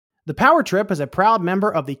The Power Trip is a proud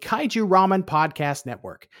member of the Kaiju Ramen Podcast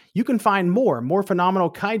Network. You can find more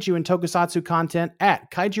phenomenal kaiju and tokusatsu content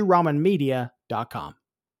at kaijuramenmedia.com.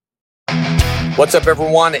 What's up,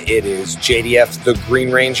 everyone? It is JDF the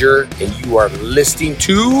Green Ranger, and you are listening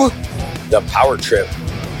to The Power Trip.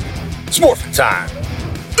 It's morphin' time.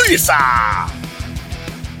 Lisa!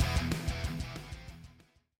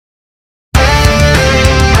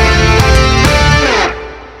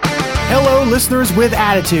 Hello, listeners with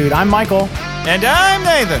attitude. I'm Michael. And I'm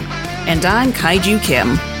Nathan. And I'm Kaiju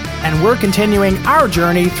Kim. And we're continuing our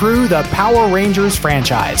journey through the Power Rangers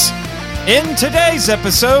franchise. In today's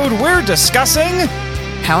episode, we're discussing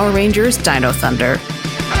Power Rangers Dino Thunder.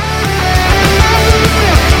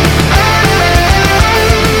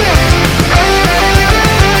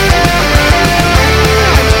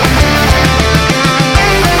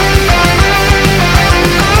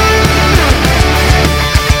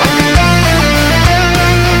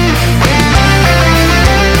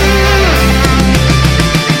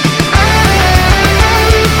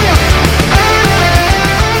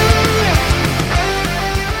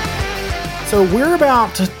 So we're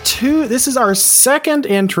about this is our second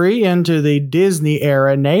entry into the Disney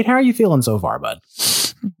era. Nate, how are you feeling so far, bud?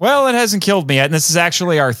 Well, it hasn't killed me yet, and this is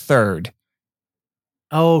actually our third.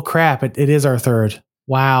 Oh, crap. It is our third.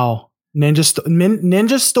 Wow.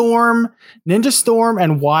 Ninja Storm,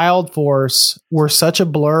 and Wild Force were such a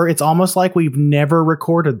blur. It's almost like we've never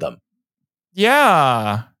recorded them.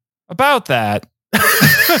 Yeah, about that.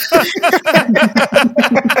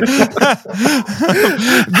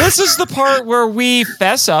 This is the part where we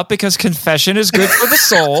fess up because confession is good for the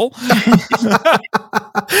soul.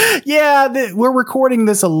 Yeah, we're recording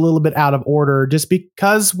this a little bit out of order just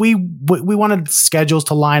because we wanted schedules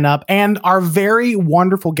to line up, and our very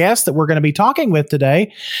wonderful guest that we're going to be talking with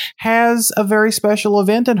today has a very special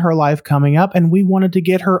event in her life coming up, and we wanted to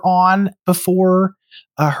get her on before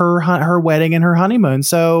her wedding and her honeymoon.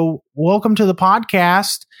 So welcome to the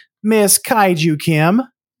podcast, Miss Kaiju Kim.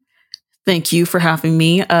 Thank you for having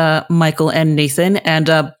me, Michael and Nathan. And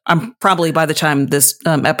I'm probably, by the time this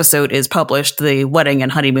episode is published, the wedding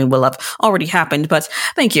and honeymoon will have already happened. But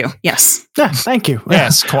thank you. Yes. Yeah, thank you.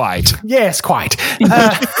 Yes, quite. Yes, quite.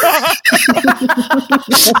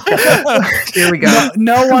 Here we go.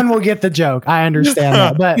 No one will get the joke. I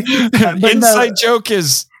understand that. But inside joke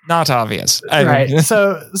is not obvious. Right.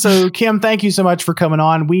 So Kim, thank you so much for coming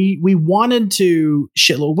on. We wanted to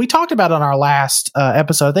we talked about on our last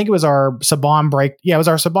episode. I think it was our Saban break. Yeah, it was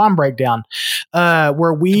our Saban breakdown.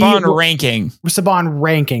 Where we Saban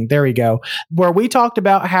ranking. There we go. Where we talked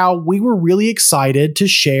about how we were really excited to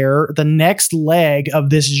share the next leg of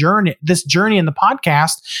this journey in the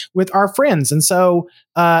podcast with our friends. And so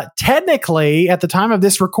technically, at the time of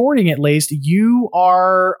this recording, at least, you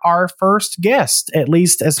are our first guest, at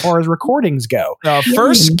least as far as recordings go.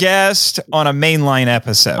 First guest on a mainline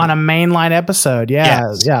episode. Yeah.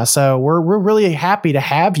 Yes. Yeah. So we're really happy to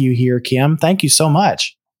have you here, Kim. Thank you so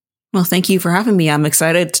much. Well, thank you for having me. I'm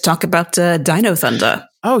excited to talk about Dino Thunder.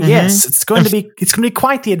 Oh, yes. It's going to be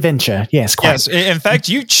quite the adventure. Yes. Quite. Yes. In fact,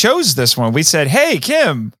 you chose this one. We said, hey,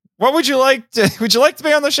 Kim, what would you like to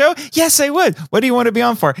be on the show? Yes, I would. What do you want to be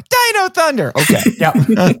on for? Dino Thunder. Okay. Yeah.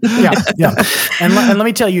 And let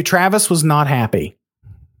me tell you, Travis was not happy.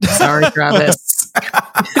 Sorry, Travis.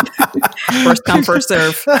 First come, first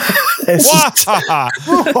serve.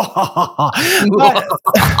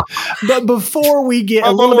 But before we get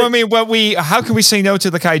how can we say no to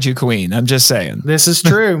the Kaiju Queen? I'm just saying. This is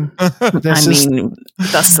true. Thus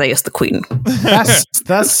saith the Queen.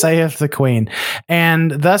 Thus saith the Queen.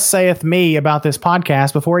 And thus saith me about this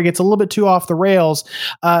podcast before it gets a little bit too off the rails.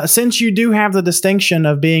 Since you do have the distinction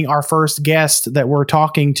of being our first guest that we're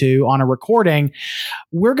talking to on a recording,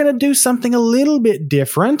 we're going to do something a little bit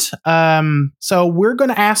different. So we're going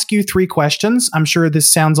to ask you 3 questions. I'm sure this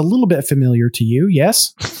sounds a little bit familiar to you.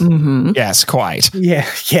 Yes? Mm-hmm. Yes, quite. Yeah.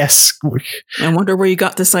 Yes. I wonder where you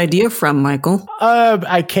got this idea from, Michael.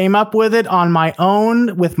 I came up with it on my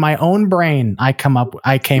own, with my own brain. I came up with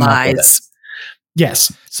it.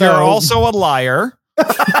 Yes. So you're also a liar.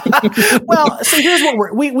 Well, so here's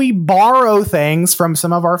what we borrow things from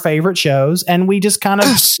some of our favorite shows, and we just kind of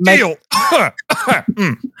steal.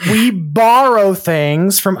 We borrow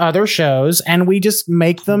things from other shows, and we just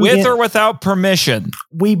make them with or without permission.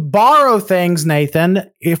 We borrow things, Nathan,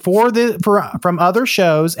 from other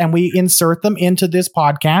shows, and we insert them into this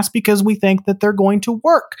podcast because we think that they're going to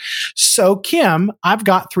work. So, Kim, I've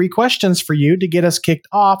got 3 questions for you to get us kicked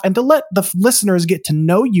off and to let the listeners get to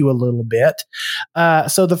know you a little bit.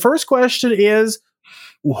 So the first question is,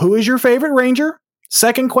 who is your favorite Ranger?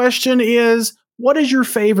 Second question is, what is your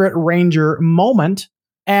favorite Ranger moment?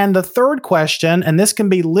 And the third question, and this can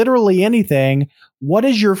be literally anything, what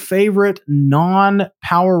is your favorite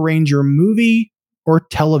non-Power Ranger movie or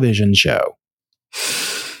television show?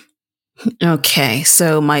 Okay,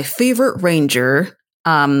 so my favorite Ranger,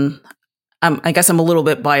 I guess I'm a little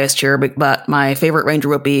bit biased here, but my favorite Ranger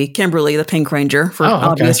would be Kimberly, the Pink Ranger, for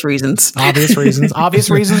obvious reasons. Obvious reasons.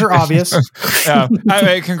 Obvious reasons are obvious.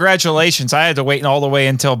 Congratulations. I had to wait all the way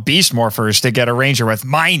until Beast Morphers to get a Ranger with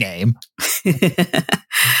my name.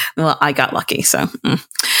 Well, I got lucky, so.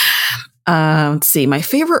 Let's see. My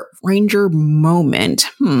favorite Ranger moment.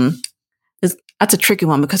 That's a tricky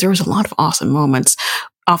one because there was a lot of awesome moments.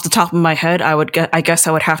 Off the top of my head, I guess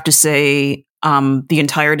I would have to say the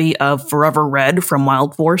entirety of Forever Red from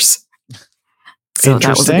Wild Force. So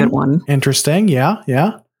that was a good one. Interesting. Yeah.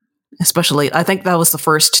 Especially, I think that was the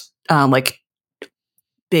first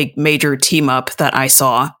big major team up that I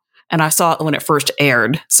saw. And I saw it when it first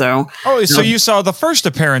aired. So you saw the first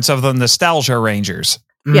appearance of the Nostalgia Rangers.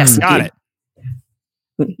 Yes. Got it.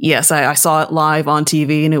 Yes, I saw it live on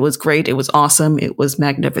TV and it was great. It was awesome. It was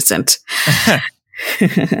magnificent.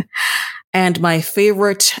 And my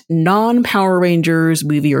favorite non-Power Rangers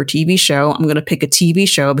movie or TV show, I'm going to pick a TV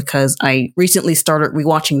show because I recently started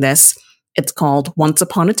rewatching this. It's called Once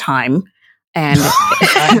Upon a Time. And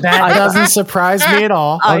that doesn't surprise me at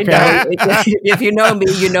all. Okay. I know. If you know me,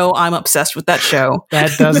 you know I'm obsessed with that show.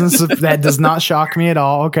 That does not shock me at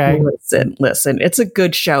all. Okay. Listen, it's a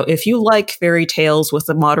good show. If you like fairy tales with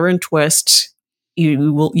a modern twist,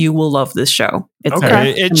 you will love this show.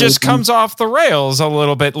 It just comes off the rails a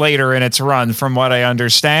little bit later in its run, from what I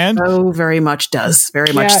understand. Oh, very much does.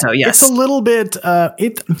 Very much so. Yes, it's a little bit.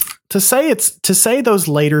 To say those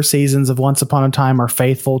later seasons of Once Upon a Time are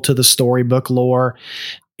faithful to the storybook lore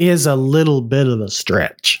is a little bit of a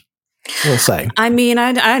stretch. We'll say. I mean,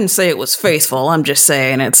 I didn't say it was faithful. I'm just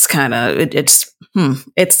saying it's kind of it's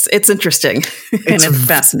interesting and it's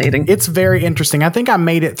fascinating. It's very interesting. I think I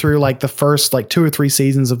made it through the first 2 or 3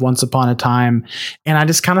 seasons of Once Upon a Time, and I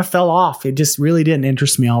just kind of fell off. It just really didn't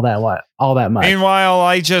interest me all that much. Meanwhile,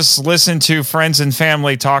 I just listen to friends and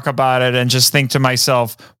family talk about it and just think to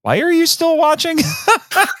myself, why are you still watching?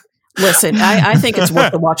 Listen, I think it's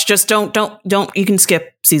worth the watch. Just don't. You can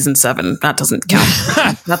skip season 7. That doesn't count.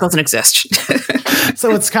 That doesn't exist.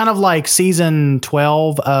 So it's kind of like season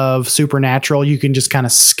 12 of Supernatural. You can just kind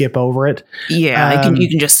of skip over it. Yeah, you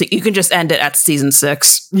can just end it at season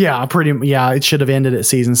 6. Yeah, it should have ended at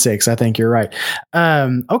season 6. I think you're right.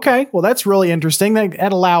 Okay, well, that's really interesting.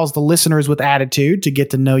 That allows the listeners with attitude to get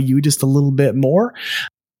to know you just a little bit more.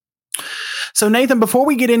 So Nathan, before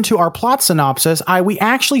we get into our plot synopsis, we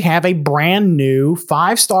actually have a brand new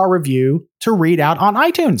 5-star review to read out on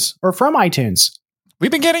iTunes or from iTunes.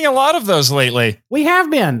 We've been getting a lot of those lately. We have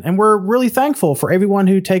been, and we're really thankful for everyone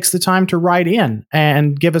who takes the time to write in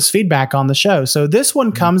and give us feedback on the show. So this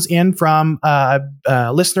one comes in from a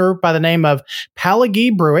listener by the name of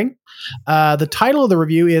Palagi Brewing. The title of the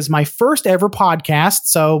review is My First Ever Podcast.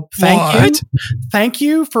 So thank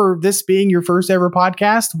you for this being your first ever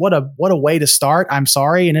podcast. What a way to start. I'm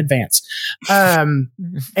sorry in advance. And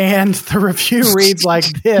the review reads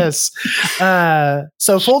like this.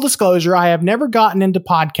 So full disclosure, I have never gotten into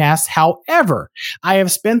podcasts. However, I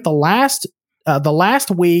have spent the last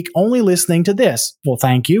week only listening to this. Well,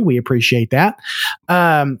 thank you. We appreciate that.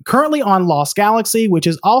 Currently on Lost Galaxy, which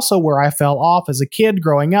is also where I fell off as a kid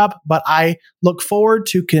growing up, but I look forward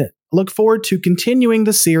to continuing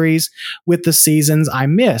the series with the seasons I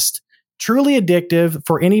missed. Truly addictive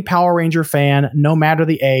for any Power Ranger fan, no matter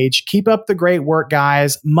the age. Keep up the great work,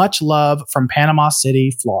 guys. Much love from Panama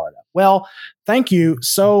City, Florida. Well, thank you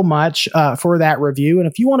so much for that review. And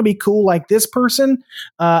if you want to be cool like this person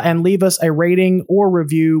and leave us a rating or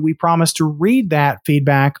review, we promise to read that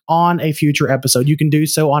feedback on a future episode. You can do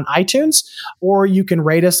so on iTunes, or you can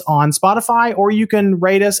rate us on Spotify, or you can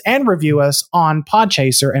rate us and review us on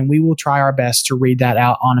Podchaser, and we will try our best to read that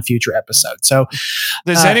out on a future episode. So,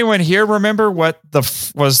 does anyone here remember what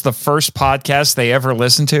was the first podcast they ever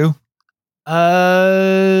listened to?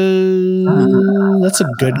 That's a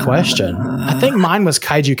good question. I think mine was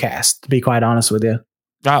Kaiju Cast, to be quite honest with you.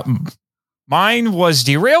 Mine was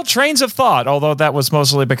Derailed Trains of Thought, although that was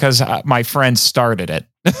mostly because my friend started it.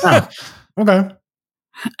 Okay.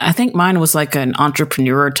 I think mine was like an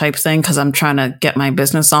entrepreneur type thing because I'm trying to get my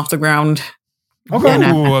business off the ground. Okay.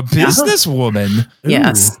 Ooh, a businesswoman.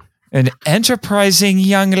 Yes. An enterprising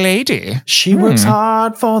young lady. She works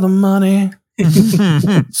hard for the money.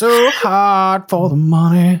 So hard for the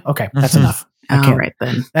money. Okay, that's enough. All right,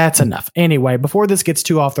 then. That's enough. Anyway, before this gets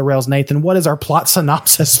too off the rails, Nathan, what is our plot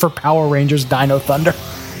synopsis for Power Rangers Dino Thunder?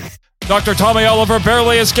 Dr. Tommy Oliver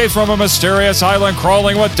barely escapes from a mysterious island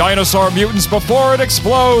crawling with dinosaur mutants before it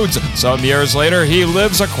explodes. Some years later, he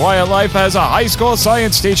lives a quiet life as a high school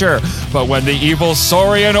science teacher. But when the evil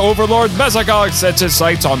saurian overlord Mesogog sets his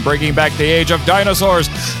sights on bringing back the age of dinosaurs,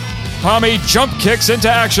 Tommy jump kicks into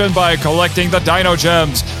action by collecting the Dino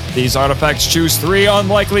Gems. These artifacts choose 3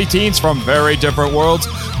 unlikely teens from very different worlds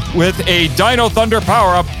with a Dino Thunder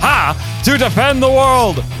power-up, to defend the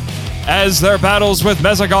world. As their battles with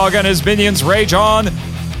Mesogog and his minions rage on,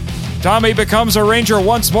 Tommy becomes a ranger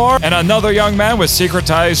once more, and another young man with secret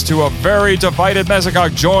ties to a very divided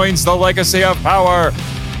Mesogog joins the Legacy of Power.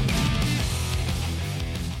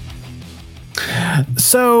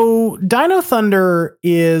 So, Dino Thunder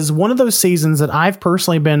is one of those seasons that I've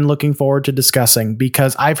personally been looking forward to discussing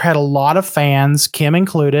because I've had a lot of fans, Kim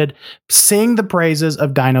included, sing the praises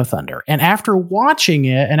of Dino Thunder. And after watching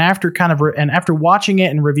it, and after watching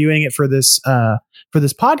it and reviewing it for this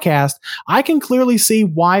podcast, I can clearly see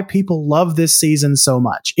why people love this season so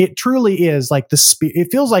much. It truly is like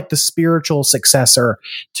it feels like the spiritual successor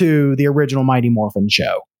to the original Mighty Morphin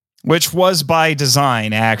show. Which was by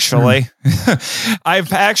design, actually.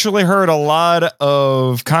 I've actually heard a lot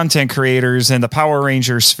of content creators in the Power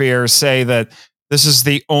Ranger sphere say that this is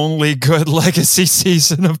the only good legacy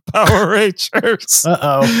season of Power Rangers.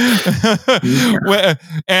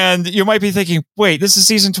 And you might be thinking, wait, this is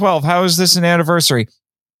season 12. How is this an anniversary?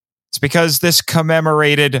 It's because this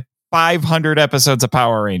commemorated 500 episodes of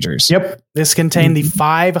Power Rangers. Yep. This contained the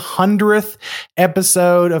 500th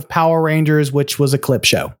episode of Power Rangers, which was a clip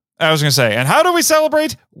show. I was going to say, and how do we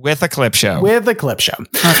celebrate? With a clip show. With a clip show.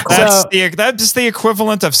 That's the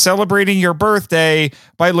equivalent of celebrating your birthday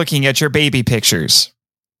by looking at your baby pictures.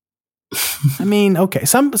 I mean, okay,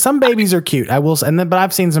 some babies are cute. I will say, but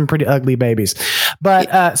I've seen some pretty ugly babies.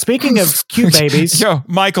 But speaking of cute babies,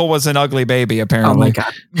 Michael was an ugly baby. Apparently, oh my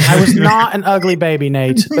God, I was not an ugly baby,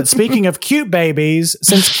 Nate. But speaking of cute babies,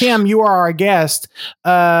 since Kim, you are our guest,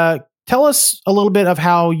 tell us a little bit of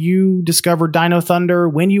how you discovered Dino Thunder,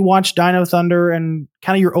 when you watched Dino Thunder, and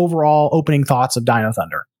kind of your overall opening thoughts of Dino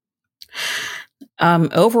Thunder.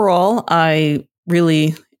 Overall, I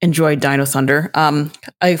really enjoyed Dino Thunder.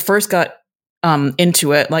 I first got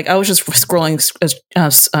into it, like I was just scrolling,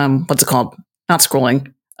 what's it called? Not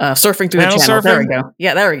scrolling, surfing through the channel. There we go.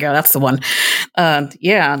 Yeah, there we go. That's the one.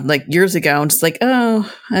 Like years ago, and just like,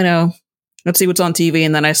 oh, I know. Let's see what's on TV.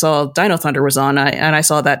 And then I saw Dino Thunder was on, and I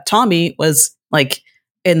saw that Tommy was like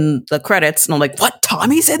in the credits, and I'm like, what?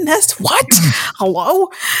 Tommy's in this? What? Hello?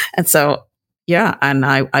 And so, yeah, and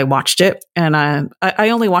I watched it, and I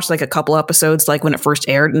only watched like a couple episodes, like when it first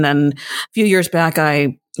aired. And then a few years back,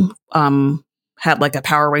 I had like a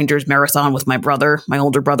Power Rangers marathon with my brother, my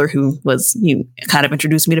older brother, who kind of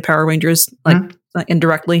introduced me to Power Rangers, like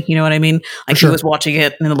indirectly, you know what I mean? Like he was watching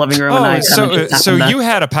it in the living room. And so you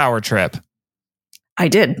had a power trip. I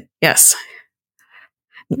did, yes,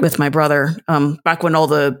 with my brother. Back when all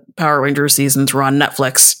the Power Rangers seasons were on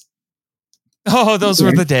Netflix. Oh, those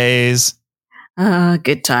were the days.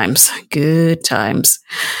 Good times.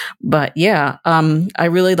 But yeah, I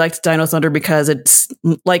really liked Dino Thunder because it's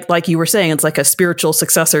like you were saying, it's like a spiritual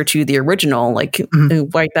successor to the original, like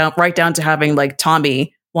right down to having like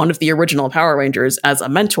Tommy, one of the original Power Rangers, as a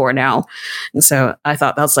mentor now. And so I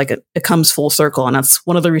thought that's like it comes full circle. And that's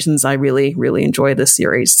one of the reasons I really, really enjoy this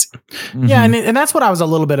series. Yeah. And that's what I was a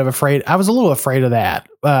little bit afraid. I was a little afraid of that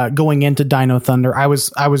going into Dino Thunder. I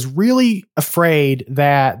was really afraid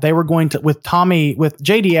that they were going to, with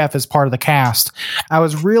JDF as part of the cast, I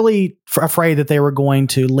was really afraid that they were going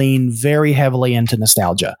to lean very heavily into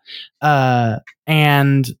nostalgia.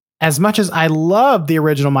 And as much as I love the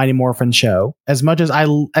original Mighty Morphin show, as much as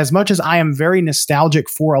I am very nostalgic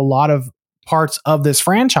for a lot of parts of this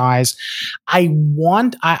franchise, I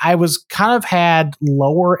was kind of had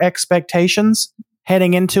lower expectations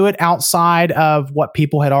heading into it outside of what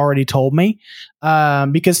people had already told me,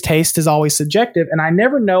 because taste is always subjective, and I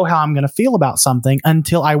never know how I'm going to feel about something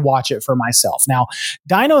until I watch it for myself. Now,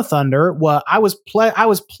 Dino Thunder, well, I was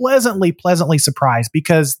pleasantly surprised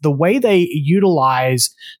because the way they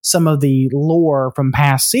utilize some of the lore from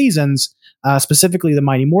past seasons, specifically the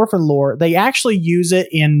Mighty Morphin lore, they actually use it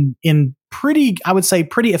in pretty, I would say,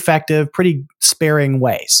 pretty effective, pretty sparing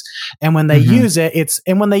ways. And when they use it,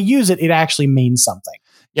 it actually means something.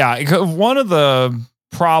 Yeah. One of the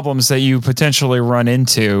problems that you potentially run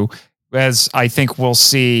into, as I think we'll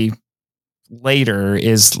see later,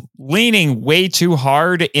 is leaning way too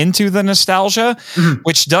hard into the nostalgia,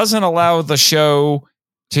 which doesn't allow the show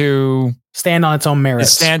to stand on its own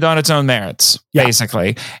merits,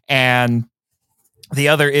 basically. And the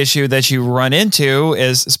other issue that you run into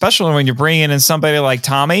is, especially when you're bringing in somebody like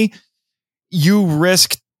Tommy, you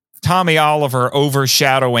risk Tommy Oliver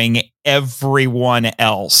overshadowing everyone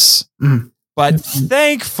else. But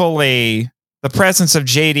thankfully, the presence of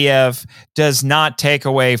JDF does not take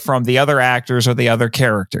away from the other actors or the other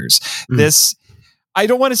characters. I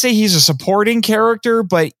don't want to say he's a supporting character,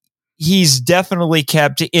 but he's definitely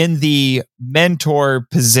kept in the mentor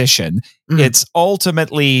position. It's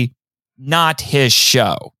ultimately not his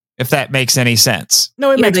show, if that makes any sense.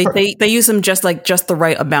 No, they use him just the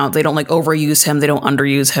right amount. They don't like overuse him. They don't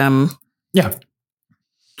underuse him. Yeah.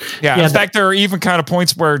 In fact, there are even kind of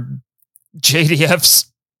points where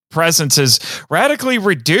JDF's presence is radically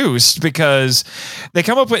reduced because they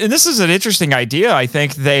come up with, and this is an interesting idea. I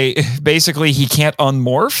think he can't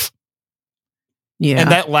unmorph. Yeah.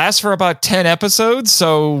 And that lasts for about 10 episodes.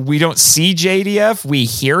 So we don't see JDF. We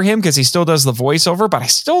hear him because he still does the voiceover, but I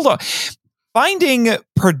still don't. Finding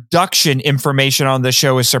production information on the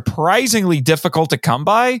show is surprisingly difficult to come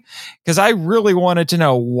by because I really wanted to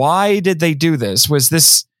know, why did they do this? Was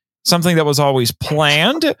this something that was always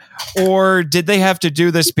planned, or did they have to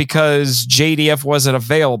do this because JDF wasn't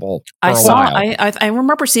available for a while? I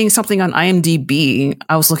remember seeing something on IMDb.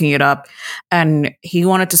 I was looking it up, and he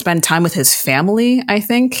wanted to spend time with his family, I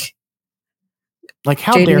think. Like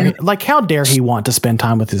how dare he want to spend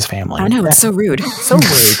time with his family? I know, it's so rude.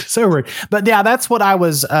 so rude. But yeah, that's what I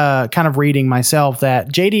was kind of reading myself, that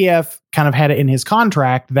JDF kind of had it in his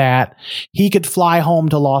contract that he could fly home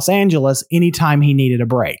to Los Angeles anytime he needed a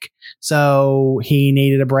break. So he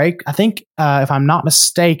needed a break. I think if I'm not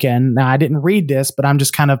mistaken, now I didn't read this, but I'm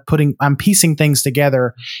just kind of I'm piecing things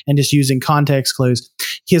together and just using context clues.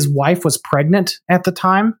 His wife was pregnant at the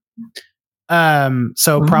time.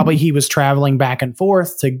 So probably he was traveling back and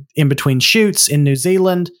forth in between shoots in New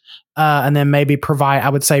Zealand, and then maybe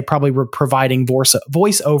probably providing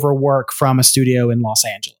voiceover work from a studio in Los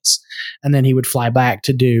Angeles. And then he would fly back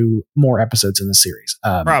to do more episodes in the series.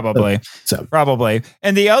 Probably.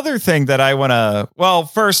 And the other thing that I want to,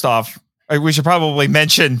 first off, we should probably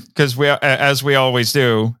mention, because as we always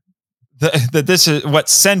do, that this is what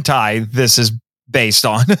Sentai this is based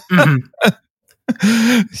on.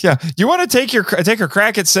 Yeah, you want to take a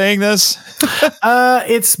crack at saying this?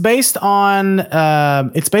 It's based on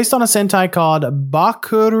a Sentai called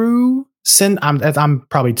Bakuru. I'm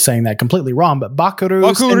probably saying that completely wrong, but Bakuru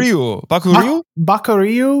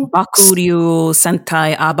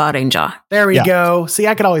Sentai Aba Ranger. There we go. See,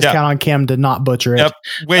 I could always count on Kim to not butcher it. Yep.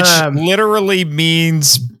 Which literally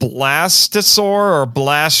means Blastosaur or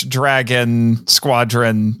Blast Dragon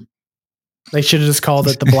Squadron. They should have just called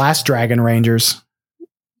it the Blast Dragon Rangers.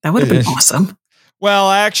 That would have been awesome.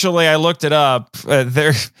 Well, actually, I looked it up. Anyone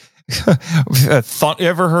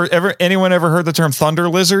ever heard the term Thunder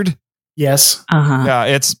Lizard? Yes. Yeah,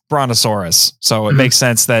 it's Brontosaurus. So it makes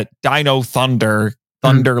sense that Dino Thunder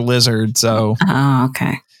Lizard. So. Oh,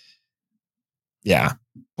 okay. Yeah.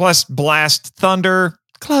 Plus Blast Thunder.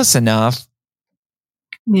 Close enough.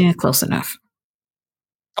 Yeah, close enough.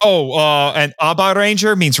 Oh, and Aba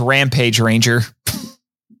Ranger means Rampage Ranger.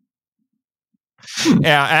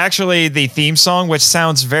 Yeah, actually, the theme song, which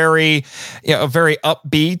sounds very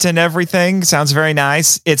upbeat and everything, sounds very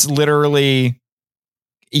nice. It's literally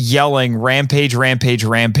yelling "Rampage, Rampage,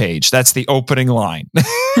 Rampage." That's the opening line.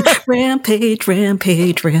 Rampage,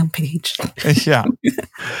 Rampage, Rampage. Yeah.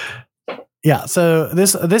 Yeah, so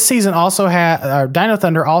this season also Dino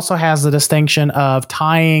Thunder also has the distinction of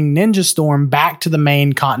tying Ninja Storm back to the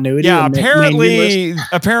main continuity. Yeah,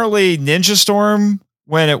 apparently Ninja Storm,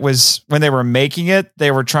 when they were making it, they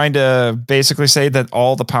were trying to basically say that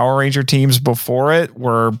all the Power Ranger teams before it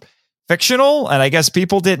were fictional, and I guess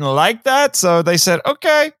people didn't like that, so they said,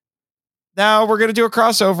 okay, now we're going to do a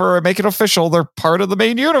crossover and make it official. They're part of the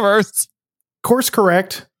main universe. Course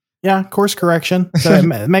correct. Yeah, course correction. So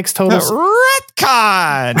it makes total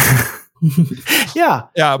retcon. Yeah.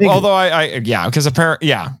 Although because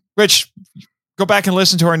apparently, which go back and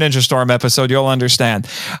listen to our Ninja Storm episode. You'll understand.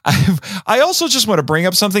 I also just want to bring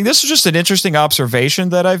up something. This is just an interesting observation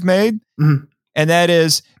that I've made. Mm-hmm. And that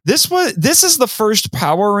is this is the first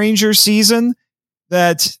Power Ranger season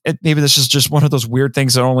that maybe this is just one of those weird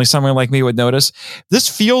things that only someone like me would notice. This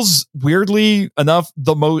feels weirdly enough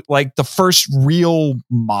the first real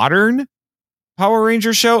modern Power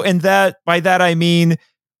Ranger show. And by that, I mean,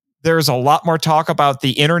 there's a lot more talk about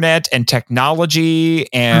the internet and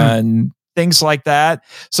technology and things like that.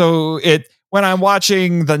 So when I'm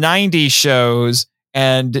watching the 90s shows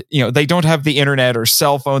and, they don't have the internet or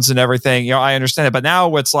cell phones and everything, I understand it. But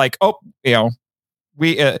now it's like,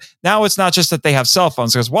 now it's not just that they have cell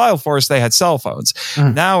phones, because Wild Force, they had cell phones.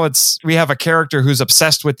 Now we have a character who's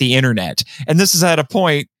obsessed with the internet. And this is at a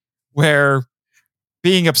point where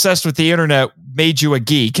being obsessed with the internet made you a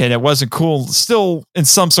geek, and it wasn't cool. Still, in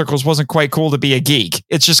some circles, wasn't quite cool to be a geek.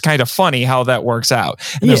 It's just kind of funny how that works out.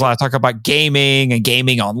 And there's a lot of talk about gaming and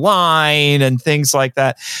gaming online and things like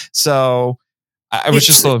that. So I was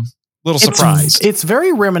just a little surprised. It's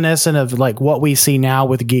very reminiscent of like what we see now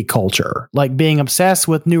with geek culture, like being obsessed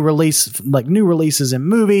with new releases in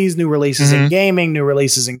movies, new releases in gaming, new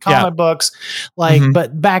releases in comic books. Like,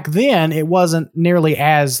 but back then it wasn't nearly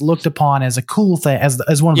as looked upon as a cool thing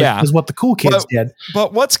as what the cool kids did.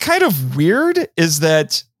 But what's kind of weird is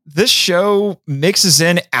that this show mixes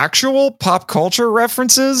in actual pop culture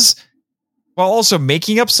references while also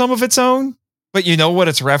making up some of its own, but you know what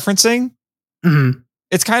it's referencing? Mm-hmm.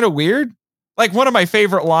 It's kind of weird. Like one of my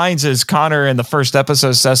favorite lines is Connor in the first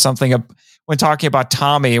episode says something when talking about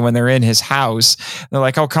Tommy when they're in his house. They're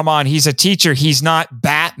like, oh, come on. He's a teacher. He's not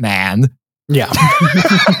Batman. Yeah.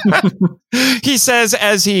 He says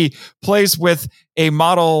as he plays with a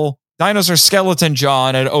model dinosaur skeleton jaw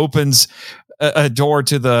and it opens a door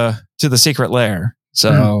to the secret lair.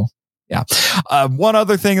 So yeah. One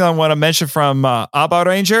other thing I want to mention from Abba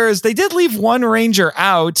Ranger is they did leave one ranger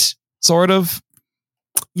out, sort of.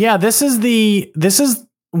 Yeah, this is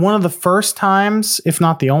one of the first times, if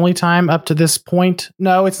not the only time up to this point.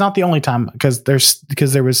 No, it's not the only time because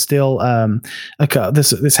there was still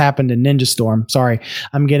this happened in Ninja Storm. Sorry,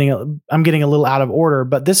 I'm getting a little out of order,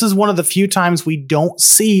 but this is one of the few times we don't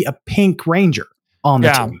see a pink ranger on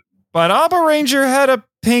the team. But Abba Ranger had a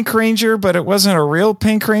pink ranger, but it wasn't a real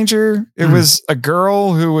pink ranger. It was a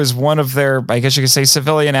girl who was one of their, I guess you could say,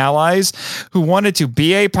 civilian allies who wanted to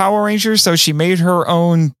be a Power Ranger. So she made her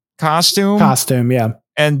own costume. Yeah.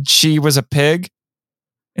 And she was a pig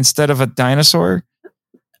instead of a dinosaur.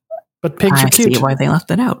 But pigs are cute. I see why they left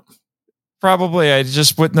it out. Probably. I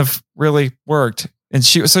just wouldn't have really worked. And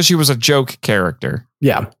she was a joke character.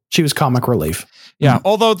 Yeah. She was comic relief. Yeah.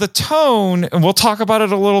 Although the tone, and we'll talk about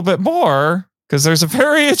it a little bit more, because there's a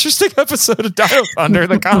very interesting episode of Dino Thunder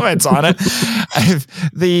that comments on it.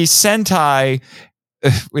 The Sentai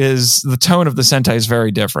the tone of the Sentai is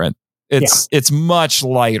very different. It's much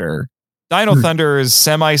lighter. Dino Thunder is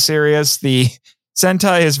semi-serious. The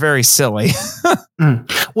Sentai is very silly.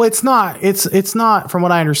 Well, it's not, from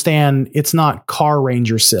what I understand, it's not Car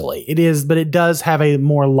Ranger silly. It is, but it does have a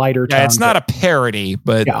more lighter tone. Yeah, it's not a parody,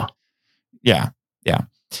 but yeah.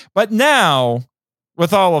 But now,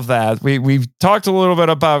 with all of that, we've talked a little bit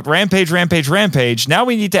about Rampage. Now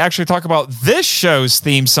we need to actually talk about this show's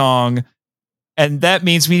theme song. And that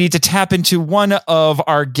means we need to tap into one of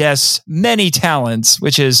our guests' many talents,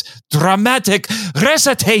 which is dramatic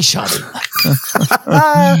recitation.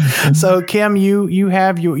 So, Kim, you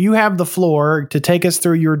have the floor to take us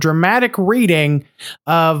through your dramatic reading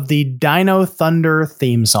of the Dino Thunder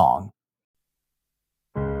theme song.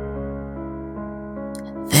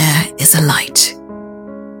 There is a light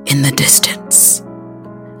in the distance.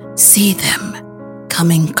 See them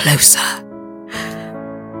coming closer.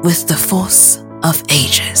 With the force of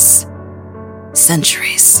ages,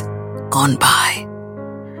 centuries gone by,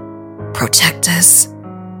 protectors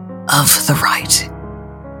of the right,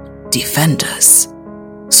 defenders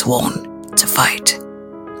sworn to fight.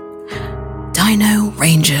 Dino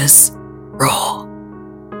Rangers roar.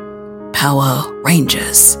 Power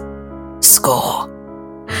Rangers score.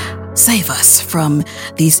 Save us from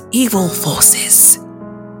these evil forces.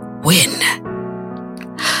 Win.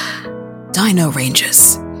 Dino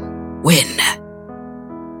Rangers win.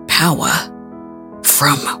 Power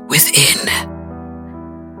from within.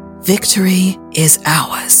 Victory is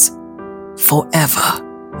ours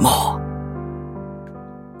forevermore.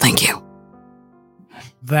 Thank you.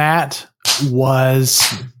 That was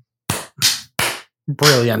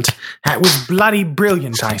brilliant. That was bloody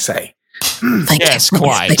brilliant, I say. Thank you.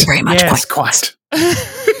 Quite. Thank you very much. Yes, quite.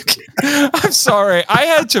 I'm sorry. I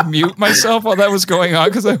had to mute myself while that was going on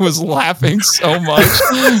because I was laughing so much.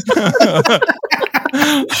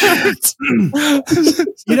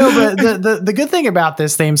 But the good thing about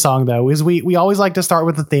this theme song, though, is we always like to start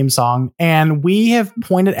with the theme song, and we have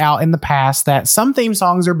pointed out in the past that some theme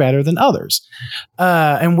songs are better than others,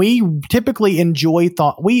 and we typically enjoy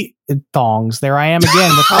thongs. There I am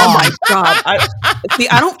again with oh my god! I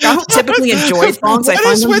don't typically enjoy thongs. I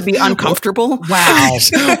find them to be uncomfortable. Wow.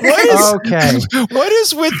 What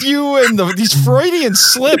is with you and these Freudian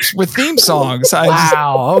slips with theme songs?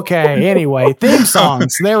 Wow. Okay. Anyway, theme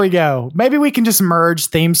songs. There we go. Maybe we can just merge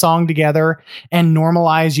theme song together and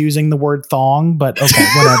normalize using the word thong. But okay,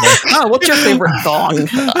 whatever. What's your favorite thong?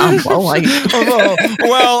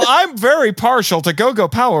 Well, I'm very partial to Go-Go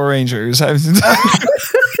Power Rangers.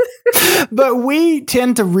 But we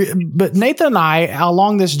tend to, but Nathan and I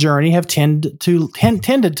along this journey have tended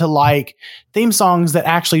to like theme songs that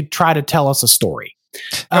actually try to tell us a story.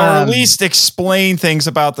 Or at least explain things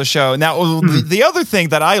about the show. Now, the other thing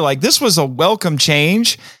that I like, this was a welcome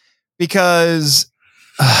change because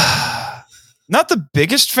not the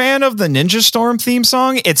biggest fan of the Ninja Storm theme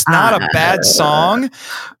song. It's not a bad song,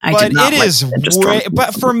 but it is way,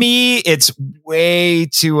 but for me, it's way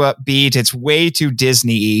too upbeat. It's way too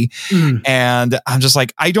Disney-y. And I'm just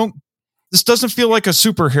like, this doesn't feel like a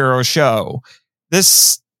superhero show.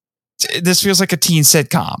 This feels like a teen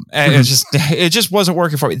sitcom, and it just wasn't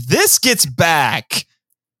working for me. This gets back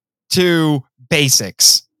to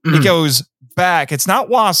basics. It goes back. It's not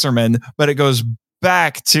Wasserman, but it goes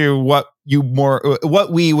back to what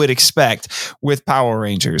we would expect with Power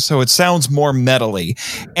Rangers. So it sounds more metally,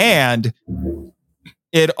 and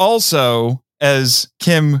it also, as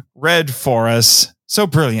Kim read for us so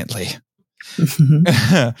brilliantly,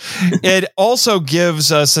 it also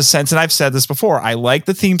gives us a sense, and I've said this before, I like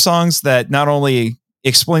the theme songs that not only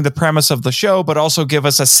explain the premise of the show, but also give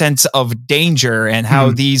us a sense of danger and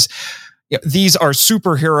how these are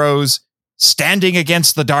superheroes standing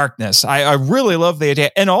against the darkness. I really love the idea.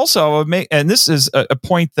 And also, and this is a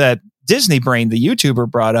point that Disney Brain, the YouTuber,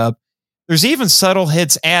 brought up, there's even subtle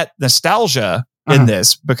hits at nostalgia in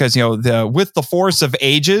this, because, with the Force of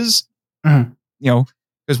Ages,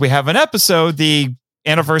 because we have an episode, the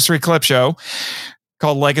anniversary clip show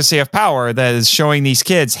called Legacy of Power, that is showing these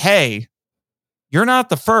kids, hey, you're not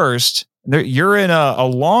the first. You're in a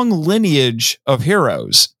long lineage of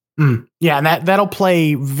heroes. Yeah, and that'll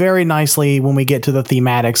play very nicely when we get to the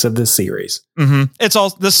thematics of this series.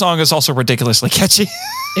 This song is also ridiculously catchy.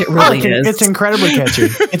 It really is. It's incredibly catchy.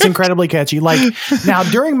 It's incredibly catchy. Like now,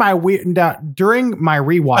 during my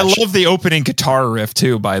rewatch, I love the opening guitar riff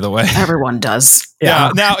too. By the way, everyone does.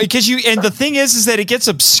 Yeah. Now, because and the thing is that it gets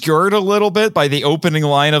obscured a little bit by the opening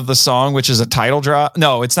line of the song, which is a title drop.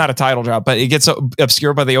 No, it's not a title drop, but it gets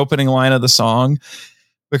obscured by the opening line of the song.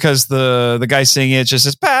 Because the guy singing it just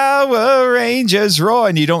says Power Rangers roar,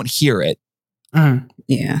 and you don't hear it.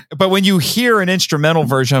 Yeah. But when you hear an instrumental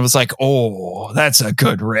version, I was like, oh, that's a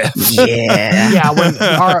good riff. Yeah.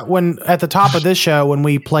 Yeah. When at the top of this show, when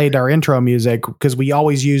we played our intro music, because we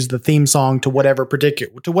always use the theme song to whatever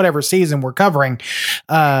season we're covering,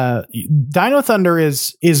 Dino Thunder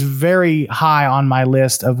is very high on my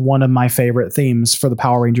list of one of my favorite themes for the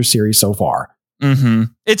Power Rangers series so far.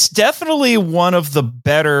 It's definitely one of the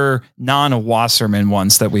better non-Wasserman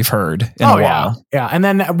ones that we've heard in a while. Yeah, and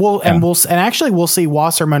then we'll see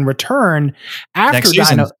Wasserman return after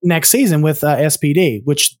next season with SPD,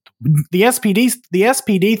 which the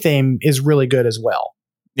SPD theme is really good as well.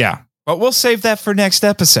 Yeah, but we'll save that for next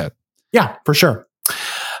episode. Yeah, for sure.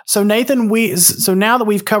 So Nathan, now that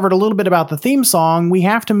we've covered a little bit about the theme song, we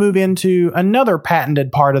have to move into another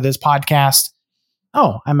patented part of this podcast.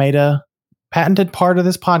 Oh, I made a patented part of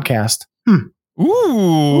this podcast.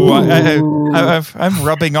 Ooh. I'm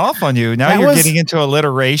rubbing off on you. Now you're getting into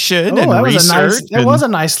alliteration and research. That was a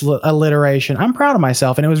nice alliteration. I'm proud of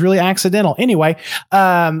myself, and it was really accidental. Anyway,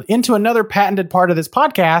 into another patented part of this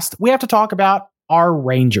podcast, we have to talk about our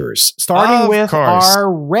Rangers, starting with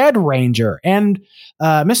our Red Ranger and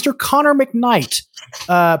Mr. Connor McKnight,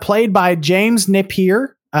 played by James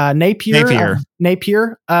Napier. Napier.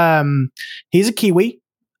 He's a Kiwi.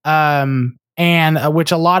 And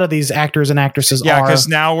which a lot of these actors and actresses are. Yeah, because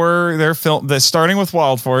now they're starting with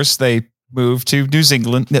Wild Force. They moved to New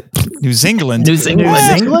Zealand. New Zealand. Is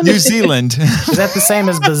that the same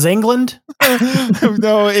as Bazingland?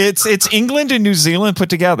 No, it's England and New Zealand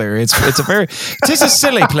put together. It's a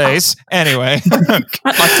silly place. Anyway,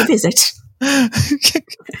 I'd like to visit.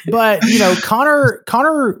 But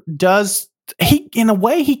Connor does. In a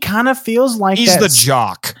way, he kind of feels like he's the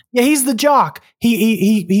jock. Yeah, he's the jock.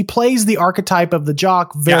 He plays the archetype of the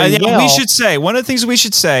jock very well. We should say one of the things we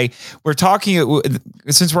should say. We're talking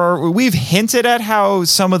since we've hinted at how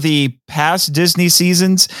some of the past Disney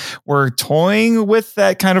seasons were toying with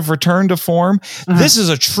that kind of return to form. This is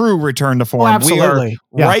a true return to form. Absolutely.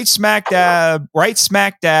 We are right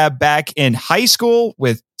smack dab back in high school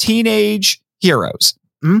with teenage heroes.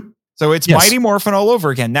 So it's Mighty Morphin all over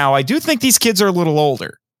again. Now, I do think these kids are a little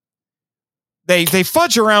older. They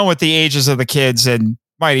fudge around with the ages of the kids in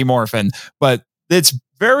Mighty Morphin, but it's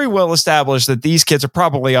very well established that these kids are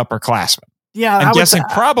probably upperclassmen. Yeah, I'm guessing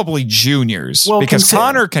probably juniors, because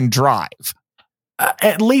Connor can drive.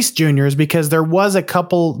 At least juniors, because there was a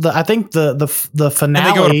couple. I think the finale.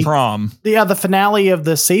 And they go to prom. Yeah, the finale of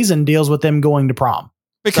the season deals with them going to prom.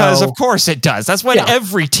 Because of course it does. That's what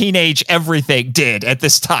every teenage everything did at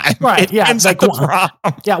this time. Right. It ends at the prom.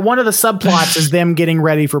 Yeah. One of the subplots is them getting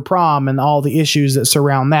ready for prom and all the issues that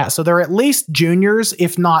surround that. So they're at least juniors,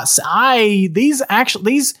 if not.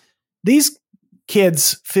 These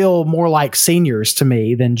kids feel more like seniors to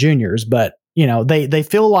me than juniors, but they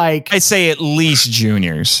feel like, I'd say at least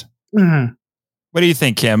juniors. Mm-hmm. What do you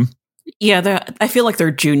think, Kim? Yeah, I feel like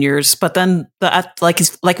they're juniors, but then like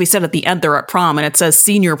we said at the end, they're at prom, and it says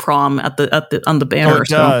senior prom on the banner. Oh, it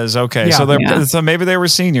does. Okay, Yeah. So maybe they were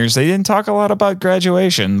seniors. They didn't talk a lot about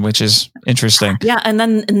graduation, which is interesting. Yeah, and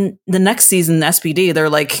then in the next season, SPD, they're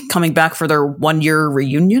like coming back for their 1-year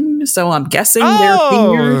reunion. So I'm guessing they're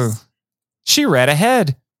seniors. She read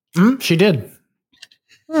ahead. She did.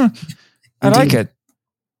 I like it.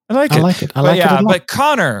 I like it. But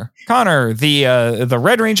Connor, the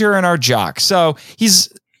Red Ranger and our jock. So these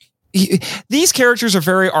characters are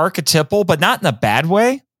very archetypal, but not in a bad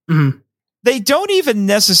way. Mm-hmm. They don't even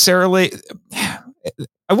necessarily.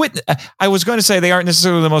 I was going to say they aren't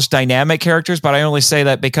necessarily the most dynamic characters, but I only say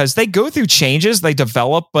that because they go through changes, they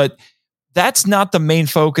develop, but that's not the main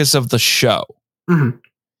focus of the show. Mm-hmm.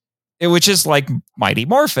 Which is like Mighty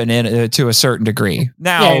Morphin to a certain degree.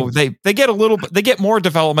 Now they get more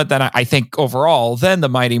development than I think overall than the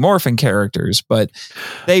Mighty Morphin characters, but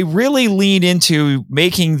they really lean into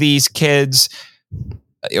making these kids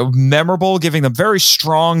memorable, giving them very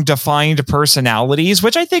strong, defined personalities,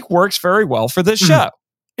 which I think works very well for this show.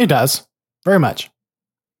 It does very much.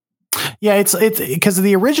 Yeah, it's because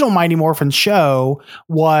the original Mighty Morphin show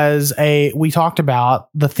we talked about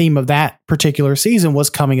the theme of that particular season was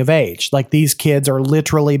coming of age. Like these kids are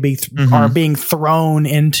literally are being thrown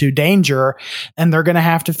into danger and they're going to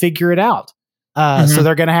have to figure it out. So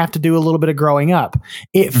they're going to have to do a little bit of growing up.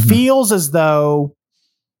 It feels as though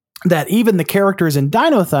that even the characters in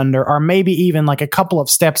Dino Thunder are maybe even like a couple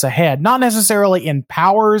of steps ahead, not necessarily in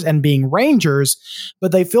powers and being rangers,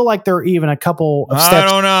 but they feel like they're even a couple of steps. I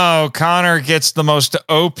don't know. Connor gets the most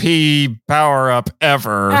OP power up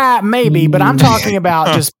ever. Maybe, but I'm talking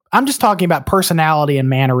about I'm just talking about personality and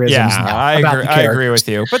mannerisms. Yeah, I agree with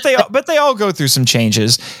you. But they all go through some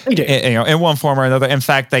changes. They do. In one form or another. In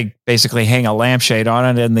fact, they basically hang a lampshade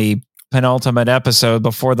on it in the penultimate episode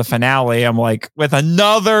before the finale. I'm like, with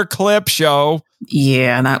another clip show.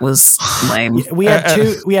 Yeah, that was lame. We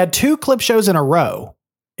had two clip shows in a row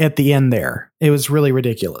at the end there. It was really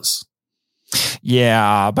ridiculous.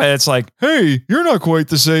 Yeah, but it's like, hey, you're not quite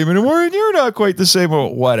the same anymore, and you're not quite the same.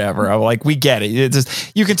 Or whatever. I'm like, we get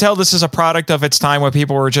it. You can tell this is a product of its time when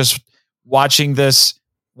people were just watching this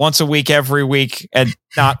once a week, every week, and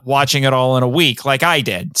not watching it all in a week like I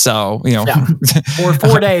did. So, or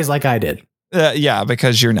 4 days like I did. Yeah,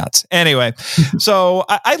 because you're nuts. Anyway, so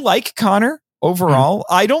I like Connor overall.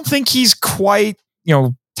 I don't think he's quite,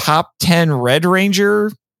 top 10 Red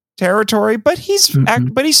Ranger territory, but he's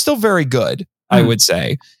still very good. I would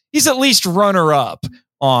say he's at least runner up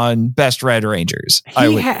on best Red Rangers.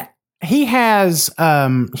 He has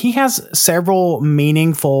several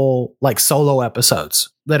meaningful like solo episodes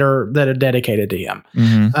that are dedicated to him.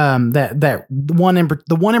 The one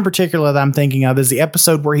in particular that I'm thinking of is the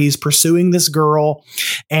episode where he's pursuing this girl,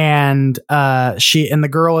 and the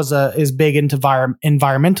girl is big into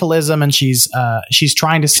environmentalism, and she's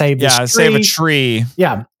trying to save save a tree.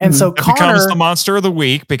 Yeah, and so Connor becomes the monster of the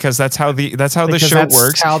week because that's how the show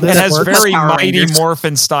works. It has very Mighty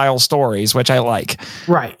Morphin style stories, which I like.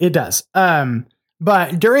 Right, it does.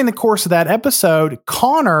 But during the course of that episode,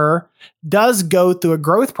 Connor does go through a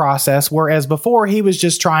growth process, whereas before he was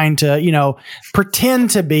just trying to,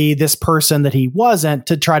 pretend to be this person that he wasn't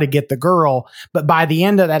to try to get the girl. But by the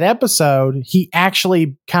end of that episode, he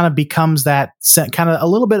actually kind of becomes that kind of a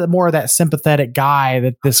little bit more of that sympathetic guy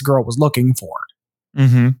that this girl was looking for.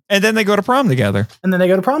 Mm-hmm. And then they go to prom together.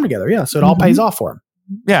 Yeah. So it all pays off for him.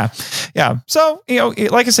 Yeah. Yeah. So,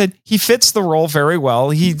 like I said, he fits the role very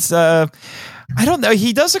well. He's, I don't know.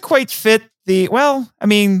 He doesn't quite fit he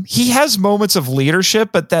has moments of leadership,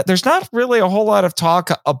 but there's not really a whole lot of talk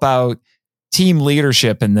about team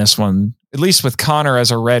leadership in this one, at least with Connor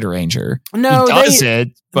as a Red Ranger. No, he does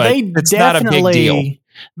but it's not a big deal.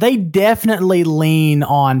 They definitely lean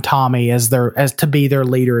on Tommy as to be their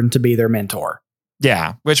leader and to be their mentor.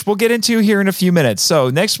 Yeah, which we'll get into here in a few minutes. So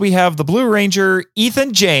next we have the Blue Ranger,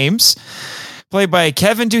 Ethan James, played by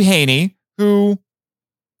Kevin Duhaney, who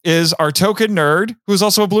is our token nerd, who's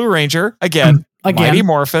also a Blue Ranger. Again, Mighty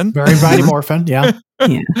Morphin. Very Mighty Morphin, yeah.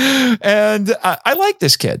 And I like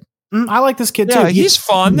this kid. I like this kid too. Yeah, he's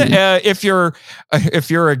fun. If you're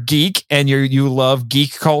a geek and you love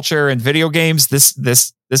geek culture and video games,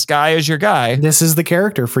 this this guy is your guy. This is the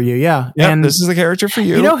character for you. Yeah. Yep, and this is the character for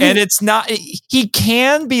you. And it's not, he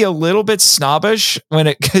can be a little bit snobbish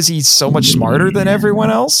because he's so much smarter than everyone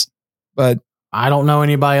else. But I don't know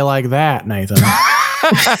anybody like that, Nathan.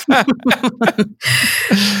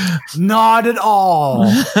 Not at all.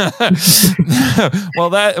 Well,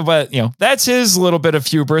 that's his little bit of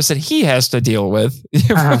hubris that he has to deal with.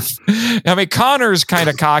 I mean, Connor's kind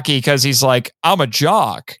of cocky because he's like, I'm a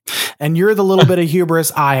jock. And you're the little bit of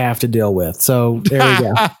hubris I have to deal with. So there we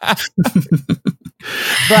go.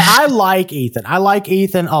 But I like Ethan. I like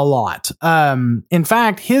Ethan a lot. In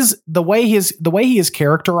fact, the way he is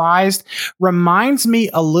characterized reminds me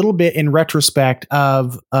a little bit in retrospect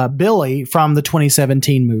of Billy from the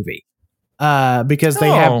 2017 movie. Because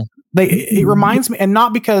it reminds me, and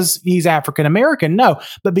not because he's African American, no,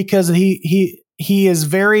 but because he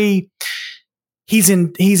is he's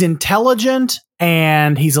intelligent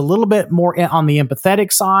and he's a little bit more on the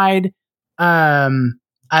empathetic side.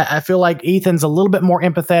 I feel like Ethan's a little bit more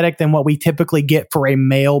empathetic than what we typically get for a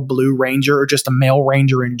male Blue Ranger or just a male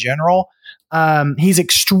Ranger in general. He's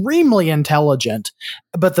extremely intelligent,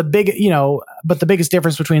 but the biggest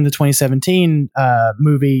difference between the 2017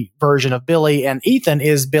 movie version of Billy and Ethan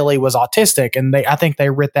is Billy was autistic, and I think they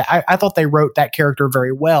wrote that. I thought they wrote that character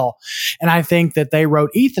very well, and I think that they wrote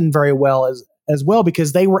Ethan very well as well,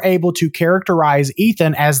 because they were able to characterize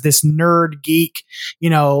Ethan as this nerd geek,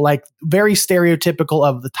 like very stereotypical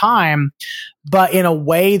of the time, but in a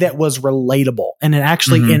way that was relatable and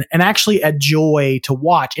actually a joy to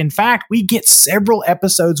watch. In fact, we get several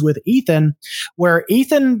episodes with Ethan where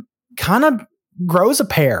Ethan kind of grows a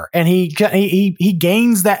pair and he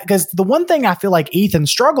gains that, because the one thing I feel like Ethan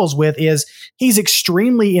struggles with is he's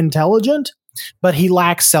extremely intelligent, but he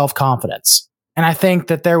lacks self-confidence. And I think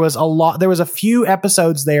that there was a few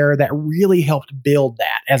episodes there that really helped build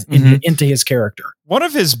that into his character. One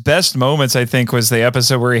of his best moments, I think, was the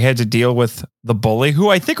episode where he had to deal with the bully, who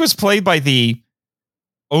I think was played by the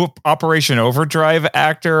Operation Overdrive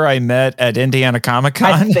actor I met at Indiana Comic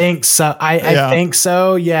Con. I think so. I think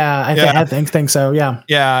so. Yeah. I think so. Yeah.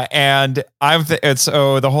 Yeah. And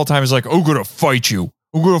the whole time is like, I'm going to fight you.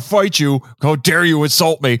 I'm going to fight you. How dare you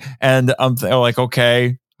insult me? And I'm like,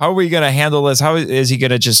 okay. How are we going to handle this? How is he going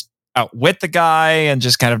to just outwit the guy and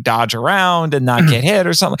just kind of dodge around and not get hit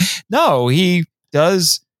or something? No, he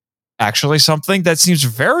does actually something that seems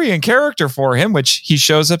very in character for him, which he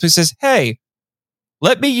shows up and says, hey,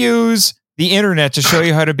 let me use the internet to show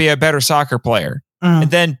you how to be a better soccer player. And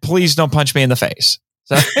then please don't punch me in the face.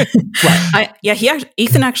 So,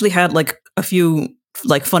 Ethan actually had like a few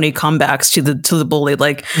like funny comebacks to the bully.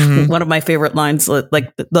 Like one of my favorite lines,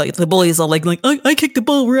 like the bully's all like I kicked the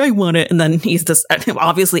ball where I want it, and then he's just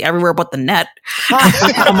obviously everywhere but the net.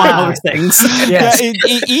 Among other things. Yes. Yeah,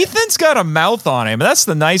 Ethan's got a mouth on him. That's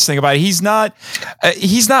the nice thing about it. He's not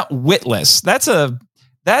witless. That's a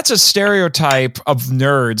stereotype of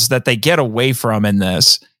nerds that they get away from in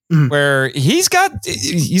this, where he's got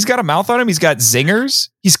a mouth on him. He's got zingers.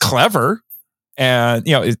 He's clever. And,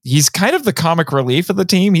 he's kind of the comic relief of the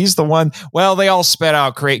team. He's the one, well, they all spit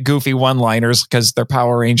out, create goofy one-liners because they're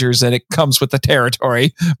Power Rangers and it comes with the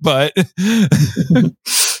territory. But, but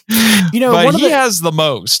he has the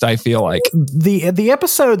most, I feel like. The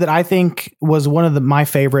episode that I think was one of my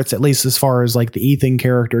favorites, at least as far as like the Ethan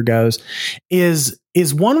character goes, is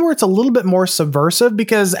one where it's a little bit more subversive,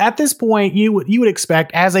 because at this point you would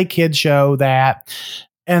expect as a kid show that,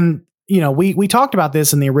 and we talked about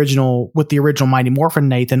this with the original Mighty Morphin,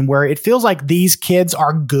 Nathan, where it feels like these kids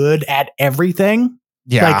are good at everything.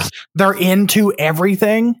 Yeah. Like they're into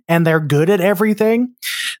everything and they're good at everything.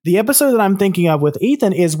 The episode that I'm thinking of with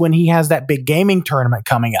Ethan is when he has that big gaming tournament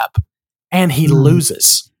coming up and he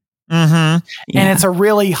loses. And it's a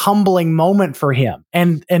really humbling moment for him.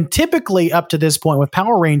 And typically up to this point with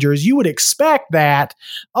Power Rangers, you would expect that,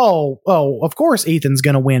 of course Ethan's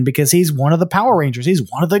going to win because he's one of the Power Rangers. He's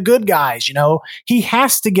one of the good guys, he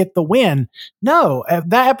has to get the win. No,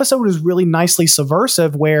 that episode is really nicely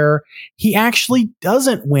subversive where he actually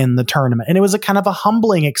doesn't win the tournament. And it was a kind of a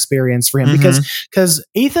humbling experience for him because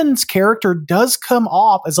Ethan's character does come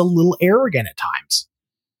off as a little arrogant at times.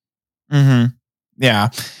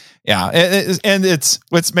 Yeah. Yeah, and it's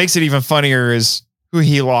what makes it even funnier is who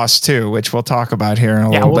he lost to, which we'll talk about here in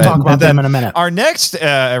a little bit. We'll talk about them in a minute. Our next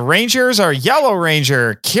Rangers are Yellow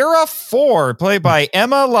Ranger Kira Ford, played by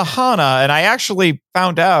Emma Lahana, and I actually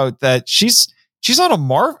found out that she was on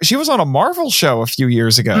a Marvel show a few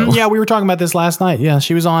years ago. Yeah, we were talking about this last night. Yeah,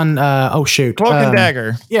 she was on Cloak and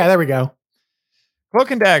Dagger. Yeah, there we go. Cloak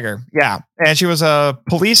and Dagger, yeah. And she was a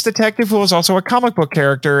police detective who was also a comic book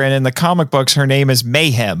character, and in the comic books, her name is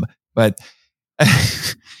Mayhem. But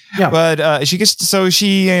Yeah. But she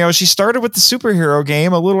started with the superhero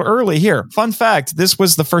game a little early here. Fun fact, this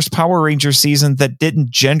was the first Power Ranger season that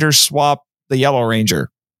didn't gender swap the Yellow Ranger.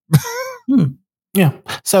 Yeah.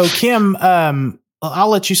 So Kim, I'll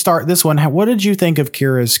let you start this one. What did you think of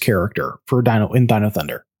Kira's character for Dino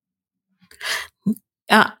Thunder?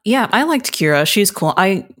 Yeah, I liked Kira. She's cool.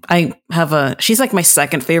 She's like my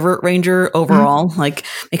second favorite Ranger overall, like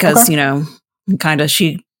because kind of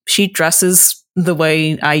she dresses the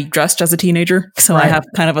way I dressed as a teenager, so I have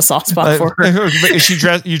kind of a soft spot for her.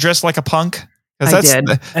 You dressed like a punk? I did.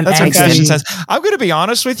 That's what fashion says. I'm going to be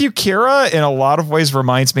honest with you. Kira, in a lot of ways,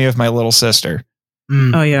 reminds me of my little sister.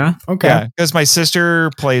 Oh, yeah? Okay. Yeah, because my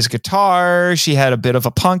sister plays guitar. She had a bit of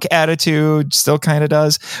a punk attitude, still kind of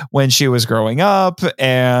does, when she was growing up.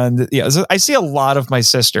 And so I see a lot of my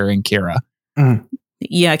sister in Kira. Mm.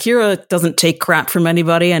 Yeah, Kira doesn't take crap from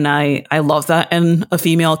anybody, and I love that in a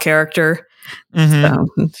female character. Mm-hmm.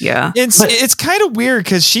 So, yeah. It's kind of weird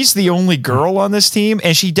because she's the only girl on this team,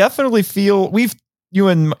 and she definitely you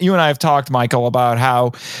and I have talked, Michael, about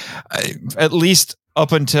how at least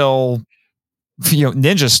up until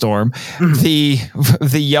Ninja Storm,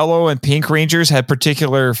 the yellow and pink Rangers had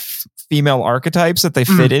particular female archetypes that they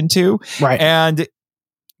fit into, right? And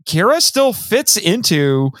Kira still fits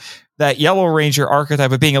into that Yellow Ranger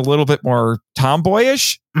archetype of being a little bit more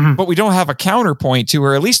tomboyish, but we don't have a counterpoint to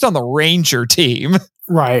her, at least on the Ranger team.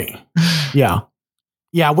 Right. Yeah.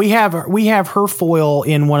 Yeah. We have her foil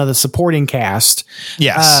in one of the supporting cast.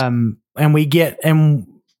 Yes. And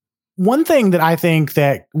one thing that I think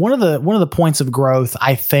that one of the points of growth,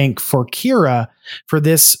 I think, for Kira for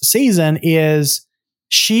this season is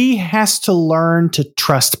she has to learn to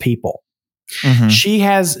trust people. Mm-hmm.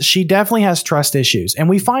 She definitely has trust issues, and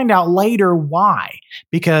we find out later why,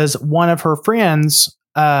 because one of her friends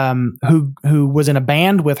who was in a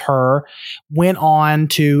band with her went on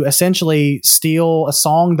to essentially steal a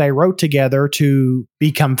song they wrote together to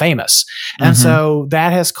become famous. And so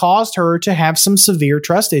that has caused her to have some severe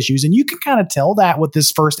trust issues. And you can kind of tell that with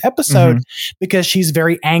this first episode because she's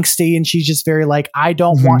very angsty and she's just very like, I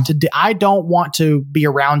don't want to be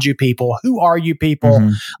around you people. Who are you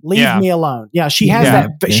people? Leave me alone. Yeah. She has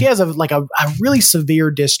she has a really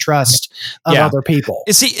severe distrust of other people.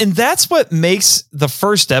 You see, and that's what makes the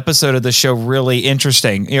first episode of the show really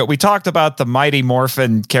interesting. We talked about the Mighty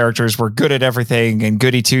Morphin characters were good at everything and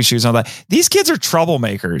goody two shoes and all that. These kids are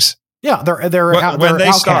troublemakers. Yeah, they're when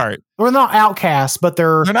they start. They're not outcasts, but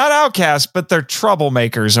they're not outcasts, but they're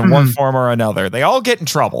troublemakers in one form or another. They all get in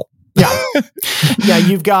trouble. Yeah. Yeah.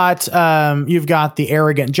 You've got the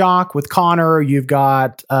arrogant jock with Connor. You've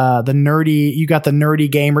got the nerdy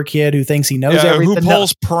gamer kid who thinks he knows everything. Who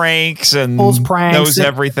pulls pranks and knows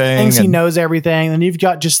everything. Thinks he knows everything. And you've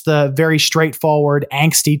got just the very straightforward,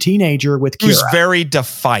 angsty teenager with Kira. Who's very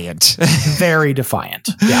defiant. Very defiant.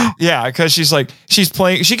 Yeah. Yeah. Because she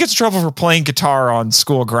gets in trouble for playing guitar on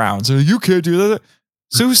school grounds. You can't do that.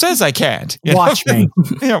 So who says I can't? Watch me.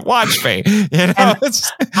 Watch me.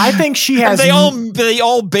 I think she has. They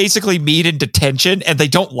all basically meet in detention, and they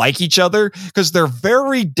don't like each other because they're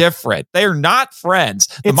very different. They are not friends.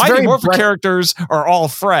 The Mighty Morphin characters are all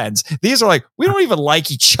friends. These are like, we don't even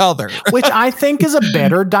like each other, which I think is a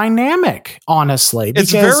better dynamic. Honestly,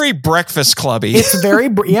 it's very Breakfast Clubby. It's very.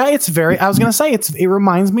 I was going to say it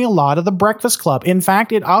reminds me a lot of the Breakfast Club. In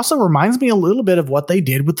fact, it also reminds me a little bit of what they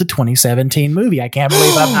did with the 2017 movie. I can't believe.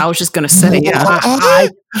 I was just going to say, I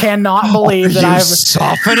cannot believe that I'm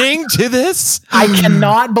softening to this. I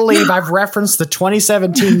cannot believe I've referenced the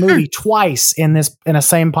 2017 movie twice in a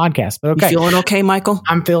same podcast. But okay, you feeling okay, Michael?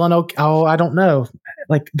 I'm feeling okay. Oh, I don't know.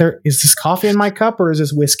 Like, is this coffee in my cup or is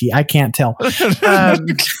this whiskey? I can't tell. I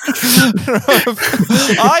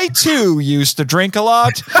too used to drink a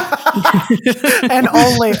lot, and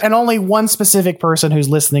only one specific person who's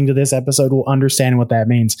listening to this episode will understand what that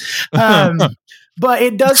means. But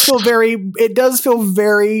it does feel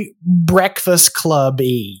very Breakfast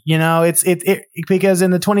Club-y, it's because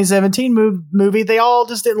in the 2017 movie, they all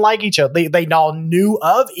just didn't like each other. They all knew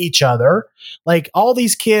of each other. Like all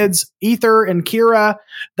these kids, Ether and Kira,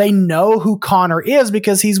 they know who Connor is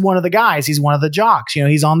because he's one of the guys. He's one of the jocks.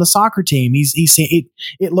 He's on the soccer team.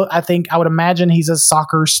 I think I would imagine he's a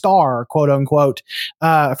soccer star, quote unquote,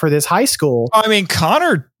 for this high school. I mean,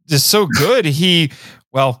 Connor is so good.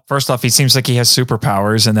 Well, first off, he seems like he has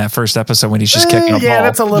superpowers in that first episode when he's just kicking a ball. Yeah,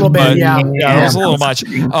 that's a little bit. Yeah, it was a little much.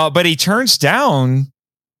 But he turns down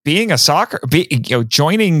being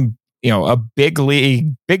joining a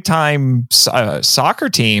big time soccer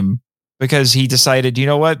team because he decided, you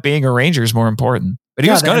know what, being a Ranger is more important. But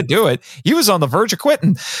he was going to do it. He was on the verge of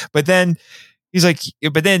quitting, but then he's like,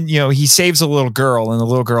 but then, he saves a little girl and the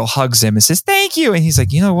little girl hugs him and says, thank you. And he's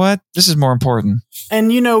like, you know what? This is more important.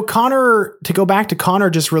 And, Connor, to go back to Connor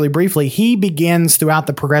just really briefly, he begins throughout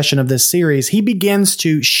the progression of this series, he begins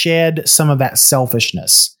to shed some of that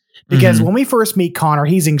selfishness. Because when we first meet Connor,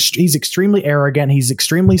 he's extremely arrogant. He's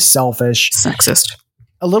extremely selfish. Sexist.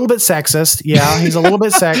 A little bit sexist. Yeah, he's a little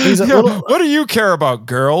bit sexist. What do you care about,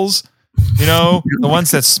 girls? The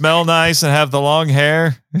ones that smell nice and have the long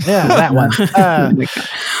hair. Yeah, that one.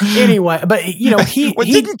 Anyway, but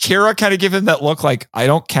didn't Kira kind of give him that look like I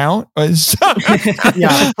don't count?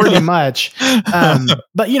 Yeah, pretty much.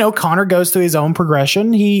 But Connor goes through his own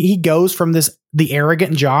progression. He goes from the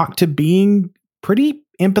arrogant jock to being pretty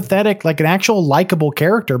empathetic, like an actual likable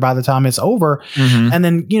character by the time it's over. And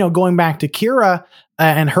then going back to Kira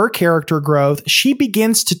and her character growth, she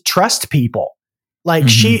begins to trust people. Like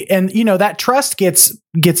that trust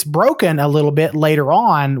gets broken a little bit later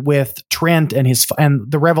on with Trent and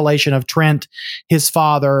the revelation of Trent, his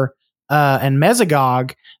father, and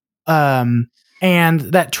Mesogog. And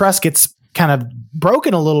that trust gets kind of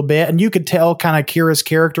broken a little bit. And you could tell kind of Kira's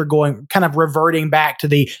character kind of reverting back to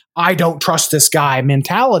the, I don't trust this guy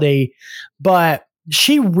mentality, but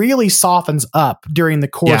she really softens up during the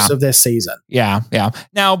course of this season. Yeah.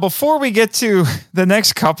 Now, before we get to the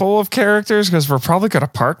next couple of characters, because we're probably going to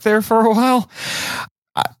park there for a while,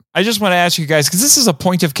 I just want to ask you guys, because this is a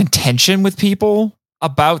point of contention with people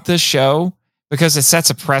about this show, because it sets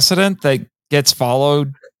a precedent that gets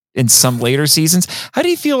followed in some later seasons. How do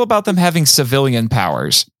you feel about them having civilian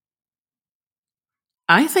powers?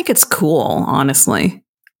 I think it's cool, honestly.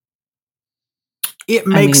 It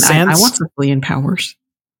makes sense. I want civilian powers.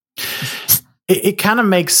 It kind of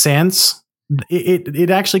makes sense. It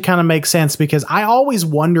actually kind of makes sense because I always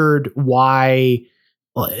wondered why,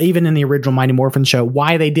 even in the original Mighty Morphin show,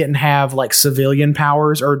 why they didn't have like civilian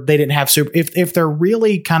powers, or they didn't have if they're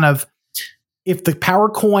really kind of, if the power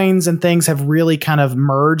coins and things have really kind of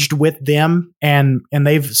merged with them and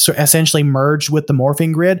they've essentially merged with the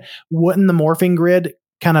morphing grid, wouldn't the morphing grid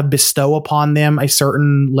kind of bestow upon them a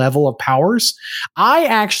certain level of powers? I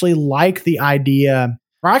actually like the idea,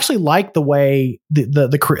 or I actually like the way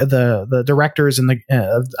the directors and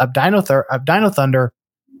of Dino Thunder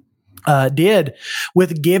did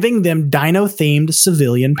with giving them Dino themed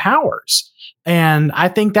civilian powers. And I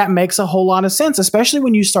think that makes a whole lot of sense, especially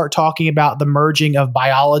when you start talking about the merging of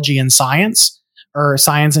biology and science, or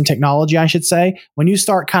science and technology, I should say. When you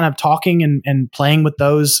start kind of talking and playing with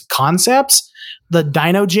those concepts, the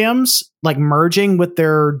Dino gems, like merging with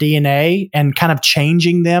their DNA and kind of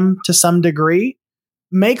changing them to some degree,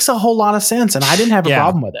 makes a whole lot of sense. And I didn't have a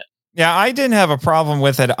problem with it. Yeah, I didn't have a problem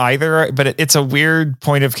with it either, but it's a weird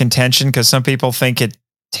point of contention because some people think it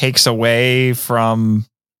takes away from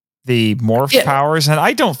the morph powers, and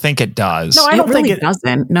I don't think it does. No, I don't think it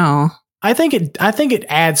doesn't. No. I think it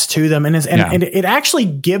adds to them, and it actually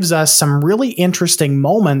gives us some really interesting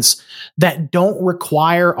moments that don't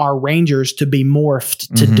require our Rangers to be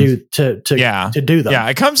morphed to do them. Yeah,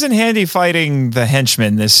 it comes in handy fighting the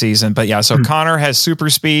henchmen this season. But yeah, so Connor has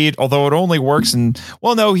super speed, although it only works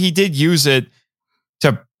he did use it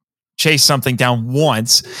to chase something down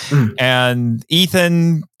once. And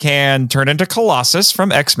Ethan can turn into Colossus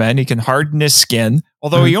from X-Men. He can harden his skin,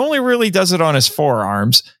 although he only really does it on his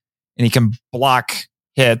forearms. And he can block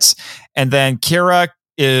hits. And then Kira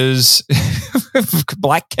is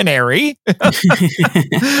Black Canary.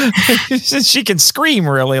 She can scream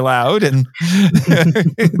really loud and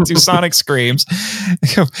do sonic screams.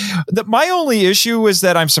 My only issue is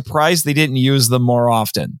that I'm surprised they didn't use them more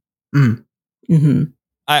often.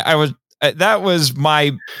 That was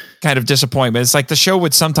my kind of disappointment. It's like the show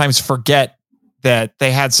would sometimes forget that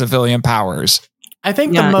they had civilian powers. I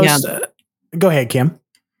think go ahead, Kim.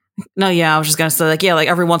 No, I was just going to say, like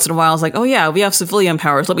every once in a while, it's like, oh, yeah, we have civilian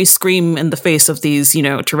powers. Let me scream in the face of these,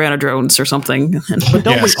 Tyrannodrones or something. But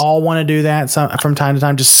don't we all want to do that from time to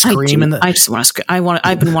time? Just scream I just want to scream.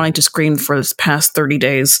 I've been wanting to scream for this past 30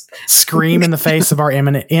 days. Scream in the face of our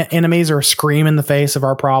enemies, or scream in the face of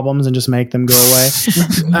our problems and just make them go away.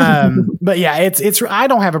 But yeah, it's. I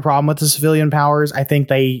don't have a problem with the civilian powers. I think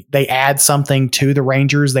they add something to the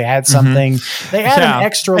Rangers. They add something. They add an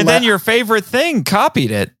extra. And then your favorite thing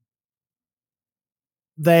copied it.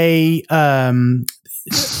 They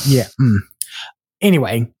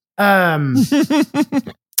anyway,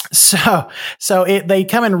 so they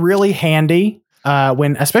come in really handy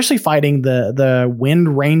when, especially fighting the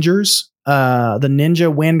Wind Rangers, the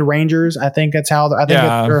Ninja Wind Rangers. I think that's how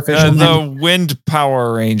their official name. The Wind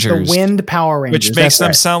Power Rangers. The Wind Power Rangers, which makes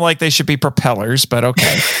them sound like they should be propellers, but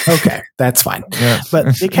okay. Okay, that's fine. Yeah.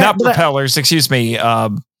 But not propellers. Excuse me.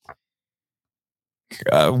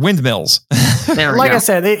 windmills. Like I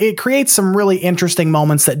said, it creates some really interesting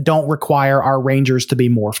moments that don't require our Rangers to be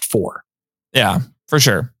morphed for. Yeah, for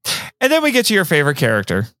sure. And then we get to your favorite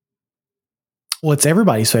character. Well, it's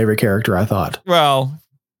everybody's favorite character, I thought. Well,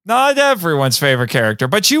 not everyone's favorite character,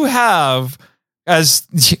 but you have, as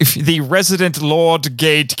the resident Lord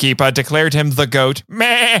Gatekeeper declared him the GOAT.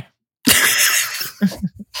 Meh.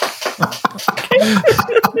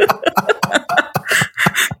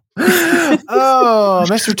 Oh,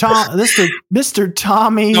 Mr.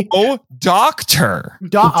 Tommy. No, Doctor.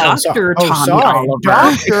 Dr. Tommy Oliver.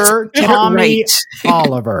 Dr. Tommy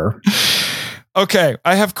Oliver. Okay,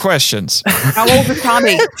 I have questions. How old is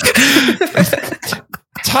Tommy?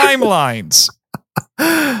 Timelines.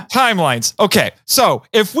 Okay, so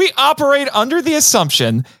if we operate under the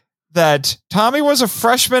assumption that Tommy was a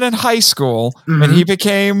freshman in high school and he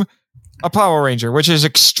became a Power Ranger, which is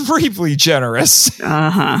extremely generous.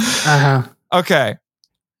 Okay.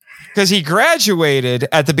 Because he graduated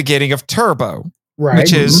at the beginning of Turbo,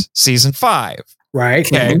 which is season 5. Right.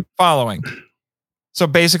 Okay. Following. So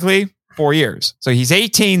basically 4 years. So he's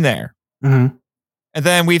 18 there. And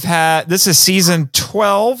then we've had, this is season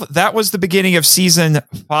 12. That was the beginning of season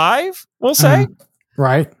 5, we'll say.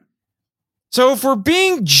 Right. So if we're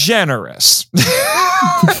being generous,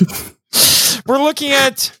 we're looking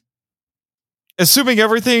at, assuming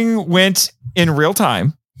everything went in real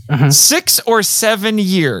time, 6 or 7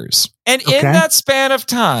 years. And in that span of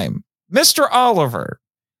time, Mr. Oliver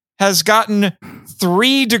has gotten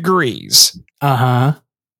 3 degrees.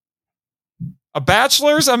 A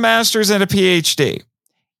bachelor's, a master's, and a PhD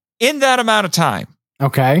in that amount of time.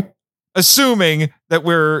 Okay. Assuming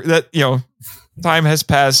that time has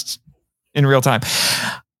passed in real time.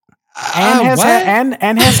 And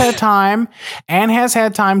has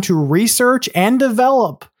had time to research and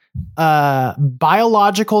develop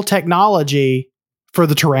biological technology for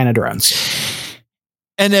the Pteranodrones.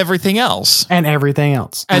 And everything else. And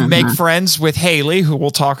make friends with Haley, who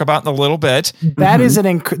we'll talk about in a little bit. That is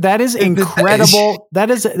incredible.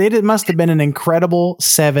 It must have been an incredible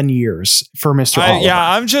 7 years for Mr. Oliver.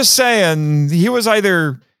 Yeah, I'm just saying he was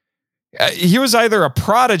either a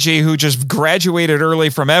prodigy who just graduated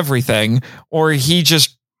early from everything, or he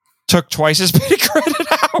just took twice as many credit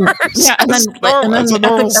hours. Yeah, and then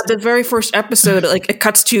at the very first episode, like it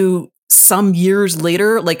cuts to some years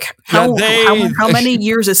later. Like how many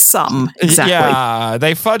years is some exactly? Yeah,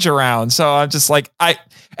 they fudge around. So I'm just like and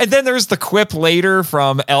then there's the quip later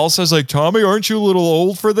from Elsa's like, Tommy, aren't you a little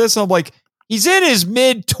old for this? I'm like, he's in his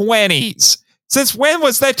mid-20s. Since when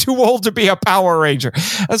was that too old to be a Power Ranger?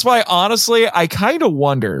 That's why, honestly, I kind of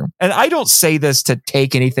wonder, and I don't say this to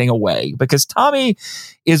take anything away, because Tommy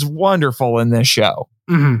is wonderful in this show.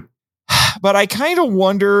 But I kind of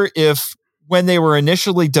wonder if when they were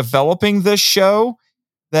initially developing this show,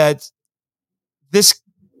 that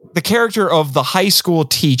the character of the high school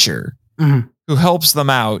teacher who helps them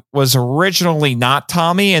out was originally not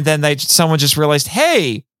Tommy, and then someone just realized,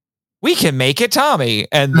 hey, we can make it Tommy.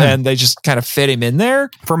 And then they just kind of fit him in there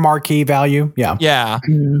for marquee value. Yeah. Yeah.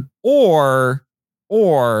 Or,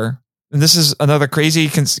 and this is another crazy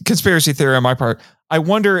conspiracy theory on my part, I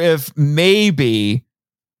wonder if maybe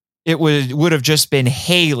it would have just been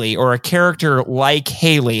Haley, or a character like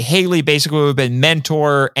Haley. Haley basically would have been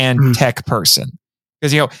mentor and tech person.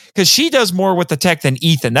 Because she does more with the tech than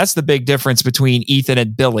Ethan. That's the big difference between Ethan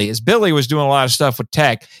and Billy, is Billy was doing a lot of stuff with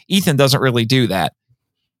tech. Ethan doesn't really do that.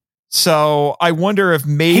 So I wonder if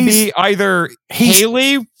maybe either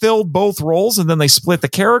Haley filled both roles and then they split the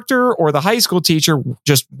character, or the high school teacher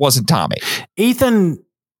just wasn't Tommy. Ethan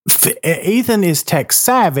is tech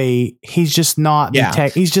savvy. He's just not the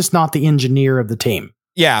tech. He's just not the engineer of the team.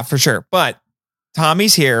 Yeah, for sure. But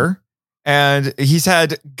Tommy's here, and he's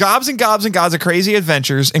had gobs and gobs and gobs of crazy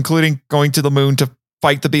adventures, including going to the moon to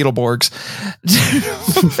fight the Beetleborgs.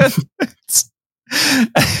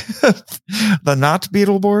 The not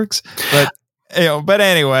Beetleborgs, but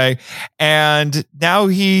anyway, and now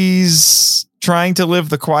he's trying to live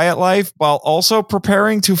the quiet life while also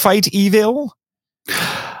preparing to fight evil.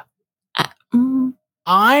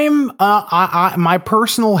 My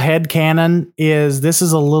personal headcanon is this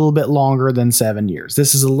is a little bit longer than 7 years.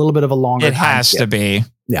 This is a little bit of a longer. It has to be.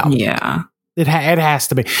 Yeah. It has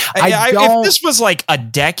to be. If this was like a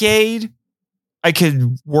decade, I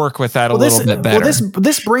could work with that a little bit better. Well,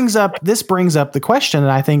 this brings up the question,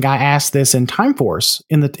 and I think I asked this in Time Force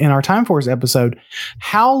in our Time Force episode.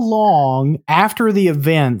 How long after the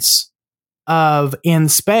events of In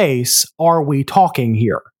Space are we talking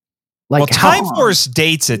here? Time Force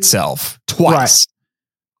dates itself twice.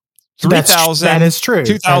 3000. That is true.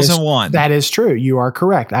 2001. That is true. You are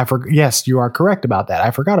correct. Yes, you are correct about that.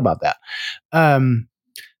 I forgot about that.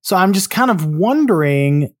 So I'm just kind of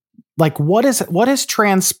wondering, like, what has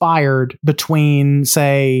transpired between,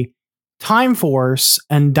 say, Time Force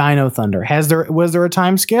and Dino Thunder? Was there a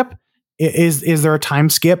time skip? Is there a time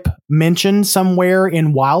skip mentioned somewhere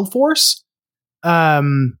in Wild Force?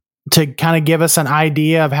 To kind of give us an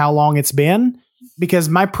idea of how long it's been? Because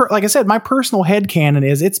like I said, my personal headcanon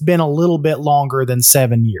is it's been a little bit longer than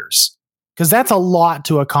 7 years. Because that's a lot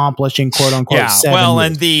to accomplish in quote unquote 7 years.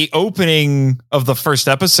 And the opening of the first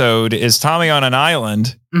episode is Tommy on an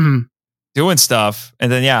island doing stuff.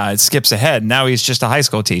 And then, it skips ahead. Now he's just a high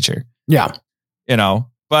school teacher. Yeah.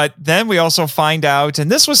 But then we also find out,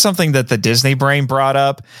 and this was something that the Disney brain brought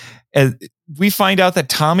up. We find out that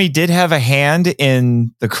Tommy did have a hand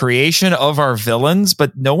in the creation of our villains,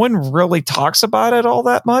 but no one really talks about it all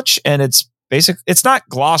that much. And it's not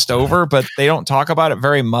glossed over, but they don't talk about it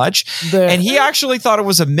very much. And he actually thought it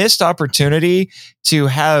was a missed opportunity to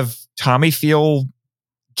have Tommy feel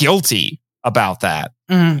guilty about that.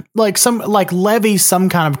 Levy some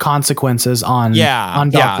kind of consequences on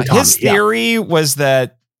Dr. Tommy. His theory was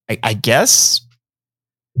that I guess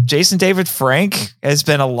Jason David Frank has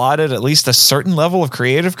been allotted at least a certain level of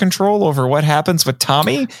creative control over what happens with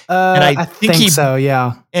Tommy. And I think so.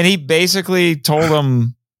 Yeah. And he basically told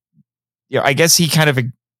him, I guess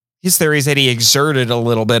his theory is that he exerted a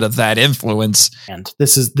little bit of that influence. And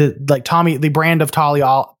this is Tommy, the brand of Tommy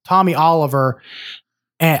Oliver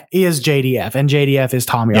is JDF, and JDF is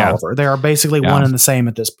Tommy Oliver. They are basically one and the same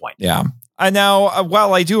at this point. Yeah. And now,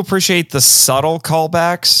 while I do appreciate the subtle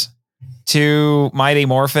callbacks to Mighty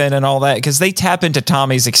Morphin and all that, because they tap into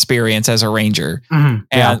Tommy's experience as a ranger.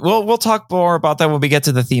 And we'll talk more about that when we get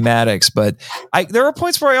to the thematics. But there are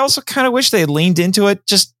points where I also kind of wish they had leaned into it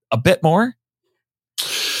just a bit more.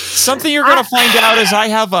 Something you're going to find out is I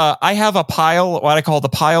have a pile, what I call the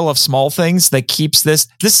pile of small things that keeps this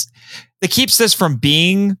from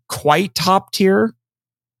being quite top tier.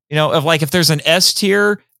 Of like, if there's an S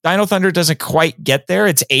tier, Dino Thunder doesn't quite get there.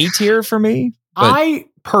 It's A tier for me. I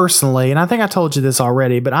personally, and I think I told you this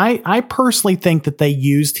already, but I personally think that they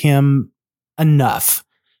used him enough.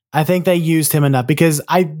 I think they used him enough because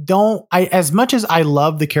as much as I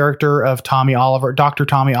love the character of Tommy Oliver, Dr.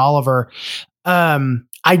 Tommy Oliver,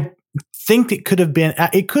 I think it could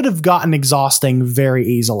have gotten exhausting very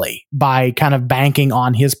easily by kind of banking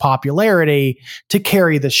on his popularity to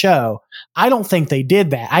carry the show. I don't think they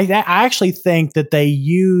did that. I actually think that they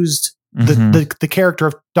used the character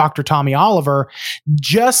of Dr. Tommy Oliver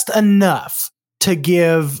just enough to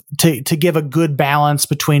give a good balance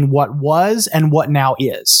between what was and what now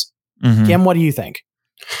is. Kim, what do you think?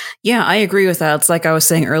 Yeah, I agree with that. It's like I was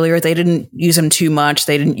saying earlier, they didn't use him too much.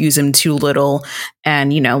 They didn't use him too little.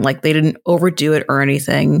 And, they didn't overdo it or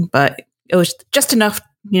anything, but it was just enough,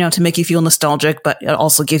 to make you feel nostalgic, but it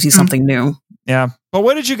also gives you something new. Yeah. But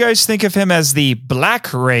what did you guys think of him as the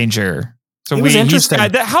Black Ranger? So it was interesting.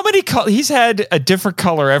 How many colors? He's had a different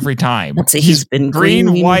color every time. Let's see. He's been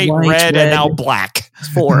green, white, red, and now black.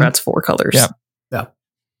 That's 4 colors. Yeah.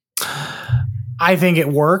 I think it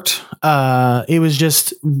worked. It was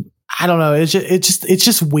just, I don't know. It's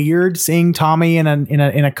just weird seeing Tommy in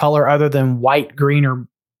a color other than white, green, or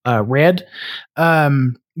red.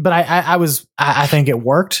 But I think it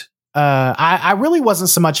worked. I really wasn't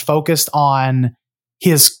so much focused on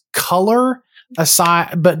his color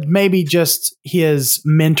aside, but maybe just his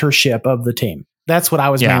mentorship of the team. That's what I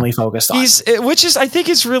was mainly focused on. Which is, I think,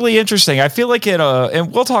 is really interesting. I feel like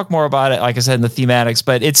and we'll talk more about it, like I said, in the thematics,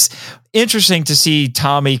 but it's interesting to see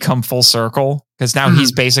Tommy come full circle because now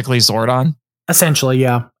he's basically Zordon. Essentially,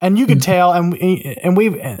 yeah. And you can tell,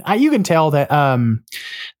 you can tell that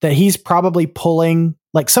he's probably pulling,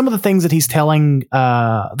 like, some of the things that he's telling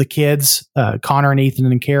the kids, Connor and Ethan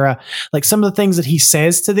and Kara, like some of the things that he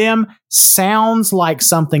says to them sounds like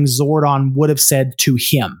something Zordon would have said to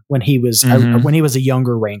him when he was a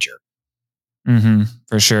younger Ranger.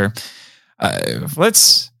 For sure.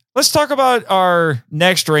 Let's talk about our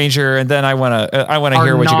next Ranger, and then I want to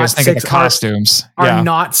hear what you guys think of the costumes. Our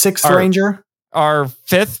not sixth Ranger. Our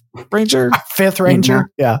fifth Ranger? Fifth Ranger?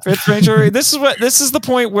 Yeah. Fifth Ranger. This is the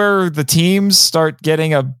point where the teams start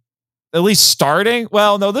getting at least starting.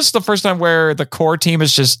 Well, no, this is the first time where the core team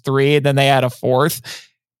is just 3 and then they add a 4th.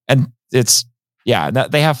 And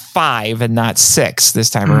they have 5 and not 6 this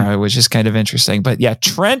time around, which is kind of interesting. But yeah,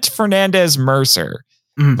 Trent Fernandez Mercer,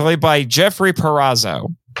 played by Jeffrey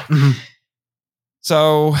Perazzo.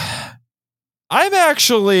 So I'm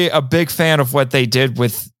actually a big fan of what they did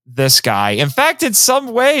with this guy. In fact, in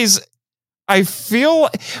some ways, I feel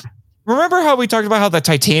Remember how we talked about how the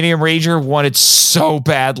Titanium Ranger wanted so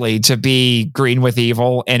badly to be green with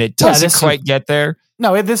evil, and it doesn't quite get there?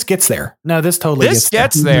 No, this gets there. No, this totally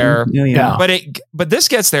gets there. Mm-hmm. Yeah. But this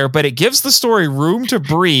gets there, but it gives the story room to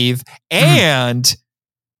breathe, and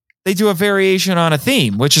they do a variation on a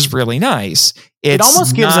theme, which is really nice. It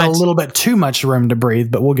almost gives it a little bit too much room to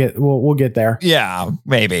breathe, but we'll get there. Yeah,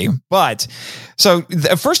 maybe. But so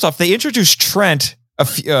first off, they introduced Trent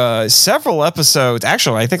several episodes.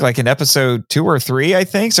 Actually, I think like in episode 2 or 3, I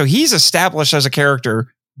think. So he's established as a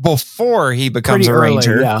character before he becomes a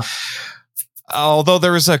ranger. Yeah. Although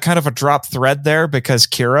there was a kind of a drop thread there because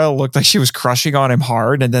Kira looked like she was crushing on him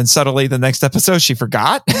hard, and then suddenly the next episode she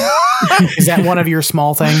forgot. Is that one of your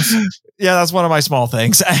small things? Yeah, that's one of my small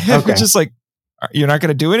things. Okay. Just like, you're not going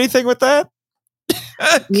to do anything with that?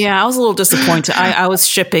 Yeah, I was a little disappointed. I was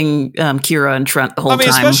shipping Kira and Trent the whole time.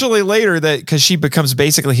 Especially later because she becomes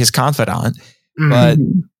basically his confidant. Mm-hmm. But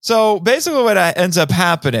so basically what ends up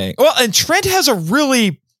happening. Well, and Trent has a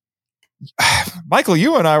really, Michael,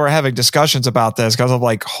 you and I were having discussions about this because I'm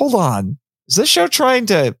like, hold on. Is this show trying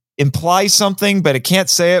to imply something, but it can't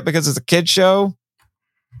say it because it's a kid's show?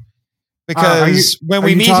 Because when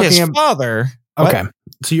we meet his father. Okay. What?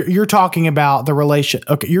 So you're talking about the relation.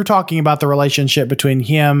 Okay. You're talking about the relationship between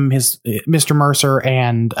him, his Mr. Mercer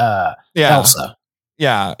and Elsa.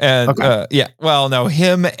 Yeah. And well, no,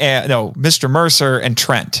 Mr. Mercer and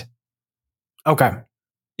Trent. Okay.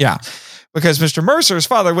 Yeah. Because Mr. Mercer's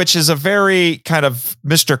father, which is a very kind of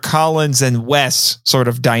Mr. Collins and Wes sort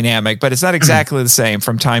of dynamic, but it's not exactly the same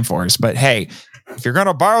from Time Force. But hey, if you're going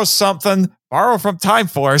to borrow something, borrow from Time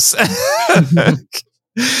Force.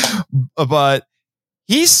 But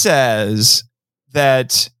he says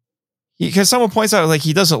that because someone points out like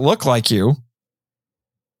he doesn't look like you.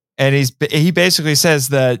 And he basically says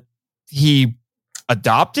that he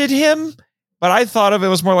adopted him, but I thought of it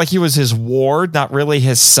was more like he was his ward, not really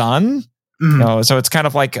his son. No, so it's kind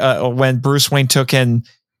of like when Bruce Wayne took in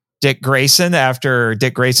Dick Grayson after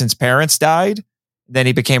Dick Grayson's parents died, then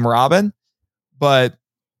he became Robin. But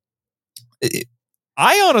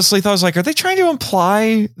I honestly thought, I was like, are they trying to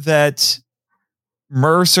imply that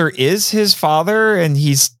Mercer is his father and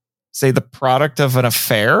he's, say, the product of an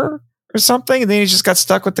affair or something? And then he just got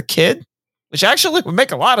stuck with the kid, which actually would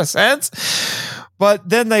make a lot of sense. But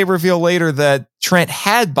then they reveal later that Trent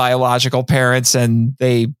had biological parents and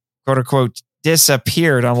they, quote unquote,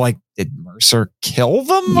 disappeared. I'm like, did Mercer kill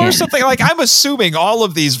them or something? Like, I'm assuming all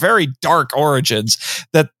of these very dark origins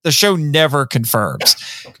that the show never confirms.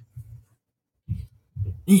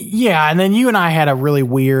 Yeah, and then you and I had a really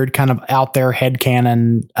weird kind of out there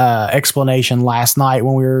headcanon explanation last night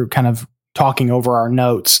when we were kind of talking over our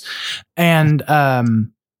notes, and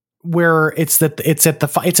where it's in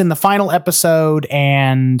the final episode,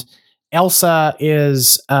 and Elsa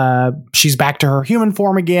is she's back to her human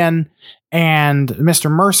form again, and Mr.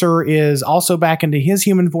 Mercer is also back into his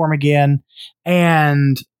human form again,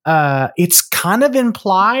 and it's kind of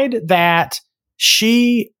implied that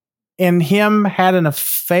she and him had an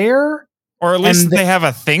affair, or at least they have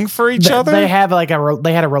a thing for each other. They have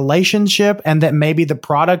they had a relationship, and that maybe the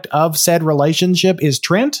product of said relationship is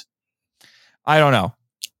Trent. I don't know.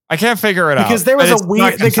 I can't figure it out because there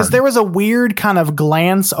was a weird kind of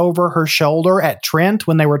glance over her shoulder at Trent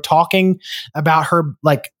when they were talking about her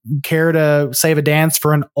like care to save a dance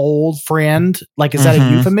for an old friend. Like, is that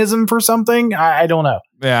a euphemism for something? I don't know.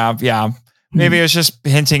 Yeah. Maybe it's just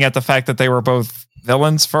hinting at the fact that they were both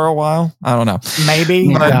villains for a while. I don't know.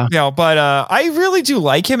 Maybe. But I really do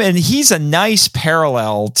like him, and he's a nice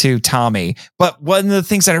parallel to Tommy. But one of the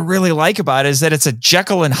things that I really like about it is that it's a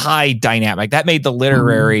Jekyll and Hyde dynamic. That made the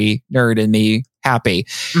literary nerd in me happy.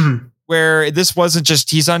 Where this wasn't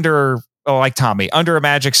just he's under, like Tommy, under a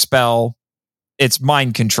magic spell. It's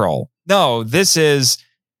mind control. No, this is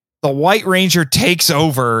the White Ranger takes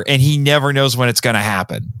over and he never knows when it's going to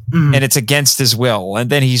happen. And it's against his will. And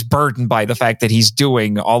then he's burdened by the fact that he's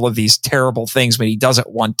doing all of these terrible things when he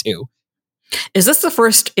doesn't want to. Is this the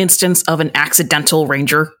first instance of an accidental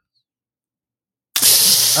ranger?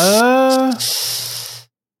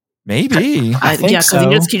 Maybe. I think so.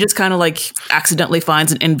 He just kind of like accidentally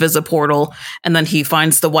finds an invisiportal, and then he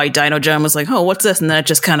finds the white dino gem. Was like, oh, what's this? And then it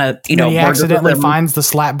just kind of he accidentally finds the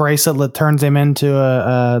slap bracelet that turns him into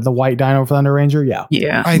the white dino Thunder Ranger.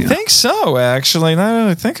 Yeah, I think so. Actually, now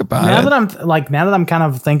that I think about it, now that I'm kind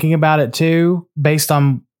of thinking about it too, based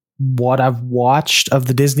on what I've watched of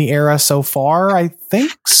the Disney era so far, I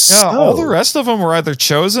think so. Yeah, all the rest of them were either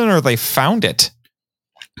chosen or they found it.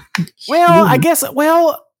 Well, I guess.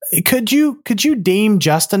 Well. Could you deem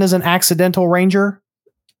Justin as an accidental ranger?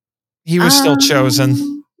 He was still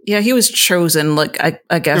chosen. Yeah, he was chosen. Like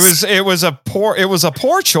I guess it was a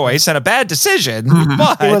poor choice and a bad decision. Mhm.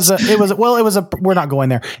 But we're not going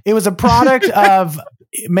there. It was a product of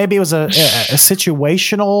maybe it was a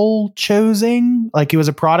situational choosing. Like it was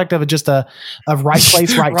a product of just a right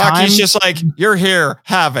place, right time. Rocky's just like, you're here,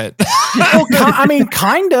 have it. Well, I mean,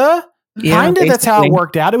 kinda. Yeah, Kind of that's how it basically.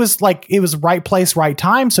 worked out. It was right place, right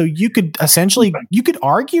time. So you could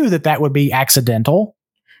argue that would be accidental.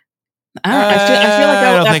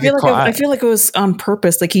 I feel like it was on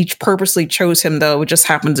purpose. Like he purposely chose him, though. It just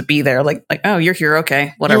happened to be there. Like oh, you're here.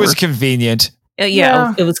 Okay, whatever. It was convenient.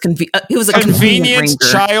 Yeah, it was convenient. It was a Convenient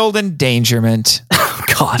ranger. child endangerment. Oh,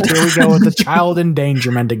 God, here we go with the child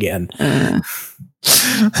endangerment again.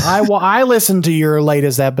 I listened to your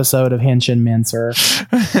latest episode of Henshin Mincer.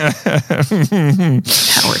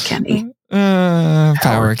 Power Kenny.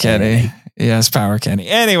 Power Kenny. Yes, Power Kenny.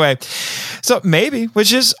 Anyway, so maybe,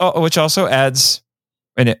 which also adds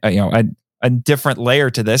a different layer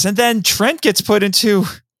to this. And then Trent gets put into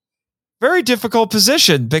very difficult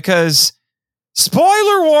position because,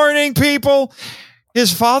 spoiler warning, people,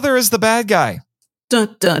 his father is the bad guy.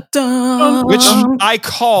 Dun, dun, dun. Which I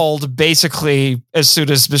called basically as soon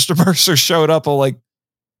as Mr. Mercer showed up. I'm like,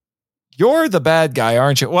 you're the bad guy,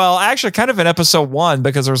 aren't you? Well, actually, kind of in episode 1,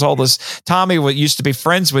 because there was all this. Tommy used to be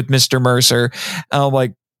friends with Mr. Mercer. I'm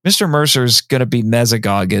like, Mr. Mercer's going to be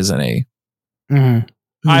Mesogog, isn't he? Mm-hmm.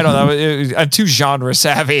 I don't know. I'm too genre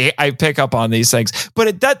savvy. I pick up on these things,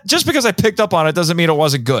 but just because I picked up on it doesn't mean it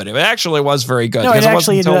wasn't good. It actually was very good. No, it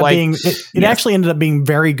actually ended up being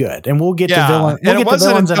very good, and we'll get to villains. We'll get to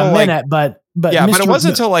villains in a minute, but but it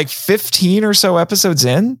wasn't until like 15 or so episodes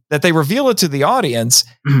in that they reveal it to the audience,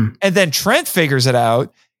 and then Trent figures it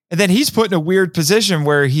out, and then he's put in a weird position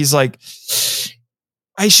where he's like,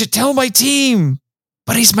 "I should tell my team,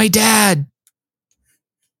 but he's my dad.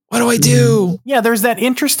 What do I do?" Yeah, there's that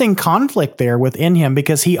interesting conflict there within him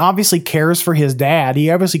because he obviously cares for his dad.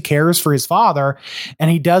 He obviously cares for his father,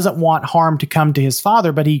 and he doesn't want harm to come to his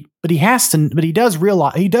father. But he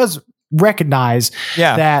does recognize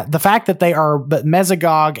that the fact that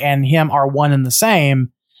Mesogog and him are one and the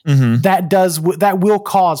same. Mm-hmm. That will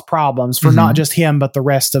cause problems for not just him, but the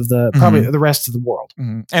rest of probably the rest of the world.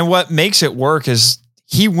 Mm-hmm. And what makes it work is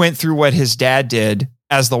he went through what his dad did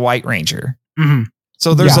as the White Ranger. Mm-hmm.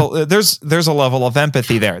 So there's a level of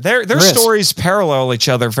empathy there. Their stories parallel each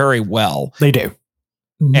other very well. They do.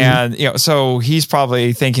 Mm-hmm. And so he's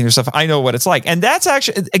probably thinking to himself, I know what it's like. And that's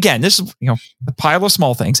actually, again, this is a pile of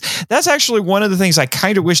small things. That's actually one of the things I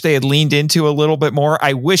kind of wish they had leaned into a little bit more.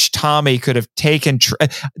 I wish Tommy could have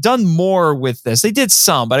done more with this. They did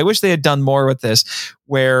some, but I wish they had done more with this,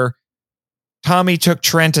 where Tommy took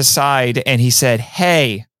Trent aside and he said,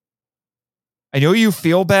 "Hey, I know you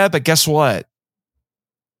feel bad, but guess what?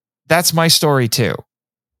 That's my story too."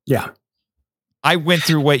 Yeah. I went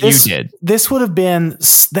through what you did. That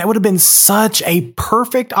would have been such a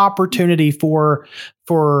perfect opportunity for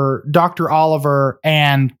Dr. Oliver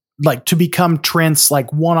and to become Trent's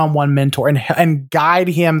one-on-one mentor and guide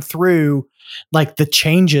him through the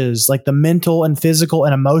changes, the mental and physical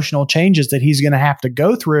and emotional changes that he's going to have to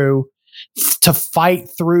go through to fight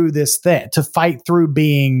through this thing, to fight through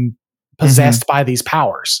being possessed by these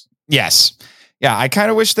powers. Yes. Yeah, I kind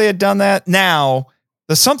of wish they had done that. Now,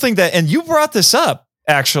 there's something that, and you brought this up,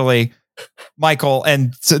 actually, Michael,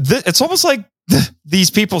 and so it's almost like these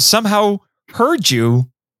people somehow heard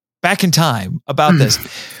you back in time about this.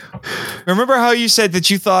 Remember how you said that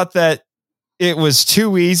you thought that it was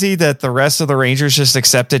too easy that the rest of the Rangers just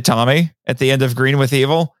accepted Tommy at the end of Green with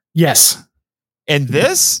Evil? Yes. And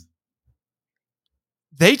this,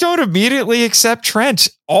 they don't immediately accept Trent.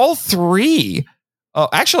 All three.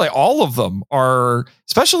 Actually, all of them are,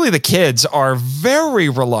 especially the kids, are very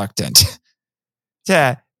reluctant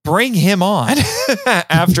to bring him on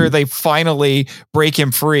after they finally break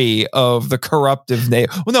him free of the corruptive. Well,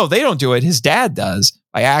 no, they don't do it. His dad does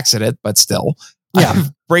by accident, but still,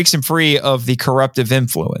 breaks him free of the corruptive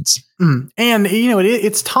influence. And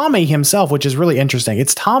it's Tommy himself, which is really interesting.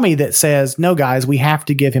 It's Tommy that says, "No, guys, we have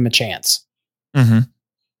to give him a chance." Mm-hmm.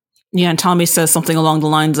 Yeah, and Tommy says something along the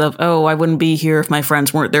lines of, "Oh, I wouldn't be here if my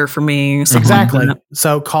friends weren't there for me." Exactly.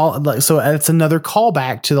 So it's another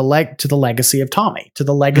callback to the legacy of Tommy, to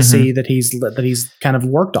the legacy that he's kind of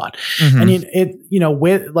worked on. And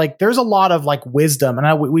there's a lot of wisdom,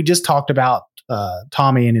 and we just talked about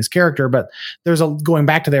Tommy and his character, but going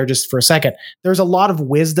back to there just for a second, there's a lot of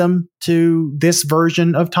wisdom to this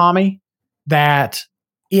version of Tommy that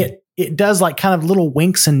it it does like kind of little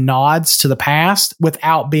winks and nods to the past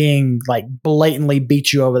without being like blatantly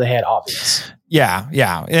beat you over the head obvious.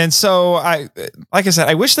 Yeah. And so like I said,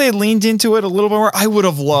 I wish they had leaned into it a little bit more. I would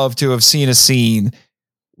have loved to have seen a scene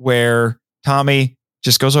where Tommy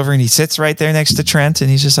just goes over and he sits right there next to Trent and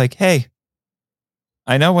he's just like, hey,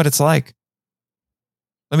 I know what it's like.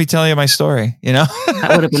 Let me tell you my story, you know?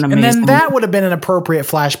 That would have been amazing. And then that would have been an appropriate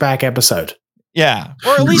flashback episode. Yeah.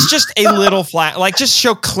 Or at least just a little like just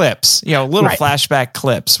show clips, little flashback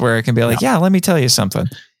clips where it can be like, let me tell you something.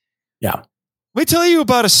 Yeah. Let me tell you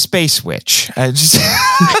about a space witch.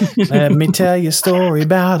 Let me tell you a story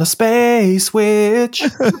about a space witch.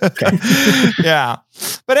 Okay. Yeah.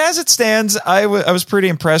 But as it stands, I was pretty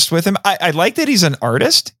impressed with him. I like that he's an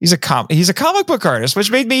artist. He's a comic book artist, which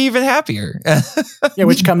made me even happier. Yeah,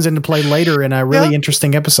 which comes into play later in a really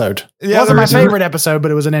interesting episode. It wasn't my favorite episode,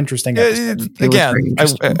 but it was an interesting episode.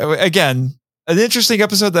 Again, an interesting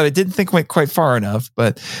episode that I didn't think went quite far enough,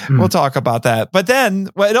 but we'll talk about that. But then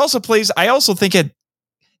it also plays, I also think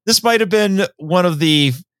this might have been one of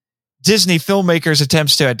the Disney filmmakers'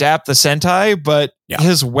 attempts to adapt the Sentai, but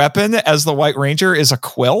his weapon as the White Ranger is a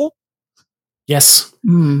quill. Yes.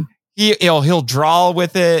 He'll draw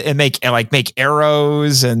with it and make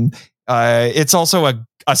arrows, and it's also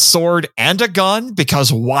a sword and a gun,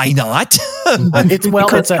 because why not?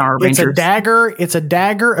 It's a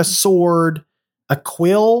dagger, a sword, a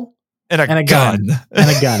quill, and a gun.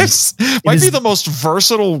 Might be the most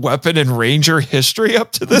versatile weapon in Ranger history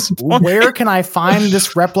up to this point. Where can I find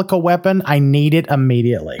this replica weapon? I need it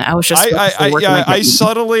immediately. I was just I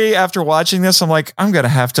subtly, after watching this, I'm like, I'm going to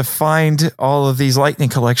have to find all of these Lightning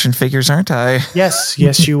Collection figures, aren't I? Yes,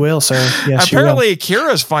 you will, sir. Yes, apparently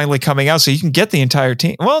Akira's finally coming out, so you can get the entire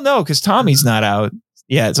team. Well, no, because Tommy's not out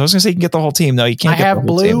yet. So I was going to say you can get the whole team. No, you can't. I have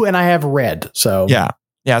blue and I have red. So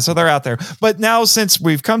yeah, so they're out there. But now, since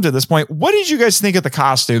we've come to this point, what did you guys think of the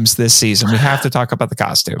costumes this season? We have to talk about the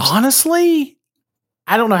costumes. Honestly,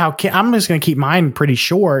 I don't know how. I'm just going to keep mine pretty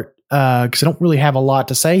short because I don't really have a lot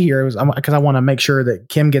to say here. Because I want to make sure that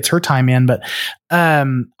Kim gets her time in. But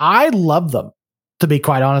I love them. To be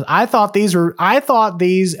quite honest, I thought these,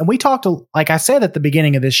 and we talked, like I said at the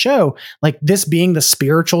beginning of this show, like this being the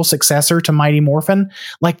spiritual successor to Mighty Morphin,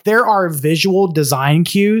 like there are visual design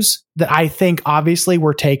cues that I think obviously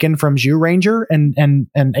were taken from Zyuranger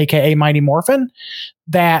and AKA Mighty Morphin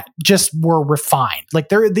that just were refined. Like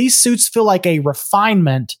these suits feel like a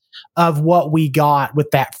refinement of what we got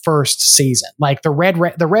with that first season. Like the Red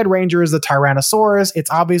Ranger is the Tyrannosaurus.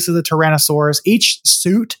 It's obviously the Tyrannosaurus. Each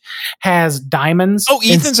suit has diamonds. Oh,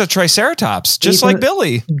 Ethan's a Triceratops, just like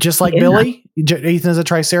Billy. Just like Billy. Ethan is a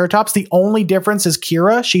Triceratops. The only difference is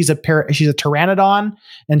Kira. She's a Pteranodon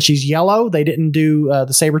and she's yellow. They didn't do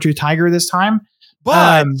the saber-tooth tiger this time.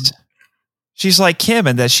 But she's like Kim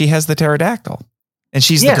in that she has the pterodactyl and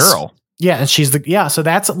she's the girl. Yeah, and so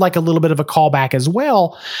that's like a little bit of a callback as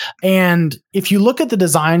well. And if you look at the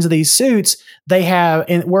designs of these suits, they have,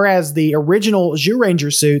 whereas the original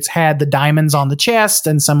Zyuranger suits had the diamonds on the chest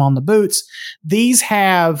and some on the boots, these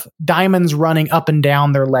have diamonds running up and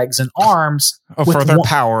down their legs and arms. For their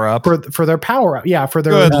power up. For their power up. Yeah, for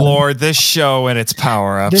their Good Lord, this show and its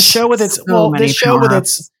power ups. This show with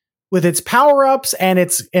with its power ups and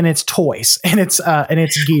its toys and its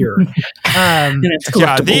gear.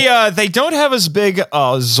 They don't have as big a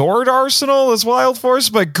Zord arsenal as Wild Force,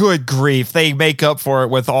 but good grief, they make up for it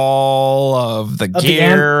with all of the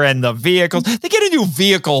gear and the vehicles. They get a new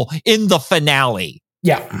vehicle in the finale.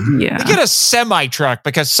 Yeah. They get a semi-truck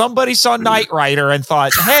because somebody saw Knight Rider and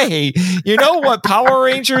thought, hey, you know what Power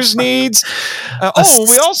Rangers needs?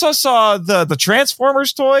 We also saw the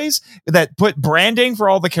Transformers toys that put branding for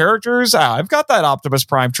all the characters. I've got that Optimus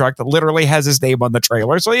Prime truck that literally has his name on the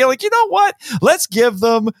trailer. So you're like, you know what? Let's give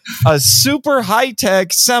them a super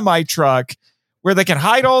high-tech semi-truck where they can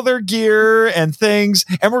hide all their gear and things,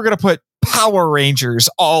 and we're going to put Power Rangers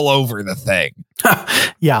all over the thing. But,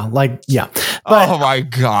 oh my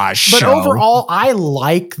gosh. But overall, I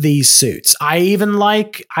like these suits. I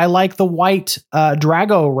like the white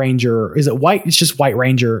Drago Ranger. Is it white? It's just White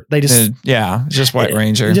Ranger. They just just White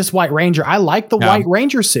Ranger. Just White Ranger. I like the White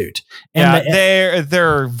Ranger suit. And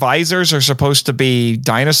their visors are supposed to be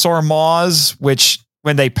dinosaur maws, which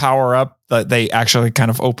when they power up, they actually kind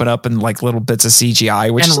of open up in like little bits of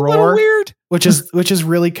CGI, which is a little weird. Which is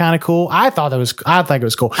really kind of cool. I thought it was cool. I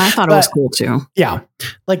thought it was cool too. Yeah.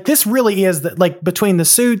 Like this really is like between the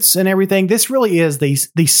suits and everything, this really is the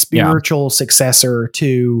spiritual successor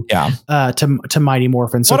to Mighty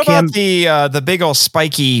Morphin. So what about the big old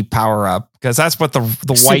spiky power up? Because that's what the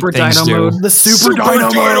white things do. The super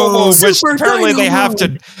dynamo mode, which apparently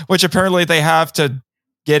they have to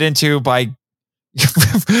get into by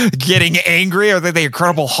getting angry? Are they the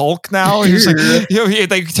Incredible Hulk now? He's like,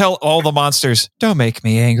 they tell all the monsters, don't make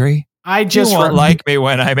me angry. I just won't like me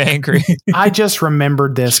when I'm angry. I just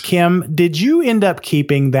remembered this. Kim, did you end up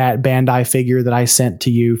keeping that Bandai figure that I sent to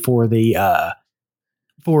you for the I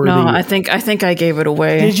think I gave it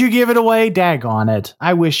away. Did you give it away? Daggone it.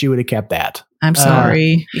 I wish you would have kept that. I'm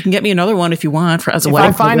sorry. You can get me another one if you want as a if wedding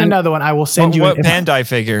I find present. another one, I will send you what Bandai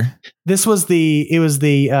figure? This was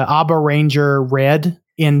the Abba Ranger Red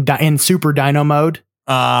in Super Dino mode.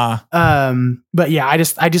 But yeah, I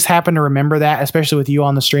just happened to remember that, especially with you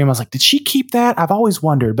on the stream. I was like, did she keep that? I've always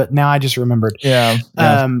wondered, but now I just remembered. Yeah.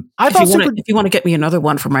 If you want to get me another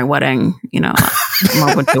one for my wedding, I'm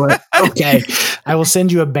open to it. Okay. I will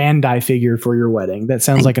send you a Bandai figure for your wedding. That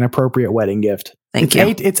sounds like an appropriate wedding gift. Thank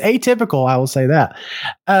you. It's atypical, I will say that.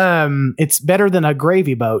 It's better than a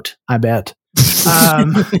gravy boat, I bet.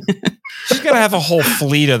 She's gonna have a whole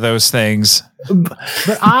fleet of those things.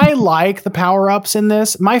 But I like the power-ups in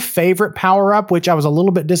this. My favorite power-up, which I was a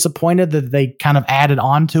little bit disappointed that they kind of added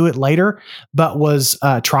on to it later, but was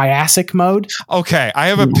Triassic mode. Okay, I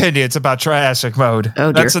have opinions about Triassic mode.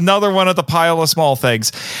 Oh, dear. That's another one of the pile of small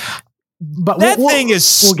things. But that thing is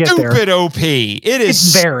stupid OP.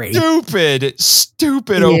 It's very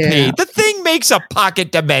stupid OP. The thing makes a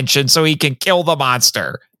pocket dimension so he can kill the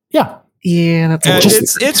monster. Yeah. Yeah,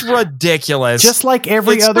 that's it's ridiculous. Just like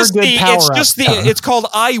every other good power up. It's called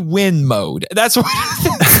I win mode. That's what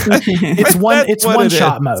it's one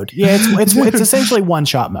shot mode. Yeah, it's essentially one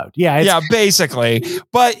shot mode. Yeah, basically.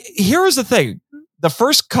 But here's the thing. The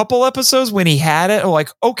first couple episodes when he had it, I'm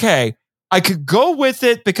like, okay, I could go with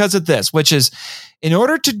it because of this, which is in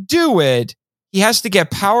order to do it, he has to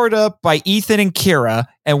get powered up by Ethan and Kira,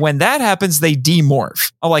 and when that happens, they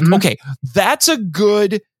demorph. I'm like, okay, that's a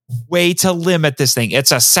good way to limit this thing.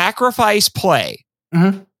 It's a sacrifice play.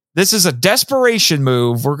 This is a desperation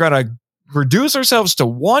move. We're going to reduce ourselves to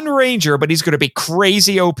one ranger, but he's going to be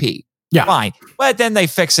crazy OP. Yeah. Fine. But then they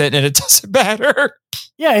fix it and it doesn't matter.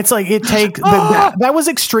 Yeah, it's like it takes that was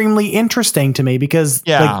extremely interesting to me because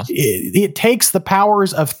it takes the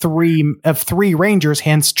powers of three rangers,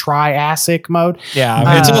 hence Triassic mode.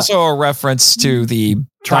 Yeah, it's also a reference to the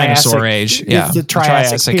dinosaur age. Yeah, the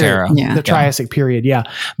Triassic era. Yeah. The Triassic period. Yeah,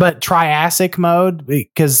 but Triassic mode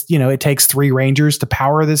because it takes three rangers to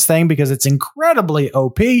power this thing because it's incredibly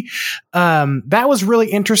OP. That was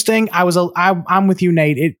really interesting. I'm with you,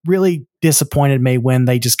 Nate. It really disappointed me when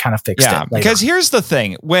they just kind of fixed it. Because here's the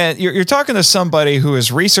thing. When you're talking to somebody who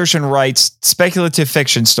is research and writes speculative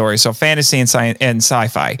fiction stories, so fantasy and science and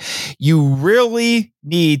sci-fi, you really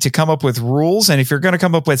need to come up with rules. And if you're going to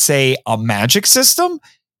come up with, say, a magic system,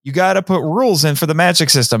 you got to put rules in for the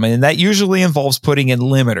magic system. And that usually involves putting in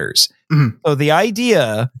limiters. So the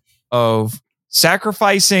idea of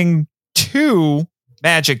sacrificing two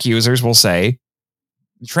magic users, we'll say,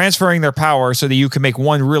 transferring their power so that you can make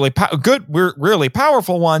one really really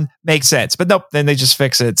powerful one makes sense. But nope, then they just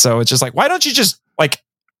fix it. So it's just like, why don't you just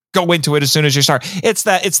go into it as soon as you start? It's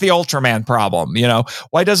the Ultraman problem,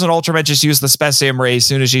 Why doesn't Ultraman just use the Specium ray as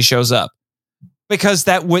soon as he shows up? Because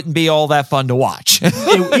that wouldn't be all that fun to watch.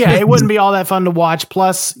 It wouldn't be all that fun to watch.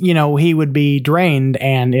 Plus, he would be drained,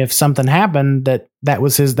 and if something happened, that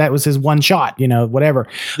was his one shot. Whatever.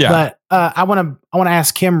 Yeah. But I want to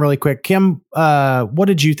ask Kim really quick. Kim, what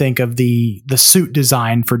did you think of the suit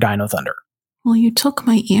design for Dino Thunder? Well, you took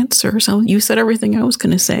my answer, so you said everything I was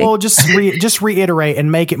going to say. Well, just reiterate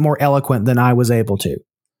and make it more eloquent than I was able to.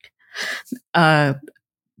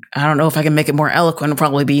 I don't know if I can make it more eloquent. It'll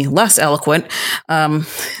probably be less eloquent.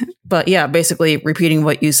 But yeah, basically repeating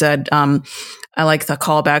what you said. I like the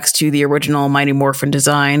callbacks to the original Mighty Morphin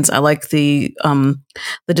designs. I like the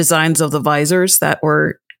designs of the visors that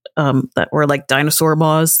were like dinosaur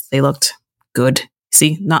maws. They looked good.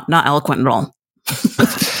 See, not eloquent at all.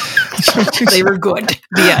 They were good.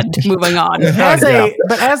 The end. Moving on. As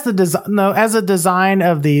a design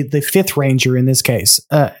of the fifth ranger in this case,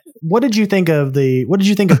 what did you think of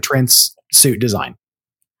Trent's suit design?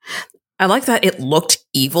 I like that it looked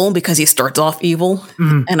evil because he starts off evil,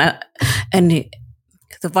 and the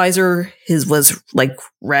visor was like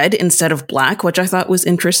red instead of black, which I thought was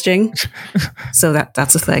interesting. So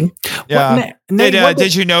that's a thing. Yeah.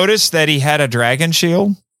 Did you notice that he had a dragon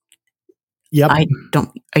shield? Yep. He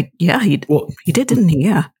did, didn't he?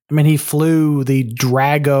 Yeah. I mean, he flew the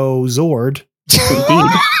Dragozord.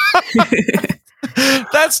 Indeed.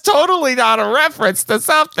 That's totally not a reference to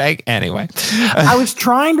something. Anyway, I was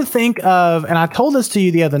trying to think of, and I told this to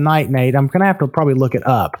you the other night, Nate. I'm gonna have to probably look it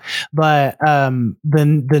up, but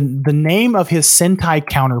the name of his Sentai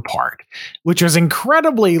counterpart, which was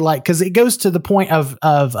incredibly because it goes to the point of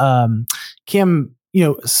Kim,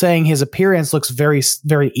 saying his appearance looks very,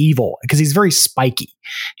 very evil because he's very spiky.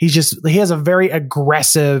 He has a very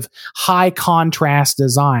aggressive, high contrast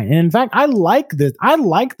design. And in fact, I like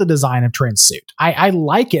the design of Trent's suit. I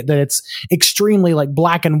like it that it's extremely like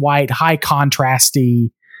black and white, high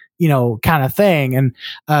contrasty, kind of thing.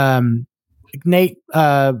 And, Nate,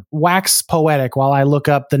 wax poetic while I look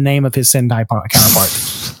up the name of his Sentai counterpart.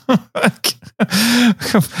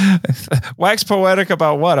 Wax poetic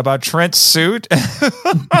about what? About Trent's suit?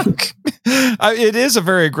 It is a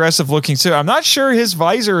very aggressive looking suit. I'm not sure his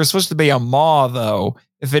visor is supposed to be a maw, though.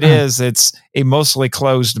 If it is, it's a mostly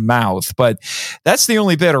closed mouth. But that's the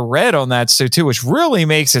only bit of red on that suit, too, which really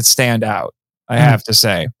makes it stand out, I have to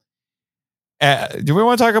say. Do we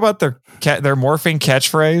want to talk about their morphing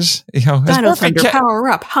catchphrase? Dino Finger, power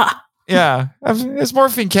up, ha! Yeah, as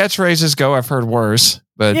morphing catchphrases go, I've heard worse.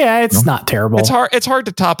 But yeah, it's not terrible. It's hard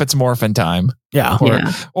to top its morphin time. Yeah,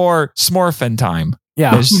 or smorphin time.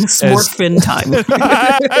 Yeah, smorphin time.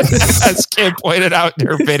 As Kim pointed out in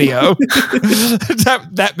her video,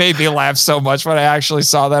 that made me laugh so much when I actually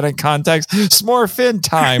saw that in context. Smorphin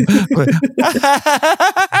time.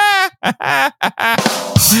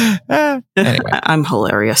 Anyway, I'm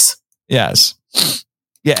hilarious. Yes,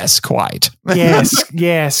 quite.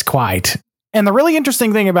 yes, quite. And the really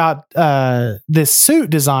interesting thing about this suit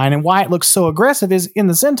design and why it looks so aggressive is in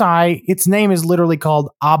the Sentai, its name is literally called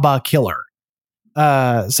Abba Killer.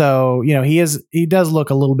 So he does look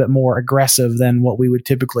a little bit more aggressive than what we would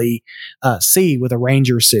typically see with a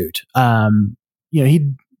ranger suit.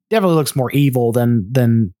 He definitely looks more evil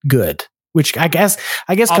than good, which I guess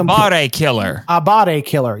Abade Killer. Abade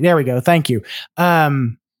Killer. There we go. Thank you.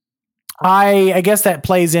 I guess that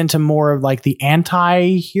plays into more of like the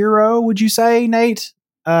anti-hero, would you say, Nate?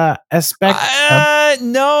 Aspect?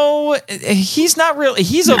 No, he's not really.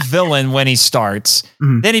 He's a villain when he starts.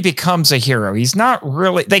 Mm-hmm. Then he becomes a hero. He's not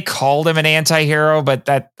really. They called him an anti-hero, but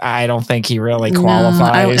that I don't think he really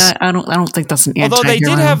qualifies. No, I don't think that's an anti-hero. Although they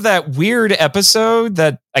did have that weird episode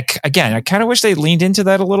that, I kind of wish they leaned into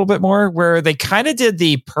that a little bit more, where they kind of did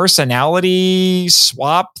the personality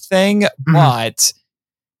swap thing, but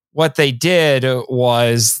what they did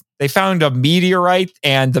was they found a meteorite,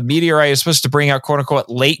 and the meteorite is supposed to bring out "quote unquote"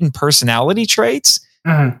 latent personality traits.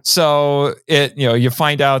 Mm-hmm. So you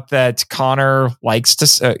find out that Connor likes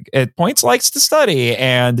to at points likes to study,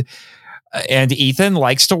 and Ethan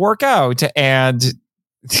likes to work out, and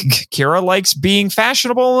Kira likes being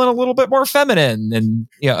fashionable and a little bit more feminine,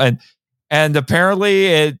 and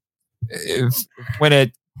apparently when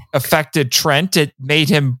it affected Trent, it made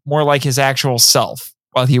him more like his actual self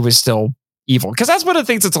while he was still evil. Because that's one of the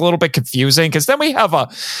things that's a little bit confusing. Because then we have a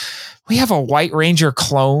White Ranger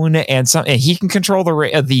clone, and he can control the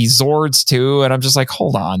Zords too. And I'm just like,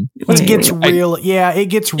 hold on, it gets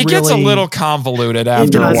a little convoluted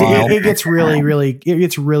after a while. It gets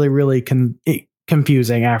really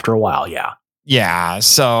confusing after a while. Yeah. Yeah.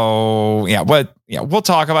 So we'll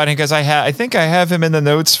talk about him because I think I have him in the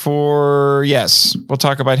notes for we'll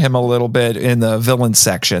talk about him a little bit in the villain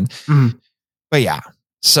section. Mm-hmm. But yeah.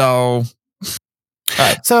 So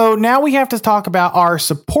So now we have to talk about our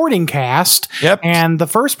supporting cast. Yep. And the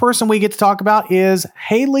first person we get to talk about is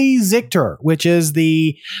Haley Zichter, which is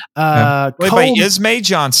the by Ismay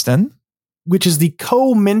Johnston, which is the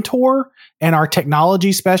co-mentor and our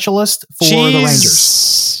technology specialist for the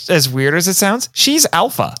Rangers. As weird as it sounds, she's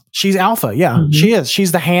alpha. She's alpha. Yeah, mm-hmm. She is.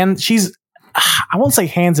 She's the hand. I won't say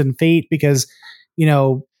hands and feet because,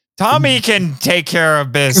 Tommy can take care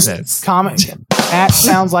of business. That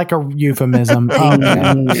sounds like a euphemism.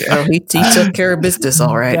 He took care of business,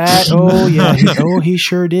 all right. He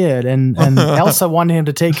sure did. And Elsa wanted him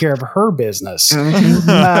to take care of her business.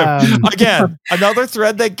 Again, another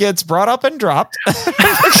thread that gets brought up and dropped.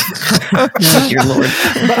 Dear Lord.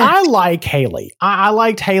 But I like Haley. I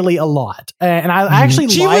liked Haley a lot, and I actually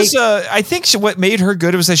was. I think what made her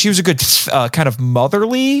good was that she was a good kind of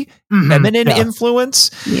motherly, feminine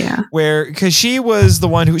influence. Yeah, because she was the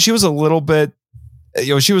one who she was a little bit.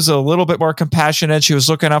 She was a little bit more compassionate. She was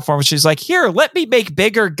looking out for him. She's like, "Here, let me make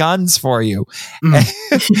bigger guns for you.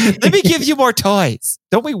 Let me give you more toys."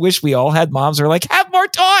 Don't we wish we all had moms who are like, "Have more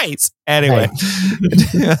toys"? Anyway,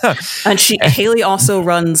 and Haley also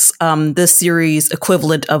runs this series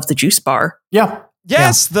equivalent of the Juice Bar. Yeah.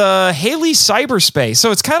 Yes, the Haley Cyberspace.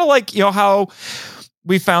 So it's kind of like how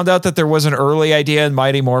we found out that there was an early idea in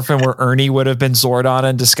Mighty Morphin where Ernie would have been Zordon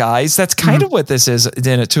in disguise. That's kind of what this is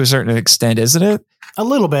to a certain extent, isn't it? A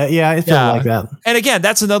little bit. Yeah, it feels like that. And again,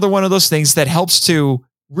 that's another one of those things that helps to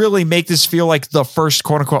really make this feel like the first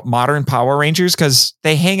quote unquote modern Power Rangers, because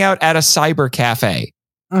they hang out at a cyber cafe.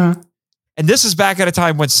 And this is back at a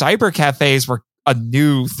time when cyber cafes were a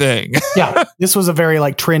new thing. Yeah, this was a very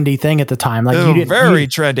like trendy thing at the time. Like very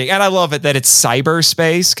trendy, and I love it that it's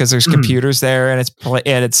cyberspace because there's computers there, and it's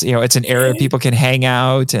it's an area people can hang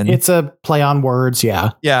out, and it's a play on words.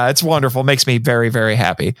 Yeah, it's wonderful. Makes me very, very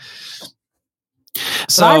happy.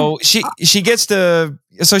 So she gets to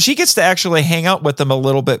actually hang out with them a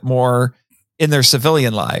little bit more in their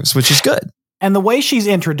civilian lives, which is good. And the way she's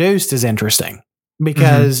introduced is interesting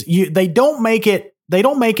because they don't make it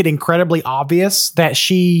incredibly obvious that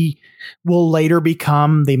she will later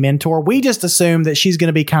become the mentor. We just assume that she's going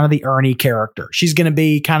to be kind of the Ernie character. She's going to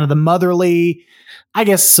be kind of the motherly, I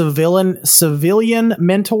guess, civilian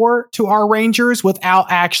mentor to our Rangers without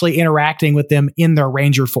actually interacting with them in their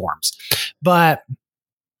Ranger forms. But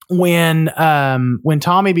when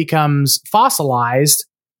Tommy becomes fossilized,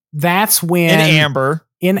 that's when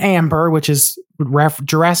in Amber, which is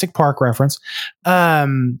Jurassic Park reference,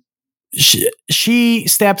 she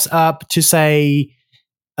steps up to say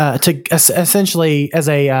to essentially as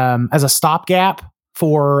a stopgap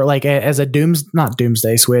for like as a not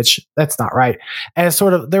doomsday switch. That's not right. As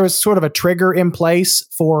there was sort of a trigger in place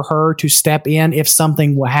for her to step in if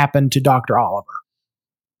something will happen to Dr. Oliver.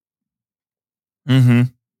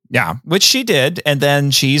 Yeah, which she did, and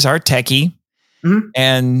then she's our techie,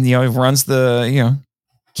 and runs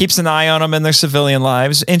keeps an eye on them in their civilian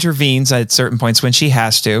lives, intervenes at certain points when she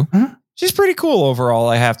has to. She's pretty cool overall,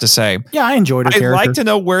 I have to say. Yeah, I enjoyed her character. I'd like to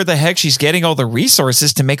know where the heck she's getting all the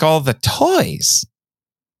resources to make all the toys.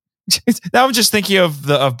 Now I'm just thinking of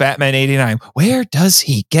Batman 89. Where does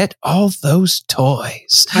he get all those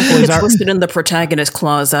toys? I think it's listed in the protagonist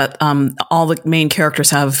clause that all the main characters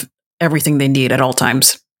have everything they need at all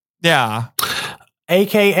times. Yeah.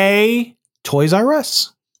 AKA Toys R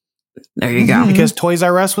Us. There you go. Because Toys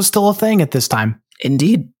R Us was still a thing at this time.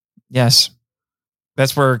 Indeed. Yes.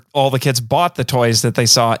 That's where all the kids bought the toys that they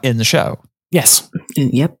saw in the show. Yes.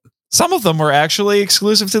 Yep. Some of them were actually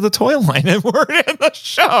exclusive to the toy line and weren't in the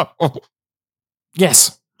show.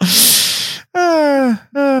 Yes.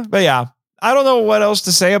 But yeah, I don't know what else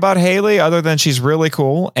to say about Haley other than she's really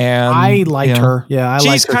cool. And I liked her. Yeah,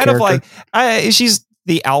 she's kind of like, she's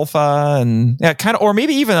the alpha and kind of, or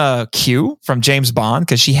maybe even a Q from James Bond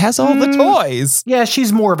because she has all the toys. Yeah,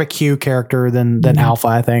 she's more of a Q character than alpha,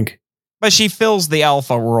 I think. But she fills the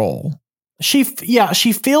alpha role. She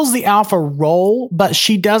fills the alpha role, but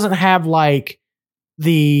she doesn't have like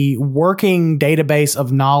the working database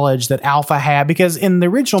of knowledge that Alpha had, because in the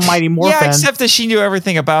original Mighty Morphin, except that she knew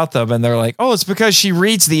everything about them, and they're like, "Oh, it's because she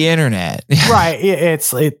reads the internet." Right?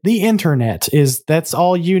 The internet that's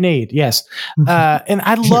all you need. Yes, and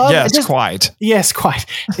I love quite. Yes, quite.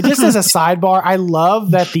 Just as a sidebar, I love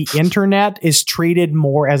that the internet is treated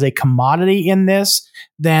more as a commodity in this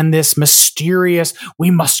than this mysterious,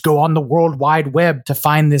 we must go on the World Wide Web to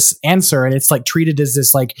find this answer. And it's like treated as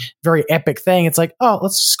this like very epic thing. It's like, oh,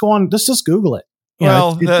 let's just go on. Let's just Google it.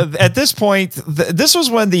 At this point, this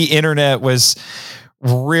was when the internet was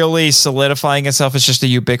really solidifying itself as just a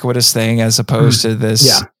ubiquitous thing, as opposed to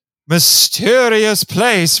this mysterious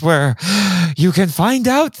place where you can find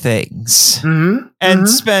out things and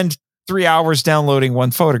spend 3 hours downloading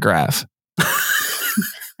one photograph.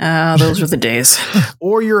 Those were the days.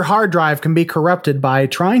 Or your hard drive can be corrupted by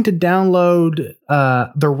trying to download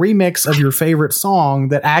the remix of your favorite song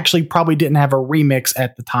that actually probably didn't have a remix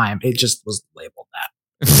at the time. It just was labeled that.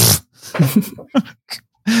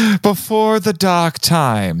 Before the dark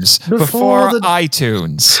times. Before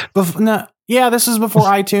iTunes. This is before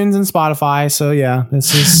iTunes and Spotify. So yeah,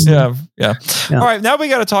 this is... Yeah. All right, now we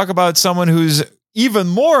got to talk about someone who's even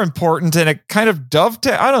more important, and it kind of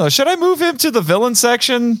dovetail. I don't know. Should I move him to the villain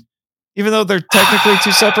section, even though they're technically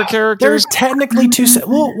two separate characters? They're technically two.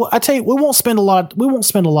 Well, I tell you, we won't spend a lot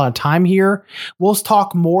of time here. We'll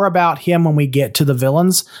talk more about him when we get to the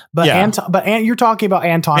villains. But you're talking about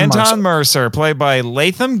Anton Mercer, played by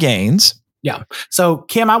Latham Gaines. Yeah. So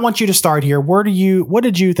Kim, I want you to start here. What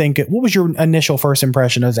did you think? What was your initial first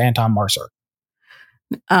impression of Anton Mercer?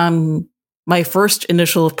 My first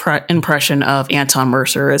initial impression of Anton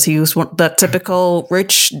Mercer is he was the typical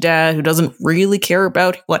rich dad who doesn't really care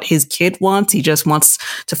about what his kid wants. He just wants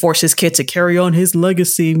to force his kid to carry on his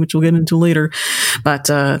legacy, which we'll get into later. But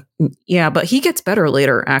but he gets better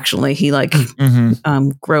later, actually. He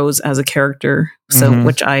grows as a character,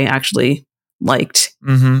 which I actually liked.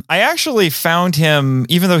 Mm-hmm. I actually found him,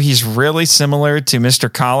 even though he's really similar to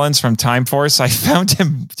Mr. Collins from Time Force, I found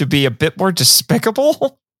him to be a bit more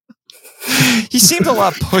despicable. He seemed a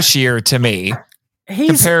lot pushier to me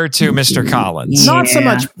compared to Mr. Collins. Not so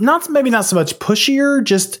much pushier,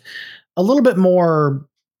 just a little bit more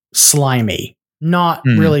slimy. Not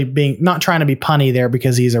really not trying to be punny there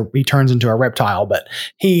because he turns into a reptile, but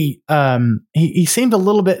he seemed a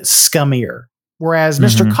little bit scummier. Whereas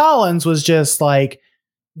Mr. Collins was just like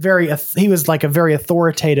he was like a very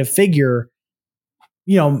authoritative figure.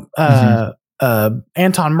 Anton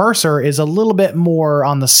Mercer is a little bit more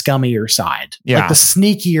on the scummier side, like the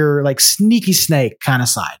sneakier, like sneaky snake kind of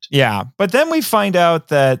side. Yeah. But then we find out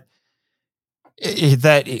that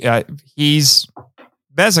he's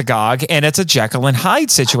Mesogog, and it's a Jekyll and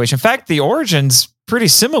Hyde situation. In fact, the origin's pretty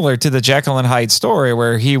similar to the Jekyll and Hyde story,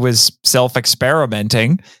 where he was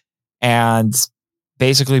self-experimenting and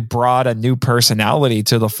basically brought a new personality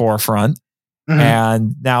to the forefront.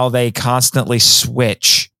 And now they constantly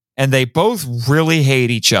switch, and they both really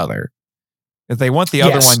hate each other. They want the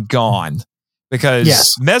other one gone because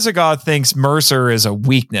Mesogog thinks Mercer is a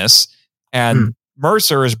weakness, and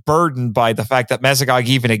Mercer is burdened by the fact that Mesogog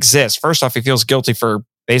even exists. First off, he feels guilty for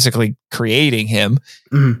basically creating him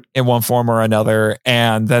in one form or another,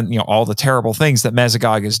 and then all the terrible things that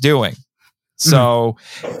Mesogog is doing. So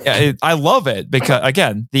I love it because,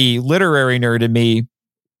 again, the literary nerd in me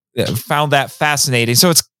found that fascinating.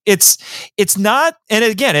 So it's not, and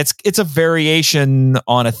again, it's a variation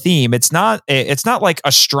on a theme. It's not like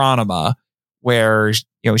Astronema, where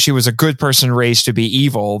she was a good person raised to be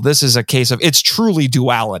evil. This is a case of it's truly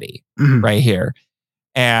duality right here,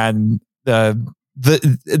 and a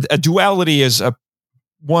duality is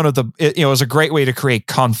is a great way to create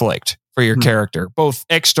conflict for your character, both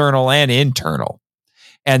external and internal.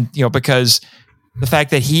 And because the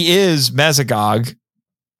fact that he is Mesogog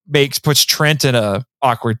puts Trent in a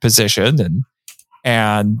awkward position,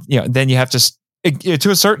 and then you have to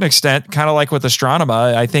a certain extent, kind of like with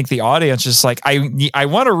Astronema, I think the audience is like, I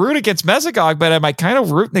want to root against Mesogog, but am I kind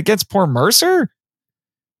of rooting against poor Mercer?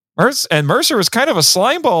 And Mercer was kind of a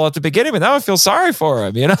slime ball at the beginning, but now I feel sorry for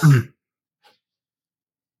him,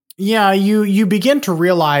 Yeah, you begin to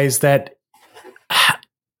realize that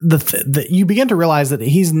that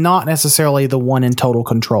he's not necessarily the one in total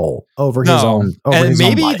control over his own. And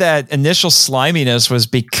maybe that initial sliminess was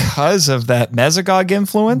because of that Mesogog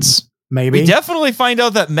influence. Maybe we definitely find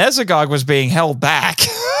out that Mesogog was being held back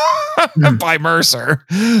by Mercer.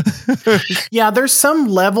 Yeah, there's some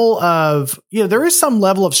level of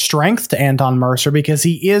strength to Anton Mercer because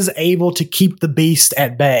he is able to keep the beast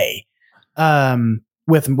at bay.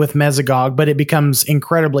 With Mesogog, but it becomes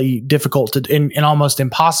incredibly difficult and almost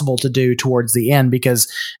impossible to do towards the end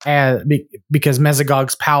because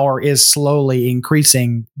Mesogog's power is slowly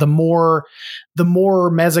increasing. The more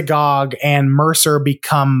Mesogog and Mercer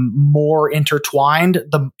become more intertwined,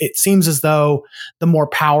 it seems as though the more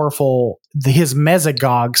powerful his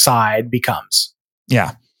Mesogog side becomes.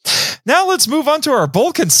 Yeah. Now let's move on to our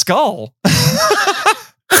Vulcan skull.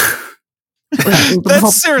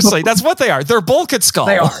 That's what they are. They're Bulk and Skull.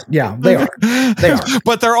 They are. Yeah, they are. They are.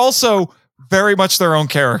 But they're also very much their own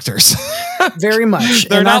characters. Very much.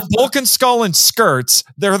 They're not Bulk and Skull in skirts.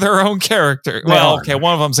 They're their own character. Well, okay,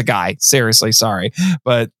 one of them's a guy. Seriously, sorry.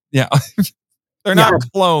 But they're not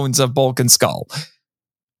clones of Bulk and Skull.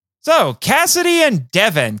 So, Cassidy and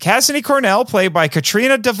Devin. Cassidy Cornell, played by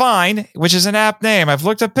Katrina Devine, which is an apt name. I've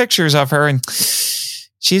looked at pictures of her, and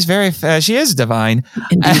she's she is divine.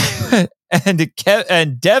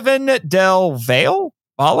 And Devin Del Valle?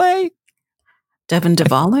 Devin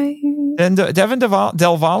DeValle? And Devin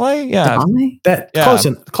Del Valle? Yeah. Close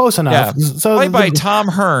enough. Yeah. So played by Tom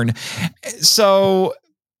Hearn. So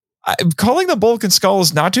calling them Bulk and Skull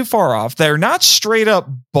is not too far off. They're not straight up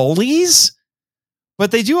bullies,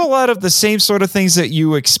 but they do a lot of the same sort of things that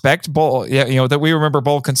you expect that we remember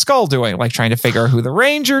Bulk and Skull doing, like trying to figure out who the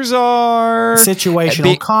Rangers are.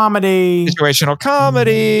 Situational comedy.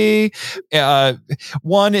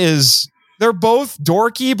 They're both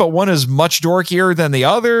dorky, but one is much dorkier than the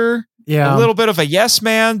other. Yeah. A little bit of a yes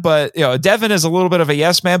man, but Devin is a little bit of a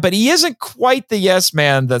yes man, but he isn't quite the yes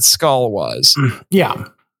man that Skull was. Yeah.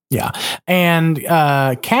 Yeah. And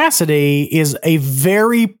Cassidy is a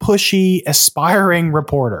very pushy, aspiring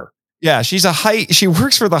reporter. Yeah, she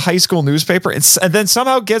works for the high school newspaper and then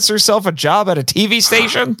somehow gets herself a job at a TV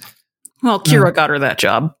station. Well, Kira got her that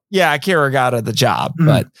job. Yeah, Kira got her the job,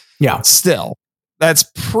 but still, that's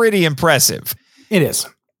pretty impressive. It is.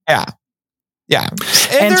 Yeah. Yeah.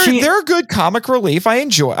 And they're a good comic relief. I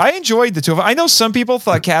enjoyed the two of them. I know some people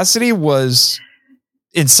thought Cassidy was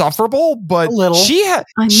insufferable, but A little.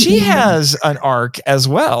 she has an arc as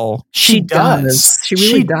well. She does. She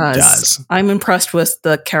really does. I'm impressed with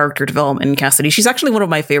the character development in Cassidy. She's actually one of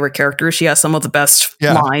my favorite characters. She has some of the best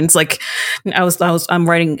lines. Like I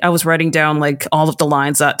was writing down like all of the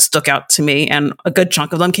lines that stuck out to me, and a good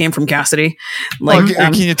chunk of them came from Cassidy. Like,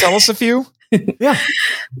 can you tell us a few? Yeah.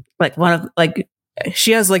 Like one of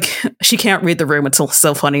she has she can't read the room. It's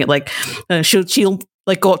so funny. Like she'll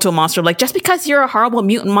like go up to a monster like, just because you're a horrible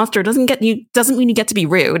mutant monster doesn't mean you get to be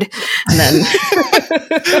rude. And then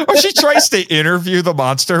or she tries to interview the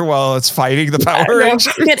monster while it's fighting the Power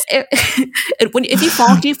Rangers.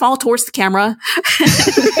 If you fall towards the camera.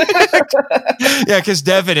 Yeah, because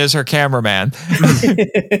Devin is her cameraman.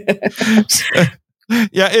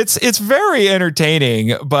 Yeah, it's very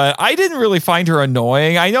entertaining, but I didn't really find her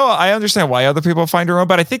annoying. I understand why other people find her annoying,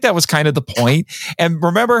 but I think that was kind of the point. And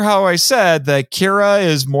remember how I said that Kira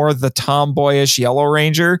is more the tomboyish Yellow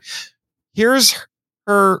Ranger? Here's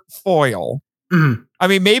her foil. Mm. I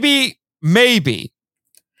mean, maybe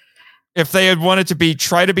if they had wanted to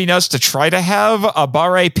try to be nuts to try to have a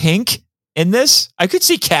Barre Pink in this, I could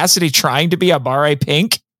see Cassidy trying to be a Barre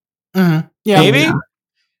Pink. Mm-hmm. Yeah, maybe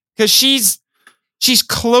because she's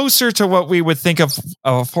closer to what we would think of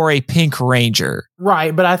for a Pink Ranger.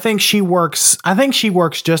 Right, but I think she works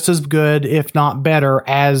just as good, if not better,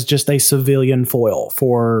 as just a civilian foil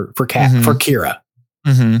for Kira.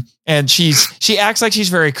 Mm-hmm. And she acts like she's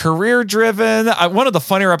very career driven. One of the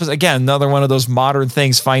funnier episodes, again, another one of those modern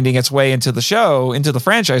things finding its way into the show, into the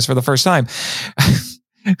franchise for the first time.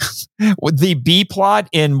 The B plot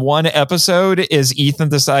in one episode is Ethan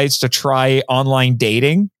decides to try online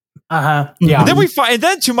dating. Yeah. And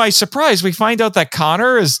then to my surprise, we find out that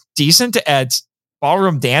Connor is decent at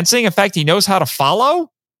ballroom dancing. In fact, he knows how to follow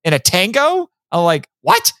in a tango. I'm like,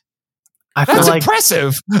 what? That's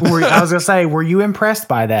impressive. I was gonna say, were you impressed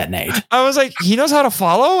by that, Nate? I was like, he knows how to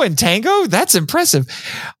follow in tango? That's impressive.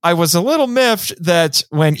 I was a little miffed that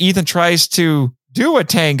when Ethan tries to do a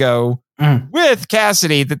tango with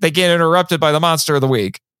Cassidy, that they get interrupted by the Monster of the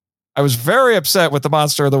Week. I was very upset with the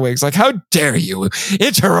Monster of the Week. It's like, how dare you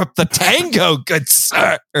interrupt the tango, good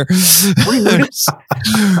sir?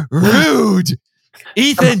 Rude.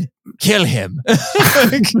 Ethan, kill him.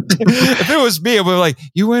 If it was me, I would be like,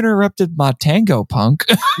 you interrupted my tango, punk.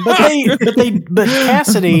 But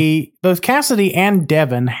Cassidy, both Cassidy and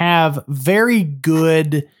Devin have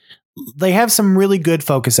they have some really good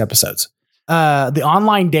focus episodes. The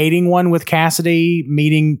online dating one with Cassidy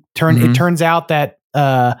it turns out that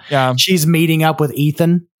she's meeting up with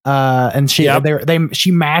Ethan, and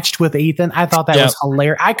she matched with Ethan. I thought that was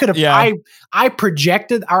hilarious. I could have, I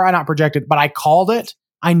projected, or not projected, but I called it.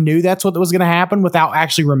 I knew that's what was going to happen without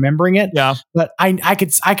actually remembering it. Yeah, but I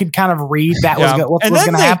could kind of read that was what was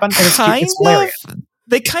going to happen. And it's hilarious.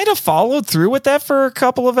 They kind of followed through with that for a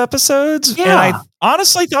couple of episodes. Yeah, and I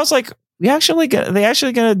honestly thought, I was like, they actually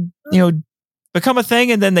going to become a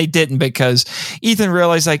thing, and then they didn't, because Ethan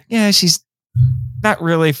realized, like, she's not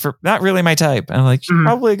really my type. I'm like,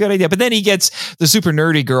 probably a good idea. But then he gets the super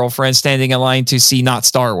nerdy girlfriend standing in line to see not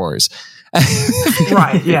Star Wars.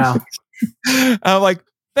 Right. Yeah. I'm like,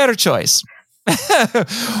 better choice.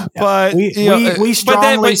 But we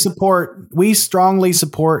strongly support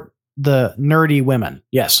the nerdy women.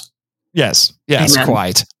 Yes. Amen.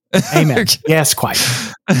 Quite. Amen. Yes, quite.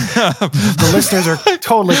 The listeners are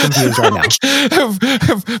totally confused right now.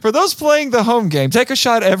 For those playing the home game, take a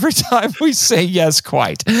shot every time we say yes,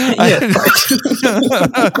 quite.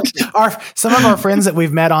 Some of our friends that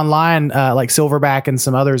we've met online, like Silverback and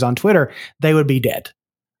some others on Twitter, they would be dead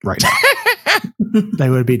right now. They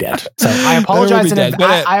would be dead. So I apologize.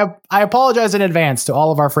 I apologize in advance to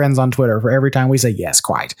all of our friends on Twitter for every time we say yes,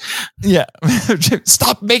 quite. Yeah.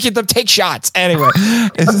 Stop making them take shots. Anyway.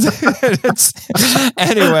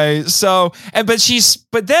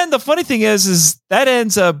 But then the funny thing is that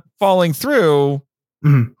ends up falling through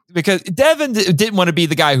because Devin didn't want to be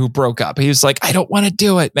the guy who broke up. He was like, I don't want to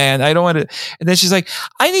do it, man. I don't want to. And then she's like,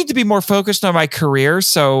 I need to be more focused on my career.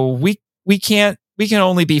 So we can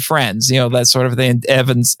only be friends, that sort of thing.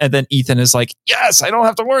 And then Ethan is like, yes, I don't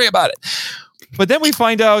have to worry about it. But then we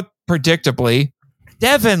find out, predictably,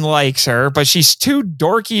 Devin likes her, but she's too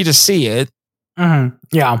dorky to see it.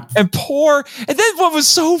 Yeah. And then what was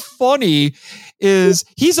so funny is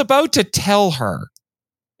he's about to tell her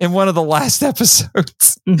in one of the last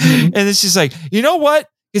episodes. And then she's like, you know what?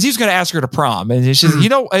 Because he's going to ask her to prom. And she's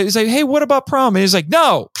he's like, hey, what about prom? And he's like,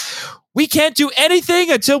 no. We can't do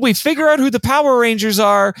anything until we figure out who the Power Rangers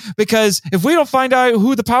are, because if we don't find out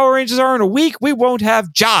who the Power Rangers are in a week, we won't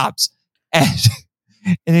have jobs. And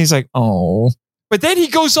he's like, oh. But then he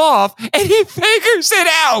goes off and he figures it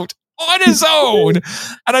out on his own.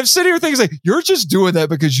 And I'm sitting here thinking, like, you're just doing that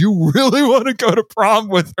because you really want to go to prom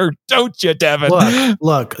with her, don't you, Devin?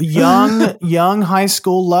 Look, young high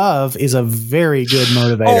school love is a very good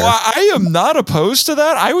motivator. Oh, I am not opposed to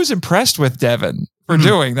that. I was impressed with Devin for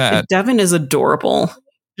doing that. Devin is adorable.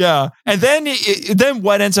 Yeah. And then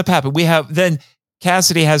what ends up happening? Then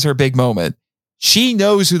Cassidy has her big moment. She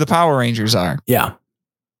knows who the Power Rangers are. Yeah.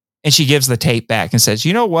 And she gives the tape back and says,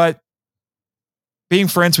 you know what? Being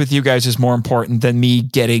friends with you guys is more important than me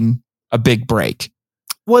getting a big break.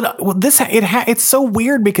 Well, it's so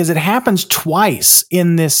weird because it happens twice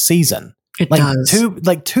in this season. It does.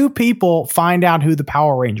 Two people find out who the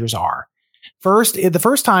Power Rangers are. The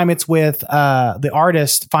first time it's with the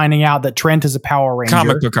artist finding out that Trent is a Power Ranger.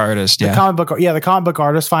 Comic book artist, yeah. The comic book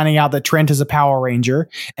artist finding out that Trent is a Power Ranger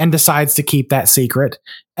and decides to keep that secret.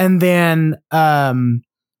 And then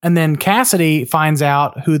Cassidy finds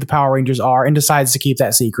out who the Power Rangers are and decides to keep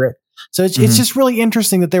that secret. So it's just really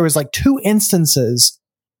interesting that there was like two instances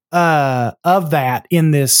of that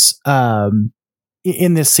in this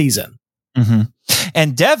season. Mm-hmm.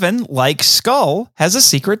 And Devin, like Skull, has a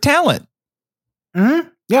secret talent. Mm-hmm.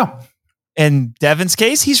 Yeah. In Devin's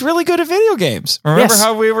case, he's really good at video games. Remember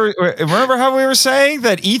how we were saying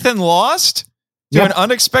that Ethan lost to an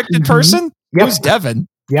unexpected person? Yep. It was Devin.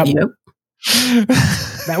 Yep.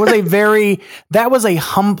 That was a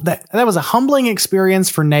humbling experience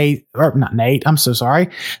for Nate, or not Nate. I'm so sorry.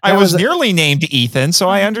 I was nearly named Ethan, so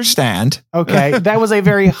I understand. Okay. That was a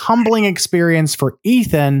very humbling experience for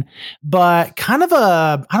Ethan, but kind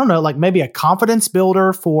of maybe a confidence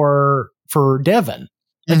builder for Devin.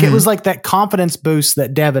 Like it was like that confidence boost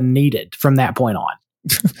that Devin needed from that point on.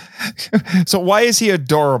 So why is he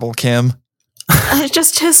adorable, Kim?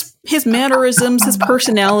 Just his mannerisms, his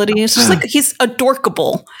personality. It's just like he's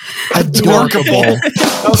adorkable. Adorkable.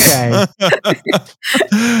 Okay.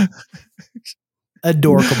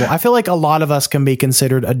 Adorkable. I feel like a lot of us can be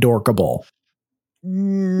considered adorkable.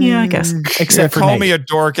 Yeah, I guess. Except for call Nate. me a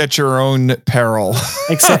dork at your own peril.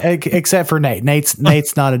 except for Nate.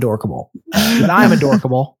 Nate's not adorkable, but I'm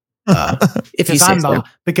adorkable. If you say so.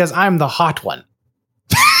 Because I'm the hot one.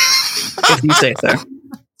 If you say so.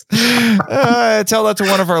 Tell that to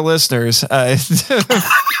one of our listeners.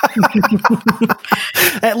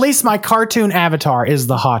 At least my cartoon avatar is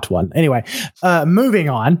the hot one. Anyway, moving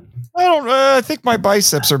on. I think my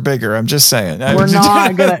biceps are bigger. I'm just saying. We're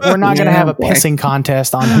not gonna have a pissing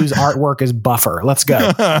contest on whose artwork is buffer. Let's go.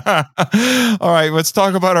 All right, let's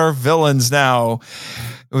talk about our villains now.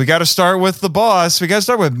 We got to start with the boss. We got to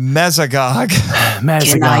start with Mesogog.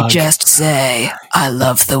 Can I just say, I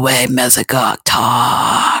love the way Mesogog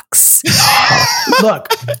talks. Look,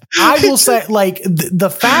 I will say, like the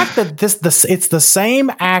fact that it's the same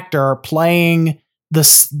actor playing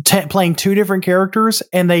playing two different characters,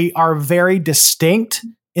 and they are very distinct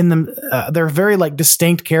in them. They're very like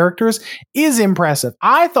distinct characters is impressive.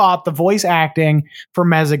 I thought the voice acting for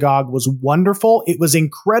Mesogog was wonderful. It was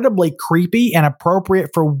incredibly creepy and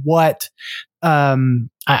appropriate for what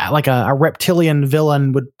like a reptilian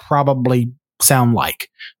villain would probably sound like.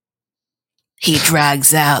 He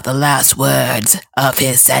drags out the last words of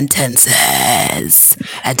his sentences,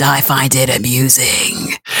 and I find it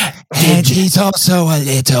amusing. And he's also a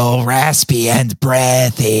little raspy and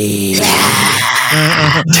breathy.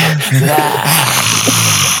 I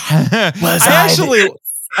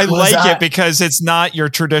like it because it's not your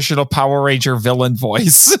traditional Power Ranger villain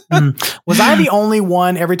voice. Was I the only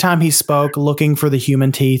one every time he spoke looking for the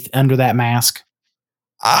human teeth under that mask?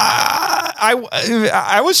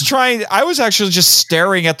 I was actually just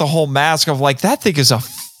staring at the whole mask of like, that thing is a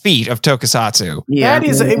feat of Tokusatsu. Yeah,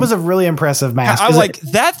 it was a really impressive mask. I like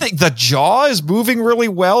that thing. The jaw is moving really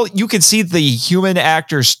well. You can see the human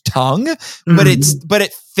actor's tongue, but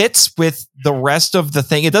it fits with the rest of the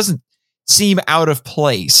thing. It doesn't seem out of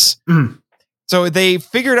place. So they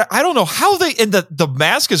figured out, I don't know how the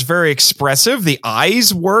mask is very expressive. The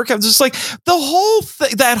eyes work. I'm just like, the whole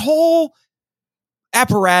thing, that whole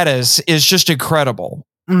apparatus is just incredible.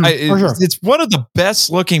 Sure. It's one of the best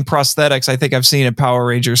looking prosthetics I think I've seen in Power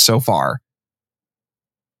Rangers so far.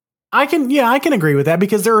 I can agree with that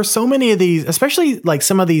because there are so many of these, especially like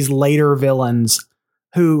some of these later villains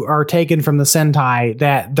who are taken from the Sentai,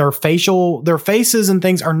 that their faces and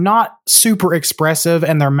things are not super expressive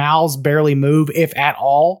and their mouths barely move, if at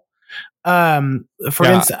all.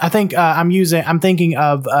 Instance, I think I'm thinking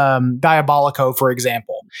of Diabolico, for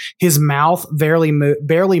example. His mouth barely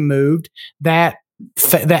moved. That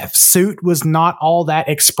suit was not all that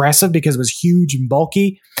expressive because it was huge and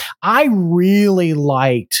bulky. I really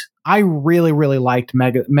liked I really, really liked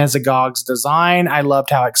Mesogog's design. I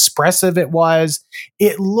loved how expressive it was.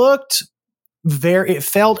 It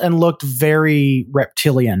felt and looked very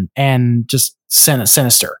reptilian and just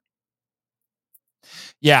sinister.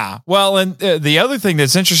 Yeah. Well, and the other thing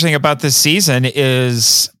that's interesting about this season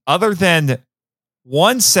is other than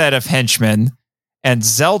one set of henchmen and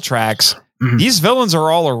Zeltrax, these villains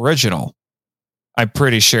are all original. I'm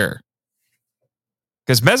pretty sure.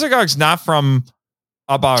 Because Mesogog's not from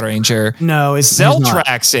a Power Ranger. No,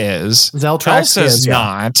 Zeltrax is. Zeltrax Elsa's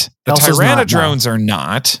not. The Elsa's Tyrannodrones are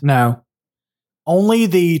not. No. Only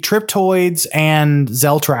the Triptoids and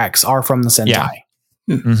Zeltrax are from the Sentai.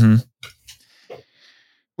 Yeah. Mm-hmm.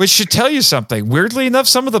 Which should tell you something. Weirdly enough,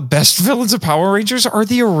 some of the best villains of Power Rangers are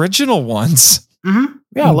the original ones. Mm-hmm.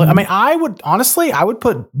 Yeah, I mean, I would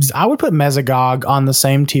put Mesogog on the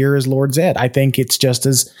same tier as Lord Zed. I think it's just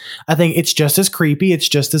as creepy, it's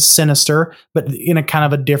just as sinister, but in a kind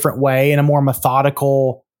of a different way, in a more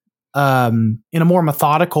methodical. Whereas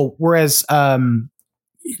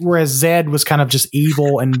Zed was kind of just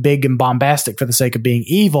evil and big and bombastic for the sake of being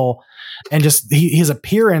evil, and just his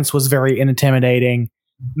appearance was very intimidating.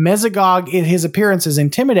 Mesogog, his appearance is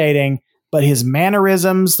intimidating, but his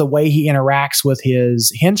mannerisms, the way he interacts with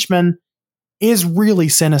his henchmen, is really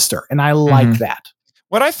sinister, and I like that.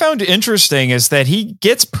 What I found interesting is that he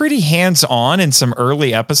gets pretty hands-on in some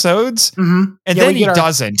early episodes, and then he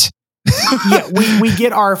doesn't.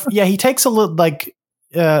 He takes a little, like,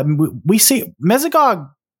 we see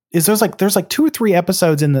Mesogog is there's like 2 or 3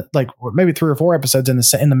 episodes in the, like, or maybe 3 or 4 episodes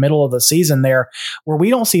in the middle of the season there where we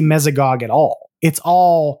don't see Mesogog at all. It's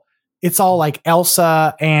all like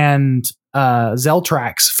Elsa and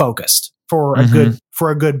Zeltrax focused for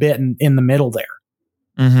a good bit in the middle there.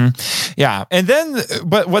 Mm-hmm. Yeah. And then,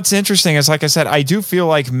 but what's interesting is, like I said, I do feel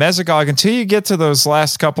like Mesogog, until you get to those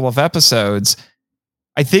last couple of episodes,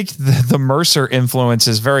 I think the Mercer influence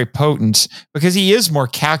is very potent because he is more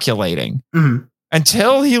calculating.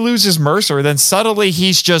 Until he loses Mercer, then suddenly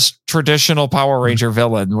he's just traditional Power Ranger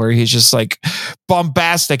villain, where he's just like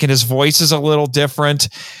bombastic and his voice is a little different.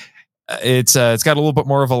 It's got a little bit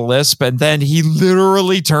more of a lisp, and then he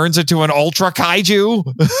literally turns into an ultra kaiju.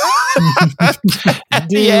 At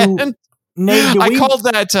the end. Nate, I called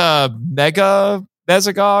that Mega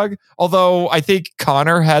Mesogog, although I think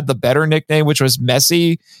Connor had the better nickname, which was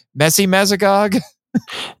Messy Mesogog.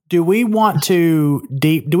 Do we want to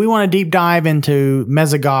deep dive into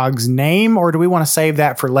Mesogog's name, or do we want to save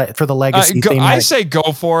that for the legacy theme? I say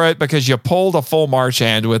go for it, because you pulled a full March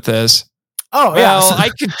hand with this. Oh, yeah. Well, I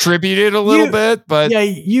contributed a little bit, but yeah,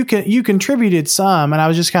 you contributed some, and I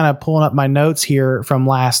was just kind of pulling up my notes here from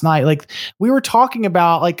last night. Like, we were talking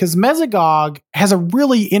about, like, because Mesogog has a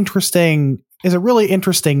really interesting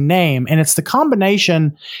name, and it's the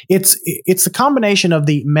combination. It's the combination of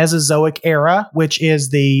the Mesozoic era, which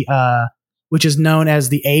is known as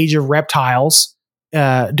the Age of Reptiles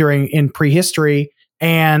in prehistory,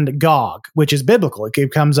 and Gog, which is biblical.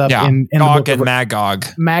 It comes up in Gog the book and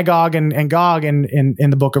Magog, and Gog in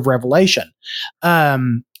the book of Revelation.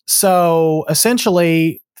 So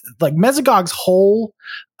essentially, like, Mesogog's whole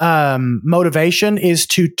motivation is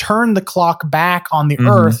to turn the clock back on the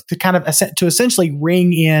Earth to kind of essentially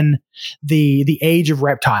ring in the age of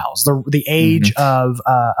reptiles, the age of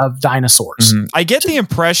dinosaurs. I get the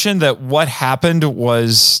impression that what happened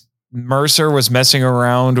was Mercer was messing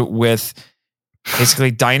around with basically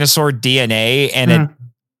dinosaur DNA, and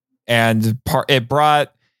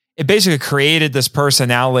it basically created this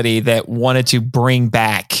personality that wanted to bring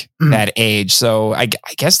back that age. So I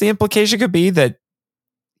guess the implication could be that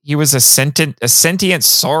he was a sentient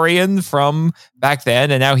saurian from back then,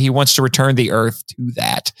 and now he wants to return the Earth to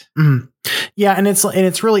that. Yeah, and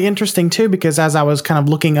it's really interesting too, because as I was kind of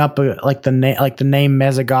looking up the name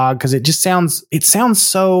Mesogog, because it sounds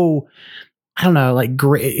so, I don't know, like,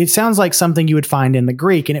 it sounds like something you would find in the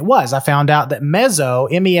Greek. And it was. I found out that meso,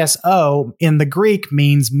 M-E-S-O, in the Greek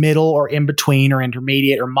means middle or in between or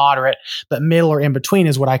intermediate or moderate, but middle or in between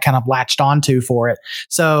is what I kind of latched onto for it.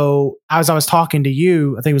 So as I was talking to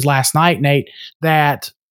you, I think it was last night, Nate,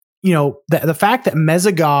 that, you know, the fact that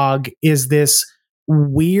Mesogog is this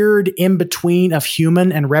weird in between of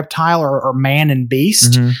human and reptile, or man and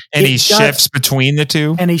beast. And he shifts between the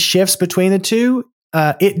two.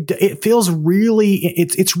 It feels really,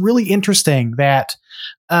 it's really interesting that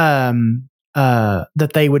that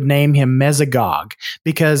they would name him Mesogog,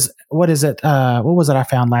 because what is it? What was it I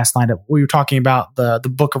found last night? We were talking about the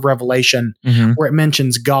book of Revelation, where it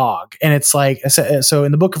mentions Gog, and it's like, so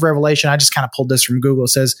in the book of Revelation, I just kind of pulled this from Google. It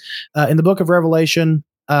says in the book of Revelation,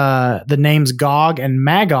 the names Gog and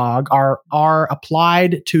Magog are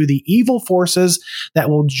applied to the evil forces that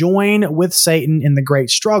will join with Satan in the great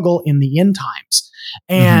struggle in the end times.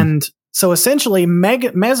 And so essentially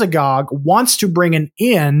Mesogog wants to bring an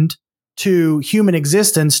end to human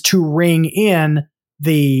existence to ring in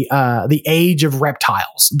the age of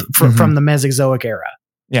reptiles from the Mesozoic era.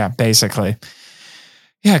 Yeah, basically.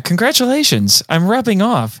 Yeah, congratulations. I'm rubbing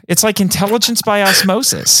off. It's like intelligence by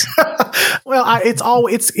osmosis. Well,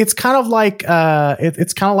 it's kind of like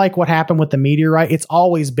it's kind of like what happened with the meteorite. It's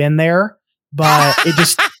always been there, but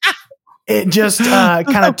it just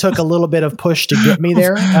kind of took a little bit of push to get me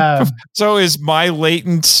there. So is my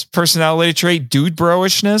latent personality trait dude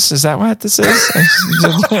broishness? Is that what this is?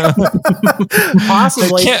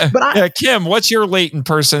 Possibly. Kim, what's your latent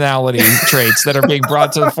personality traits that are being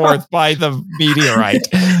brought to forth by the meteorite?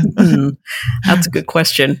 That's a good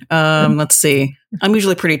question. Let's see. I'm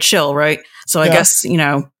usually pretty chill, right? So I guess,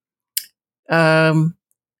 I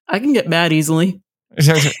can get mad easily.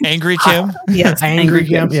 Angry Kim? Yes, angry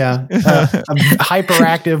Kim. Yeah.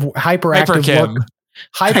 Hyperactive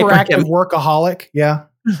workaholic. Yeah.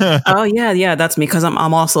 Oh yeah, that's me because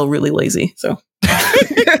I'm also really lazy. So, but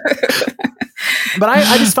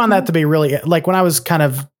I just found that to be really like when I was kind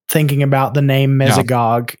of thinking about the name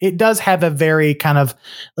Mesogog, it does have a very kind of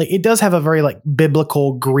like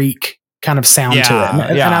biblical Greek kind of sound to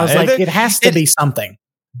it, and I was like, it has to be something.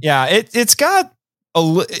 Yeah, it's got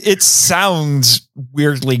it sounds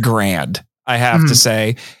weirdly grand, I have to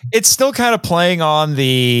say. It's still kind of playing on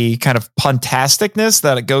the kind of puntasticness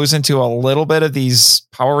that it goes into a little bit of these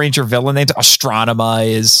Power Ranger villain names. Astronema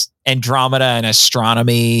is Andromeda and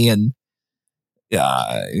astronomy, and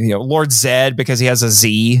Lord Zed because he has a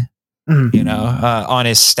Z, on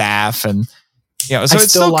his staff, and so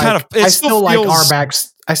it's still kind of.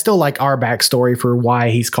 I still like our backstory for why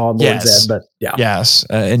he's called Lord Zed, but yeah. Yes.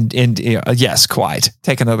 Yes, quite.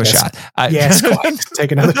 Take another shot. Yes, quite.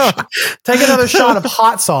 Take another shot. Take another shot of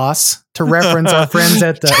hot sauce to reference our friends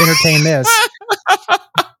at Entertain This.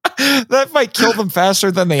 That might kill them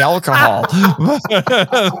faster than the alcohol.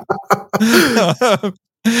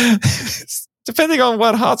 Depending on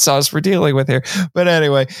what hot sauce we're dealing with here. But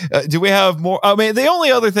anyway, do we have more? I mean, the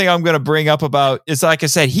only other thing I'm going to bring up about is, like I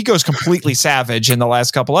said, he goes completely savage in the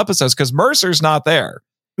last couple episodes because Mercer's not there.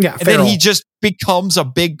 Yeah. And then he just becomes a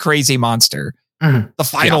big crazy monster, the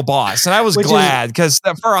final boss. And I was glad because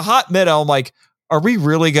for a hot minute, I'm like, are we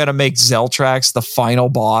really going to make Zeltrax the final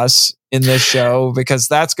boss in this show? Because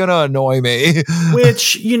that's going to annoy me.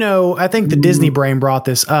 Which, I think the Disney brain brought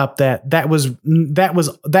this up that was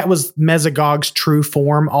Mesogog's true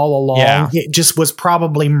form all along. Yeah. It just was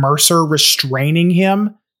probably Mercer restraining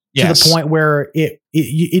him to the point where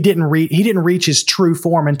he didn't reach his true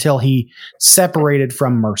form until he separated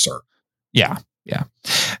from Mercer. Yeah. Yeah.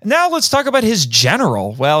 Now let's talk about his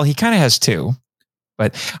general. Well, he kind of has two.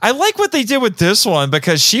 But I like what they did with this one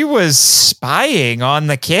because she was spying on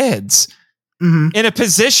the kids in a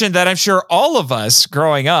position that I'm sure all of us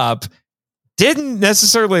growing up didn't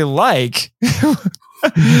necessarily like.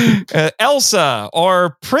 Elsa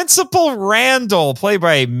or Principal Randall, played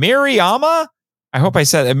by Mariama. I hope I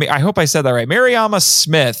said that right. Mariama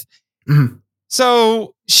Smith.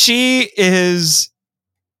 So she is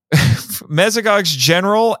Mesogog's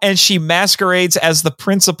general, and she masquerades as the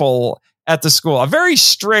principal at the school, a very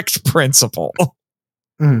strict principal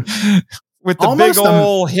with the almost big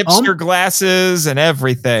old hipster glasses and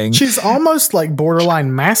everything. She's almost like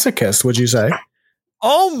borderline masochist, would you say?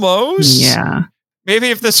 Almost. Yeah.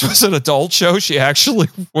 Maybe if this was an adult show, she actually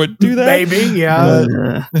would do that. Maybe,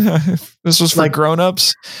 yeah. This was for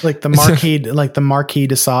grown-ups. Like the Marquis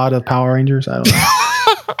de Sade of Power Rangers. I don't know.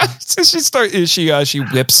 So she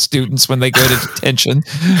whips students when they go to detention.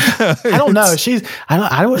 I don't know.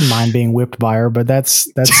 I wouldn't mind being whipped by her, but that's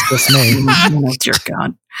just me. Dear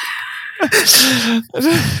God.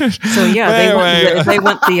 So yeah, they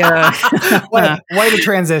went the way to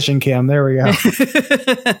transition, Kim. There we go.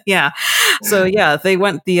 Yeah. So yeah, they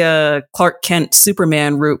went the Clark Kent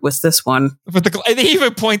Superman route with this one. But they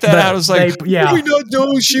even point that out. I was like, we not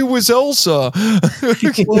know she was Elsa.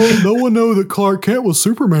 Well, no one knew that Clark Kent was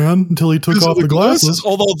Superman until he took off the glasses.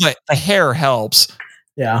 Although the hair helps.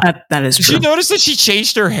 Yeah, that is true. Did you notice that she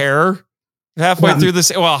changed her hair halfway through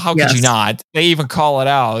this? Well, how could you not? They even call it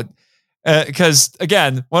out. Because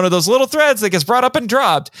again, one of those little threads that gets brought up and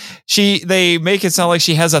dropped. They make it sound like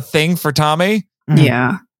she has a thing for Tommy.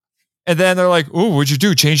 Yeah. And then they're like, "Oh, what'd you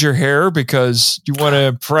do? Change your hair because you want to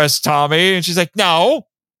impress Tommy?" And she's like, "No,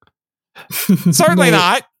 certainly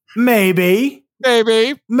not. Maybe.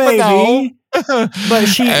 No. But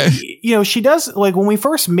she, she does, like, when we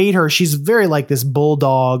first meet her, she's very like this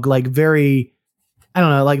bulldog, like very, I don't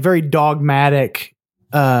know, like very dogmatic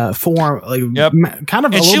form, like kind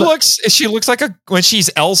of. And she looks like when she's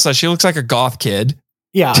Elsa, she looks like a goth kid.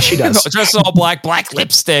 Yeah, she does. Dressed all black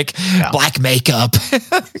lipstick, black makeup.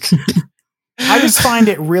 I just find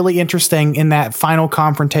it really interesting in that final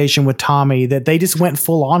confrontation with Tommy that they just went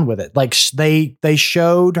full on with it. Like they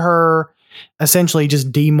showed her essentially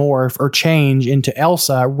just demorph or change into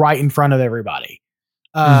Elsa right in front of everybody.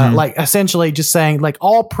 Like essentially just saying like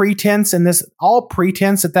all pretense at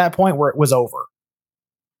that point where it was over.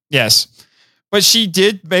 Yes. But she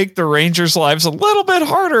did make the Rangers' lives a little bit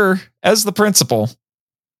harder as the principal.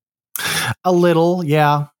 A little,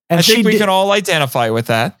 yeah. And I think we can all identify with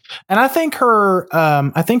that. And I think her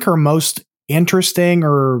most interesting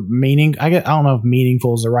or I don't know if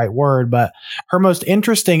meaningful is the right word, but her most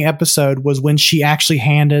interesting episode was when she actually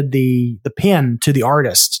handed the pen to the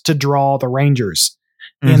artist to draw the Rangers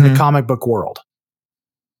in the comic book world.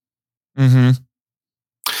 Mm-hmm.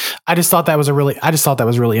 I just thought that was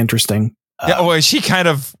really interesting. She kind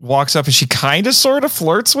of walks up and she kind of sort of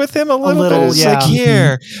flirts with him a little bit. It's like,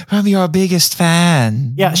 here, I'm your biggest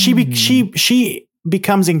fan. Yeah, she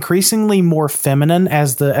becomes increasingly more feminine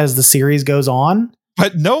as the series goes on.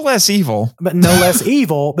 But no less evil. But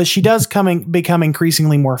she does become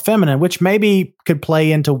increasingly more feminine, which maybe could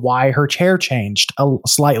play into why her chair changed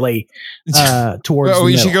slightly towards the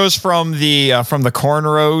middle. She goes from the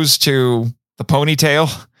cornrows to the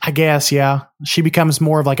ponytail. I guess, yeah. She becomes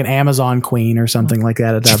more of like an Amazon queen or something like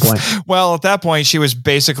that at that point. Well, at that point, she was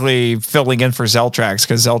basically filling in for Zeltrax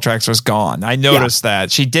because Zeltrax was gone. I noticed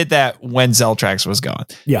that. She did that when Zeltrax was gone.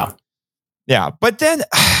 Yeah. Yeah. But then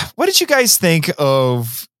what did you guys think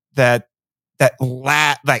of that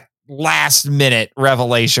last minute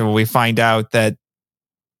revelation when we find out that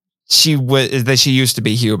she used to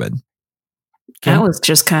be human? That was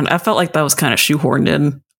just I felt like that was kind of shoehorned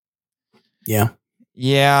in. Yeah.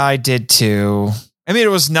 Yeah, I did too. I mean, it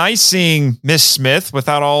was nice seeing Miss Smith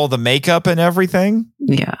without all the makeup and everything.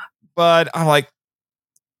 Yeah. But I'm like,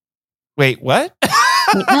 wait, what?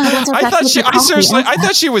 I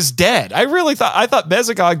thought she was dead. I thought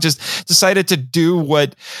Mesogog just decided to do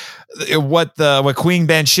what Queen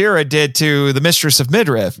Banshira did to the Mistress of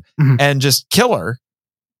Midriff and just kill her,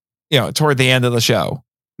 toward the end of the show.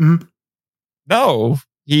 Mm-hmm. No,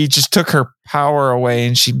 he just took her power away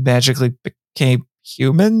and she magically became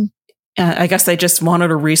human. I guess they just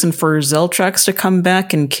wanted a reason for Zeltrax to come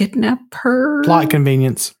back and kidnap her. Plot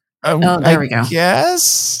convenience. There we go.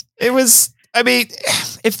 Yes, it was. I mean,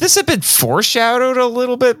 if this had been foreshadowed a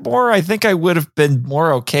little bit more, I think I would have been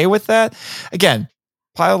more okay with that. Again,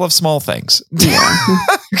 pile of small things. Yeah.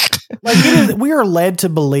 We are led to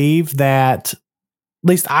believe that, at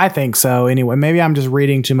least I think so anyway. Maybe I'm just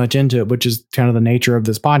reading too much into it, which is kind of the nature of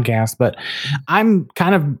this podcast, but I'm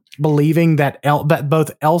kind of believing that that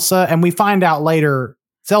both Elsa and we find out later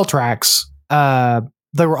Zeltrax,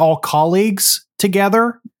 they were all colleagues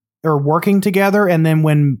together or working together. And then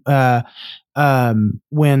when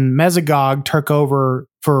Mesogog took over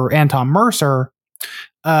for Anton Mercer,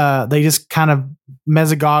 they just kind of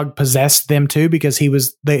Mesogog possessed them too because he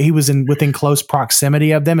was within close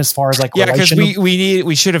proximity of them as far as like because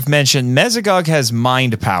we should have mentioned Mesogog has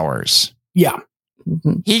mind powers. Yeah,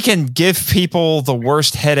 he can give people the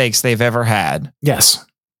worst headaches they've ever had. Yes,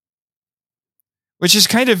 which is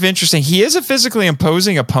kind of interesting. He is a physically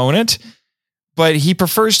imposing opponent, but he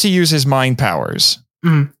prefers to use his mind powers.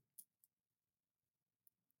 Mm.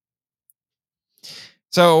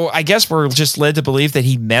 So I guess we're just led to believe that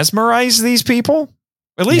he mesmerized these people.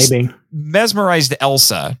 At least mesmerized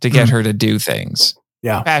Elsa to get her to do things.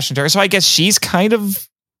 Yeah. Passion to her. So I guess she's kind of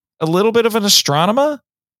a little bit of an astronomer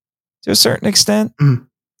to a certain extent. Mm.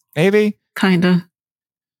 Maybe. Kind of.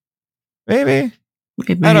 Maybe.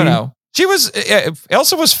 I don't know. She was,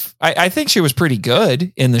 Elsa was, I think she was pretty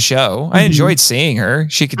good in the show. I enjoyed seeing her.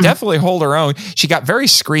 She could definitely hold her own. She got very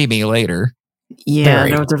screamy later. Yeah,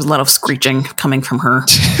 there was a lot of screeching coming from her.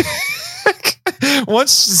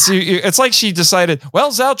 It's like she decided,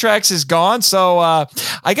 well, Zeltrax is gone, so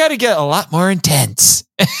I got to get a lot more intense.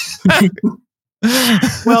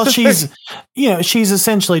 Well, she's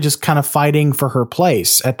essentially just kind of fighting for her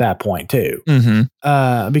place at that point too,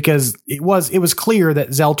 because it was clear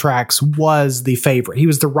that Zeltrax was the favorite. He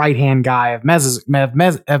was the right hand guy of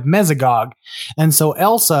Mesogog, and so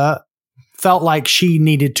Elsa felt like she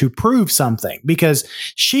needed to prove something because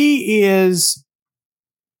she's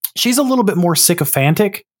a little bit more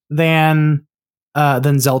sycophantic than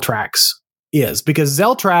Zeltrax is, because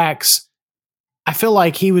Zeltrax I feel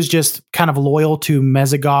like he was just kind of loyal to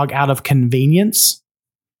Mesogog out of convenience.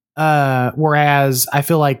 Whereas I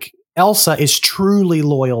feel like Elsa is truly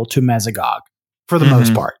loyal to Mesogog for the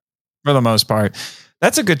most part. For the most part.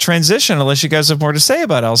 That's a good transition, unless you guys have more to say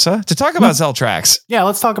about Elsa. To talk about Zeltrax. Yeah,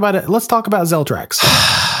 let's talk about it. Let's talk about Zeltrax.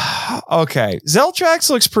 Okay. Zeltrax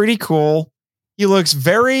looks pretty cool. He looks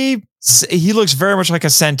very much like a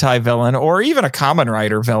Sentai villain, or even a Kamen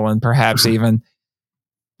Rider villain, perhaps even.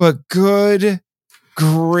 But good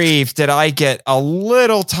grief, did I get a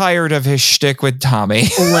little tired of his shtick with Tommy.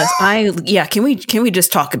 Can we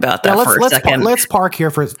just talk about that for a second? Let's park here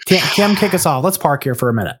for Kim, kick us off. Let's park here for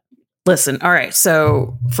a minute. Listen, all right.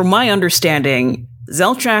 So, from my understanding,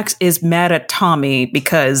 Zeltrax is mad at Tommy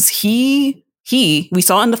because we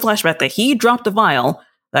saw in the flashback that he dropped a vial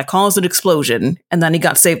that caused an explosion, and then he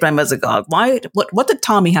got saved by Mesogog. Why? What did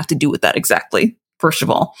Tommy have to do with that exactly? First of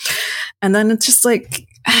all, and then it's just like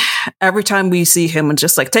every time we see him, it's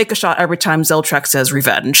just like take a shot every time Zeltrax says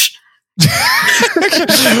revenge.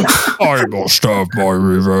 I must have my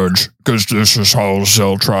revenge because this is how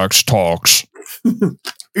Zeltrax talks.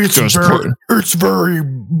 It's very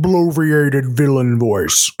bloviated villain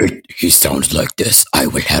voice. He sounds like this. I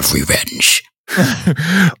will have revenge. I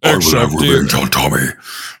will have revenge on Tommy.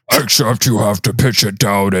 Except you have to pitch it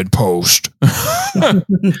down in post. Kim,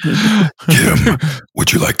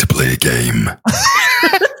 would you like to play a game?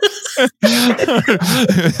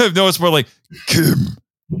 No, it's more like, Kim,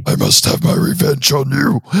 I must have my revenge on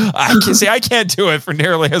you. I can't do it for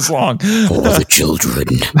nearly as long. For the children.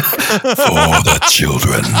 For the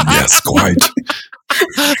children. Yes, quite.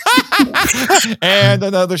 And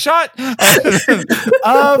another shot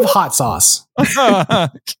of hot sauce.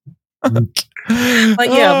 But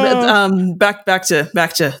yeah, back to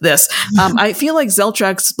this. I feel like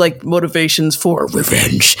Zeltrax's like motivations for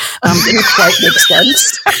revenge didn't quite make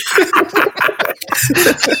sense.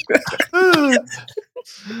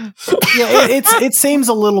 Yeah, it seems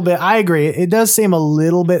a little bit. I agree. It does seem a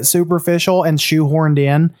little bit superficial and shoehorned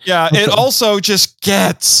in. Yeah, it also just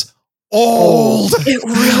gets old. It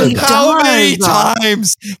really does. How many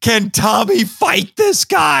times can Tommy fight this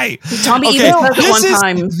guy? Tommy even says it one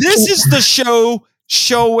time. This is the show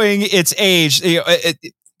showing its age,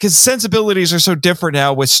 because sensibilities are so different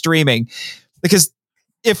now with streaming. Because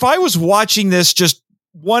if I was watching this just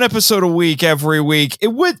one episode a week every week, it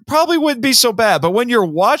wouldn't be so bad. But when you're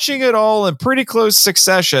watching it all in pretty close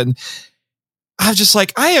succession, I'm just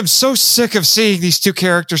like, I am so sick of seeing these two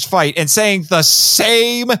characters fight and saying the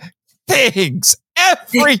same things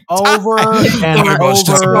every over time. And I must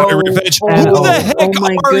have my revenge. Who the heck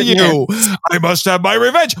are you? I must have my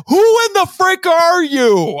revenge. Who in the frick are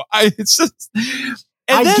you? I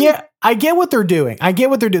get what they're doing.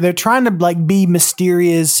 They're trying to like be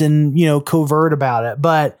mysterious and, covert about it.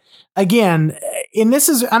 But again, and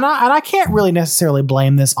I can't really necessarily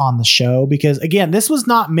blame this on the show because again, this was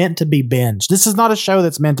not meant to be binged. This is not a show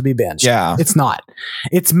that's meant to be binged. Yeah, it's not.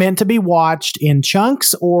 It's meant to be watched in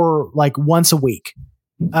chunks or like once a week.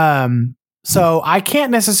 So I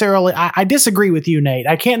can't necessarily, I disagree with you, Nate.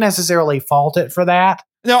 I can't necessarily fault it for that.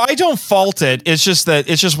 No, I don't fault it. It's just that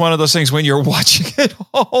it's just one of those things when you're watching it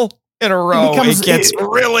all in a row, it gets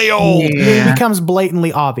really old. Yeah. It becomes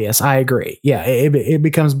blatantly obvious. I agree. Yeah, it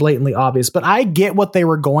becomes blatantly obvious. But I get what they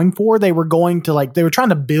were going for. They were trying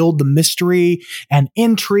to build the mystery and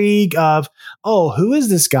intrigue of, oh, who is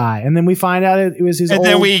this guy? And then we find out it was his. And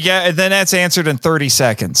then that's answered in 30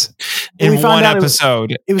 seconds in one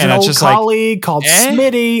episode. It was an old colleague called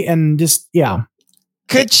Smitty, and just yeah.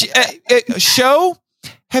 Could show?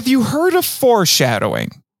 Have you heard of foreshadowing?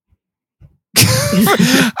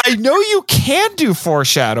 I know you can do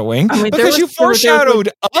foreshadowing because you foreshadowed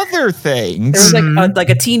other things. There was like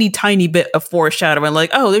a teeny tiny bit of foreshadowing,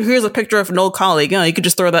 like, oh, here's a picture of an old colleague. You could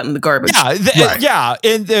just throw that in the garbage. Yeah, yeah.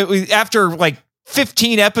 And after like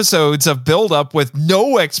 15 episodes of buildup with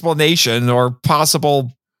no explanation or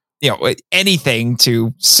possible, anything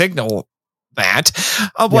to signal that,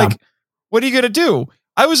 I'm like, what are you going to do?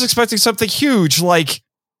 I was expecting something huge, like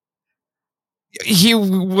he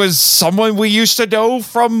was someone we used to know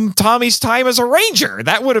from Tommy's time as a ranger.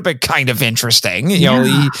 That would have been kind of interesting.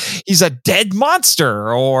 He's a dead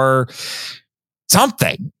monster or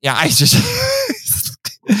something. Yeah, something.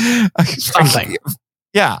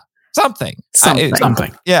 Yeah,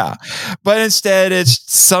 something. Yeah, but instead it's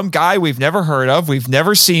some guy we've never heard of, we've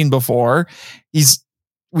never seen before.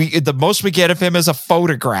 The most we get of him is a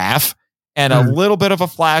photograph and a little bit of a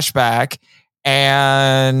flashback.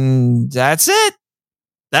 And that's it.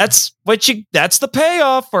 That's the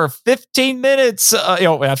payoff for 15 minutes.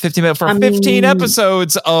 15 minutes for 15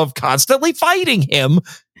 episodes of constantly fighting him.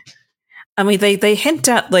 I mean, they hint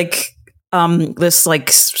at like this like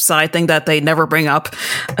side thing that they never bring up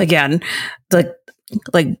again.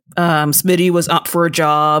 Smitty was up for a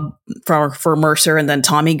job for Mercer, and then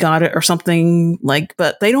Tommy got it or something like.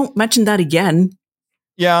 But they don't mention that again.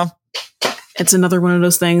 Yeah, it's another one of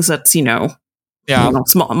those things that's small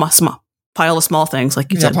pile of small things,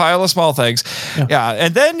 like you said. A pile of small things. Yeah,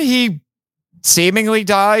 and then he seemingly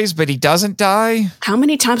dies, but he doesn't die. How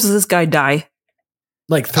many times does this guy die?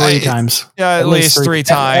 Like 3 times. Yeah, at least three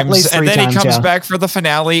times. And then he comes back for the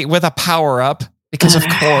finale with a power-up. Because of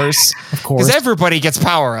course. Because everybody gets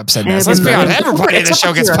power-ups in this. Let's be honest, everybody in the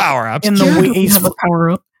show gets power-ups. In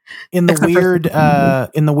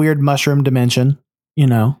the weird mushroom dimension.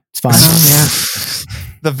 It's fine.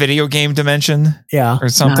 The video game dimension. Yeah. Or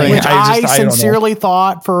something. Which I sincerely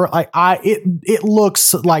thought it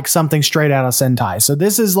looks like something straight out of Sentai. So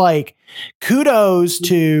this is like kudos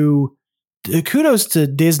to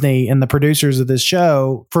Disney and the producers of this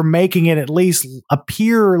show for making it at least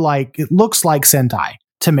appear like it looks like Sentai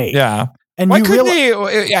to me. Yeah. And why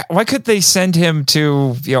could they send him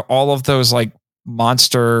to all of those like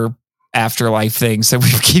monster afterlife things that we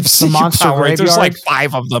keep seeing? There's like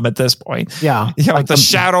 5 of them at this point. Yeah. Like the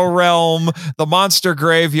Shadow Realm, the Monster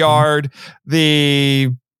Graveyard,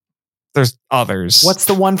 there's others. What's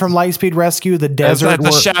the one from Lightspeed Rescue? The desert.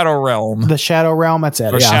 The Shadow Realm. The Shadow Realm. That's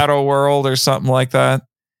it. Or Shadow World or something like that.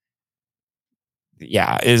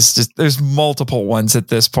 Yeah, there's multiple ones at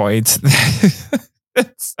this point.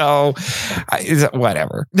 So,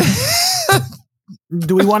 whatever.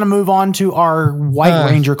 Do we want to move on to our White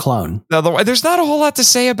Ranger clone? There's not a whole lot to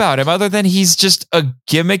say about him other than he's just a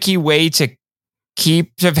gimmicky way to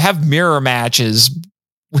have mirror matches.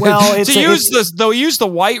 Well, they'll use the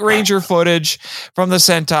White Ranger footage from the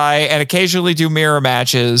Sentai and occasionally do mirror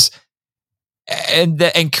matches and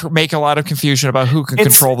make a lot of confusion about who can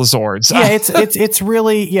control the Zords. Yeah, it's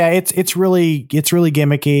really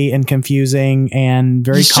gimmicky and confusing and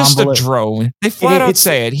very convoluted. Just a drone. They flat out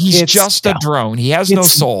say it. He's just a drone. He has no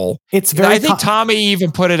soul. It's very. I think Tommy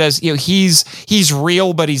even put it as he's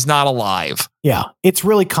real, but he's not alive. Yeah, it's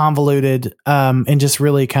really convoluted, and just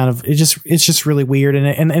really kind of it's just really weird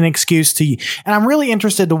and an excuse to. And I'm really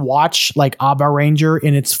interested to watch like Abba Ranger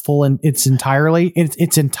in its entirety,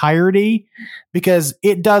 because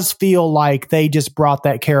it does feel like they just brought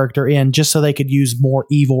that character in just so they could use more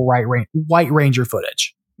evil White Ranger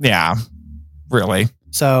footage. Yeah, really.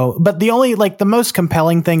 So, but the most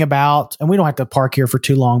compelling thing about, and we don't have to park here for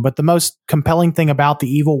too long, but the most compelling thing about the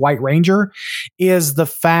evil White Ranger is the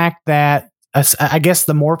fact that I guess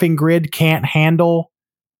the morphing grid can't handle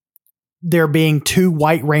there being 2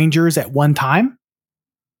 White Rangers at one time.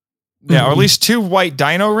 Yeah, or at least 2 white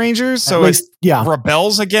Dino Rangers. So it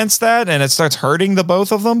rebels against that and it starts hurting the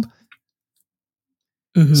both of them.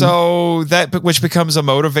 Mm-hmm. So which becomes a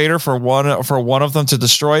motivator for one of them to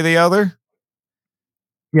destroy the other.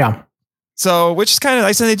 Yeah. So, which is kind of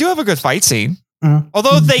nice. And they do have a good fight scene. Mm-hmm.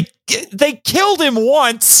 Although they killed him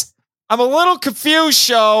once. I'm a little confused,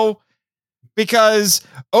 show. Because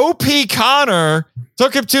OP Connor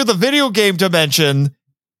took him to the video game dimension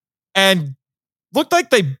and looked like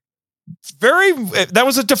that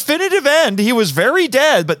was a definitive end. He was very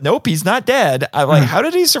dead, but nope, he's not dead. I'm like, how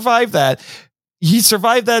did he survive that? He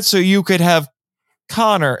survived that so you could have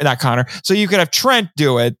so you could have Trent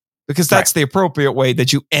do it, because that's the appropriate way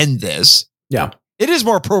that you end this. Yeah. It is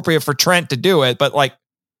more appropriate for Trent to do it, but like,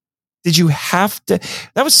 did you have to?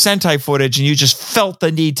 That was Sentai footage and you just felt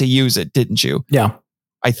the need to use it, didn't you? Yeah.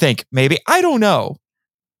 I think maybe. I don't know.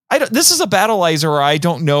 This is a battleizer where I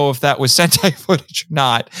don't know if that was Sentai footage or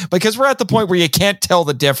not, because we're at the point where you can't tell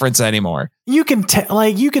the difference anymore. You can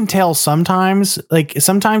tell sometimes,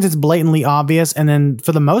 sometimes it's blatantly obvious. And then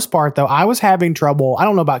for the most part though, I was having trouble. I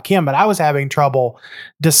don't know about Kim, but I was having trouble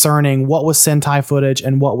discerning what was Sentai footage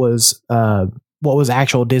and what was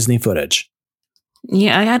actual Disney footage.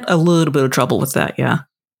 Yeah, I had a little bit of trouble with that. Yeah.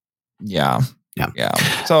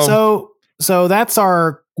 So that's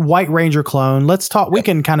our White Ranger clone. Let's talk. We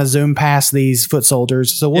can kind of zoom past these foot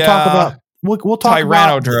soldiers. So we'll talk about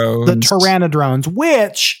about the Tyrannodrones,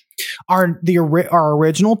 which are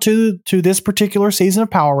original to this particular season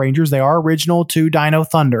of Power Rangers. They are original to Dino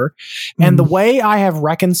Thunder, and the way I have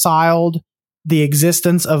reconciled the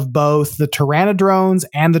existence of both the Tyrannodrones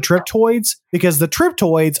and the Triptoids, because the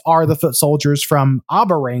Triptoids are the foot soldiers from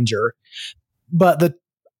Abba Ranger, but the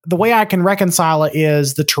way I can reconcile it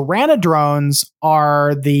is the Tyrannodrones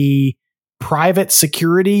are the private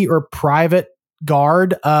security or private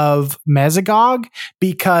guard of Mesogog,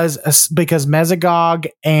 because Mesogog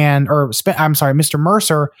Mr.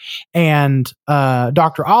 Mercer and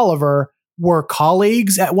Dr. Oliver were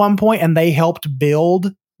colleagues at one point, and they helped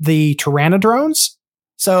build the Tyrannodrones.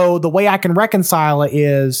 So the way I can reconcile it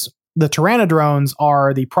is the Tyrannodrones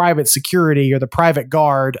are the private security or the private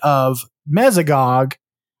guard of Mesogog,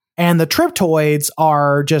 and the Triptoids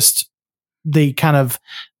are just the kind of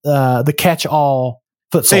the catch-all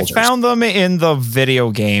foot soldiers. They found them in the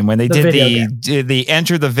video game when they did the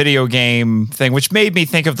enter the video game thing, which made me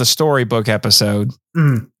think of the storybook episode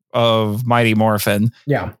of Mighty Morphin.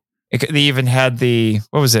 Yeah. They even had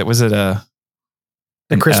what was it? Was it the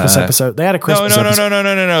Christmas episode? They had a Christmas episode.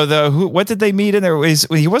 No. What did they meet in there? Was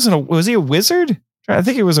he a wizard? I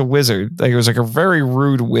think he was a wizard. Like, it was like a very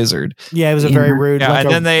rude wizard. Yeah, it was a very rude. Yeah, like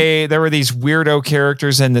and then there were these weirdo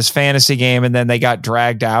characters in this fantasy game, and then they got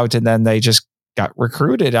dragged out, and then they just got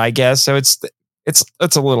recruited, I guess. So it's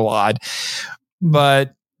a little odd,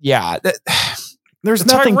 but yeah, there's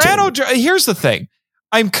nothing. Here's the thing.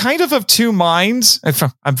 I'm kind of two minds.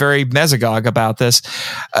 I'm very Mesogog about this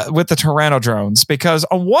with the Tyrannodrones, because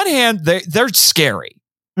on one hand, they're scary.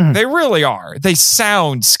 Mm-hmm. They really are. They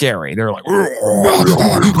sound scary. They're like,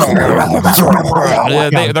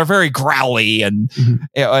 they're very growly and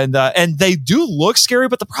they do look scary.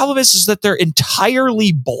 But the problem is that they're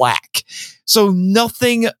entirely black. So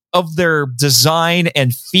nothing of their design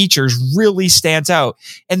and features really stands out.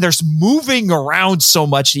 And they're moving around so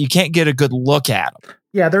much that you can't get a good look at them.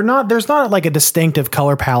 Yeah, there's not like a distinctive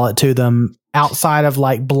color palette to them outside of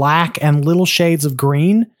like black and little shades of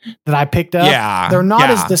green that I picked up. Yeah, they're not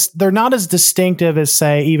as distinctive as,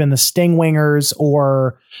 say, even the Stingwingers,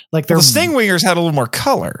 or like the Stingwingers had a little more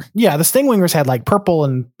color. Yeah, the Stingwingers had like purple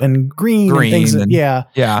and green and things.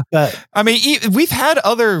 Yeah. But I mean, we've had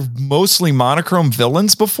other mostly monochrome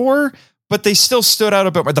villains before, but they still stood out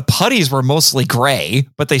a bit more. The putties were mostly gray,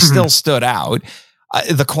 but they still stood out.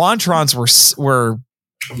 The Quantrons were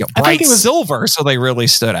bright silver, so they really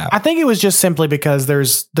stood out. I think it was just simply because there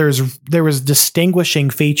was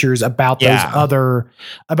distinguishing features about those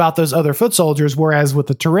other foot soldiers, whereas with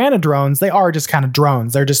the Tyrannodrones, they are just kind of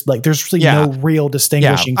drones. They're just like, there's really no real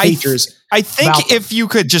distinguishing features. I think if you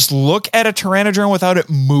could just look at a Tyrannodrone without it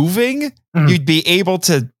moving, you'd be able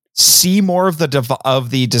to see more of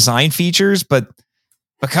the design features, but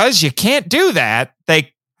because you can't do that,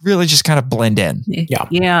 they really just kind of blend in.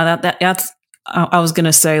 Yeah, that's. I was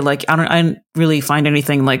gonna say, like, I didn't really find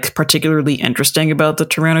anything like particularly interesting about the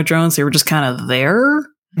Tyrannodrones. They were just kind of there.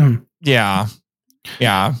 Yeah.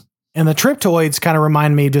 And the Triptoids kind of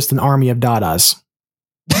remind me of just an army of Dadas.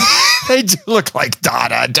 They do look like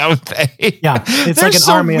Dada, don't they? Yeah, it's like an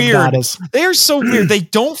army of Dadas. They are so weird. They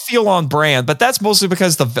don't feel on brand, but that's mostly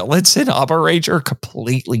because the villains in Abba-Ranger are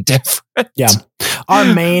completely different. Yeah,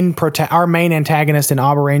 our main antagonist in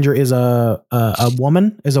Abba-Ranger is a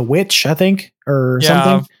woman, is a witch, I think, or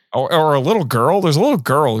something, or a little girl. There's a little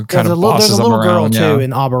girl who kind of bosses them around. There's a little girl too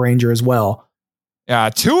in Abba-Ranger as well. Yeah,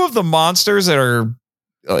 two of the monsters that are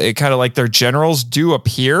kind of like their generals do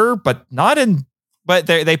appear, but not in. But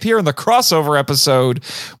they appear in the crossover episode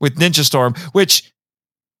with Ninja Storm, which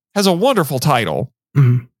has a wonderful title,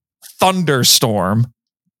 Thunderstorm.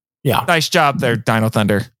 Yeah. Nice job there, Dino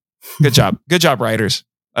Thunder. Good job. Good job, writers.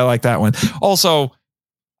 I like that one. Also,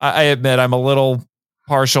 I admit I'm a little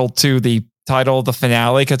partial to the title of the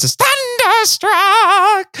finale because it's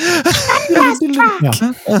Thunderstruck.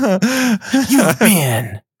 You've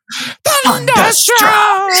been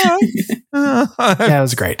Thunderstruck. That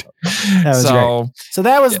was great. Great. So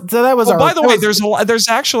that was. Oh, by the way, there's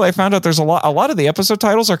actually, I found out there's a lot of the episode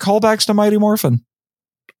titles are callbacks to Mighty Morphin.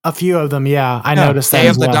 A few of them, yeah, I noticed that. They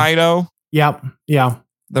have the Dino. Yep. Yeah.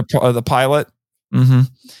 The pilot. Mm-hmm.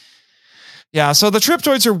 Yeah. So the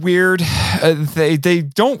Triptoids are weird. They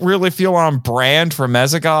don't really feel on brand for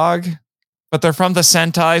Mesogog, but they're from the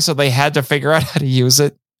Sentai, so they had to figure out how to use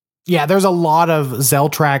it. Yeah, there's a lot of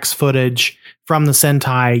Zeltrax footage from the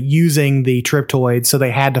Sentai using the Triptoids, so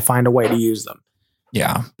they had to find a way to use them.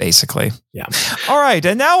 Yeah, basically. Yeah. All right,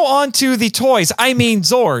 and now on to the toys. I mean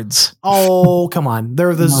Zords. Oh, come on.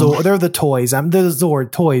 They're the Zord. They're the toys. The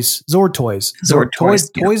Zord toys. Zord toys. Zord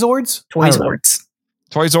toys. Toy Zords? Toy Zords.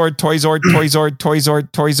 Toy Zord, Toy Zord, Toy Zord, Toy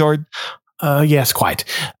Zord, Toy Zord. Yes, quite.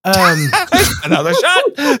 Another shot.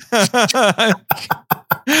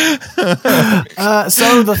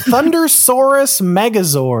 So the Thundersaurus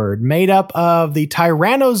Megazord, made up of the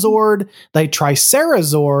Tyrannosaur, the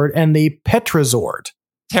Tricerazord, and the Petrazord.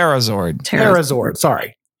 Terrazord.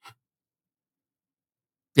 Sorry.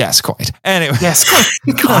 Yes, quite. Anyway. Yes,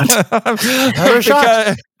 quite. God. Another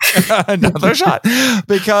shot. another shot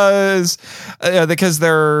because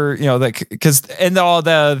they're because and all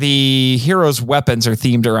the heroes' weapons are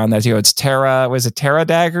themed around that too. It's Terra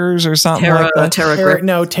daggers or something like that? Terra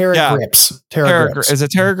grips. Terra grips. Is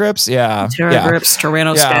it Terra grips? Yeah. Terra grips,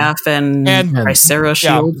 Tyranno staff, and Tricera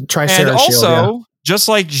shield. And also, just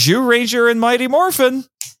like Zhu Ranger and Mighty Morphin,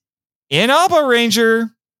 in Abba Ranger,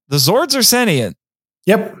 the Zords are sentient.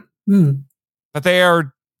 Yep. But they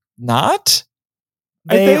are not.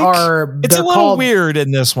 They are. It's a little weird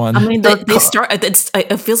in this one. I mean, they start.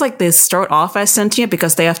 It feels like they start off as sentient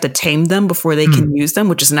because they have to tame them before they can use them,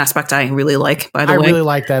 which is an aspect I really like. By the way, I really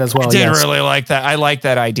like that as well. I did really like that. I like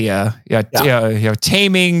that idea. Yeah.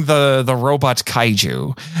 Taming the robot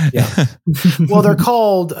kaiju. Yeah. Well, they're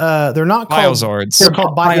called. They're not called Biozords. They're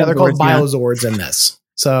called Biozords in this.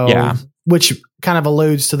 So, which kind of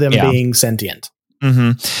alludes to them being sentient.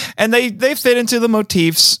 Mm-hmm. And they fit into the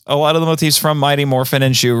motifs, a lot of the motifs from Mighty Morphin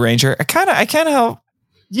and Zhu Ranger. I kind of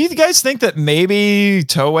you guys think that maybe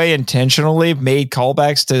Toei intentionally made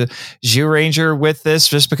callbacks to Zhu Ranger with this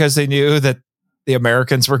just because they knew that the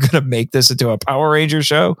Americans were going to make this into a Power Ranger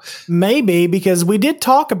show? Maybe, because we did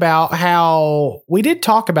talk about how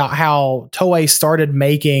Toei started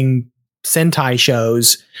making Sentai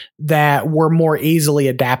shows that were more easily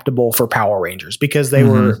adaptable for Power Rangers because they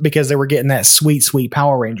were getting that sweet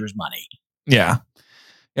Power Rangers money. Yeah.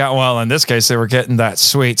 Well, in this case, they were getting that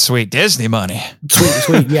sweet Disney money.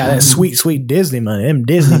 That sweet Disney money. Them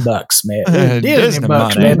Disney bucks, man. Them Disney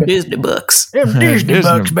bucks, money. baby. Disney bucks. Them Disney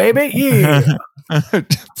bucks, baby. Yeah.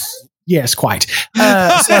 Yes, quite. So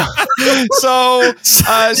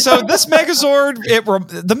this Megazord,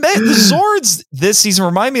 the Zords this season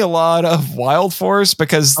remind me a lot of Wild Force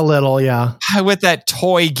because a little, with that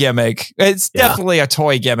toy gimmick. It's definitely a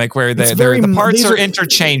toy gimmick where the parts are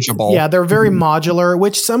interchangeable. Yeah, they're very modular.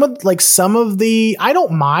 Which some of the I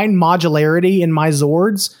don't mind modularity in my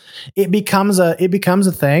Zords. It becomes a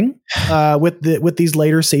thing with these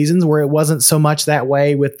later seasons where it wasn't so much that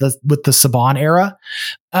way with the Saban era.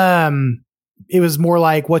 It was more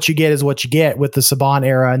like what you get is what you get with the Saban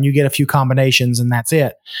era, and you get a few combinations and that's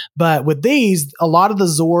it. But with these, a lot of the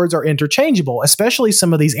Zords are interchangeable, especially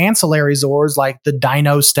some of these ancillary Zords like the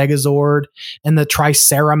Dino Stegazord and the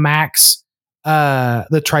Triceramax. The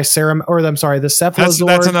Cephalozord.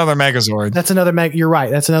 That's another Megazord. That's another You're right.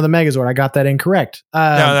 That's another Megazord. I got that incorrect. The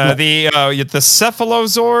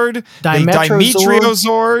Cephalozord, the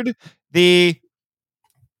Dimetriozord, the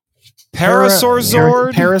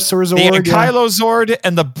Parasaur-Zord, the Ankylozord,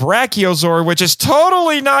 and the Brachiozord, which is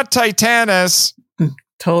totally not Titanus.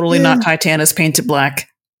 Totally not Titanus painted black.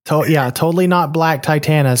 Totally not black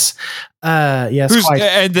Titanus. Yes,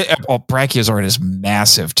 and Brachiozord is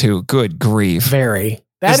massive too. Good grief. Very.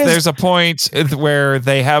 There's a point where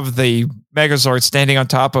they have the Megazord standing on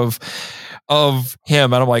top of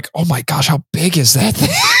him, and I'm like, oh my gosh, how big is that thing?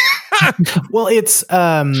 Well, it's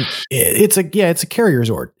a carrier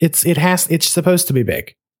Zord. It's supposed to be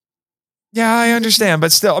big. Yeah, I understand,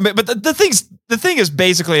 but still, I mean, but the thing is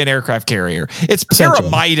basically an aircraft carrier. It's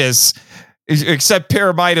Paramidas, except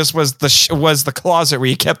Paramidas was the closet where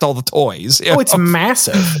you kept all the toys. It's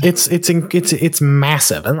massive. It's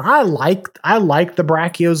massive, and I like the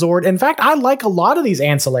Brachiozord. In fact, I like a lot of these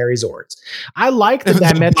ancillary Zords. I like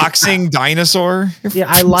the boxing dinosaur. Yeah,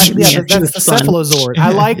 I like that's the Cephalozord.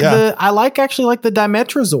 I like the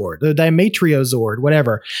Dimetriozord, the Dimetriozord,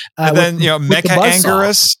 whatever. And then Mecha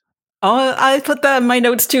Anguirus. Oh, I put that in my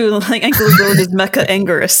notes too. Like Ankylozord is Mecha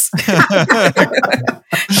Anguirus.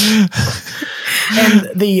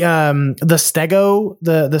 And the Stego,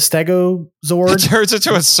 the Stegozord, it turns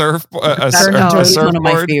into a surfboard. One of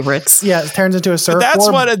my favorites. Yeah, it turns into a surfboard. That's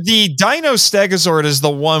what the Dino Stegazord is. The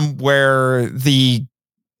one where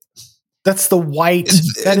that's the white.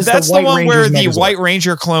 That's the one where the White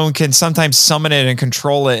Ranger clone can sometimes summon it and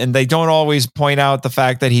control it, and they don't always point out the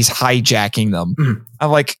fact that he's hijacking them. Mm.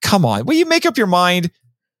 I'm like, come on, will you make up your mind?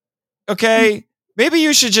 Okay, maybe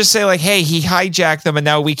you should just say like, hey, he hijacked them, and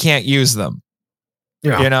now we can't use them.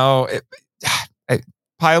 Yeah,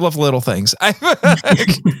 pile of little things. But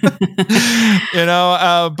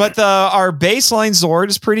our baseline Zord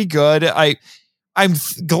is pretty good. I'm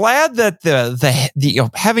glad that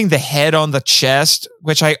the having the head on the chest,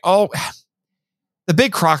 which the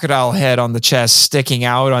big crocodile head on the chest sticking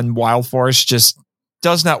out on Wild Force just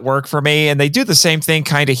does not work for me. And they do the same thing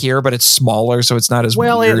kind of here, but it's smaller, so it's not as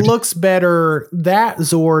weird. It looks better. That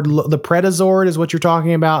Zord, the Predazord is what you're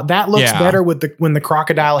talking about. That looks better when the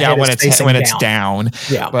crocodile head is facing down. It's down.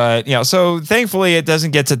 Yeah. But so thankfully it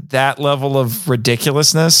doesn't get to that level of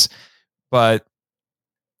ridiculousness. But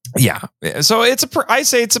yeah, so I'd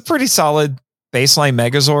say it's a pretty solid baseline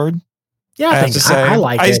Megazord. Yeah, I think I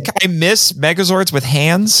like it. I miss Megazords with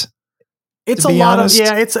hands. It's a lot of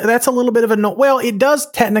that's a little bit of a well, it does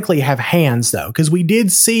technically have hands though, because we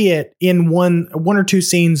did see it in one or two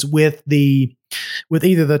scenes with either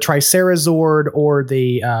the Tricerazord or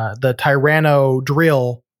the Tyranno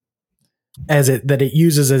drill that it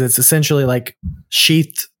uses as it's essentially like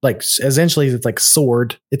sheathed, like essentially it's like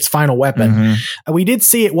sword, its final weapon. Mm-hmm. We did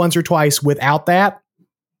see it once or twice without that.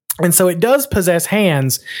 And so it does possess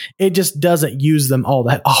hands. It just doesn't use them all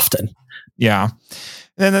that often. Yeah.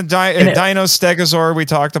 And then the Dino Stegozord, we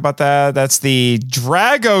talked about that. That's the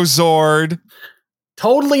Dragozord.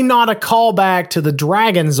 Totally not a callback to the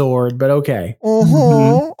Dragonzord, but okay.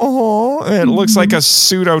 It looks like a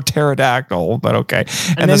pseudo pterodactyl, but okay.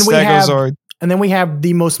 And the Stegozord. And then we have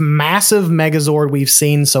the most massive Megazord we've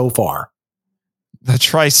seen so far. The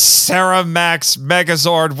Triceramax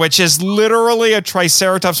Megazord, which is literally a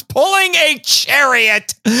Triceratops pulling a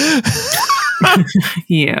chariot.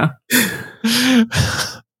 Yeah.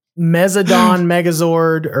 Mezzodon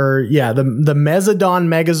Megazord, the Mezzodon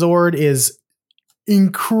Megazord is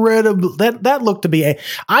incredible. That looked to be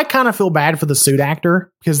I kind of feel bad for the suit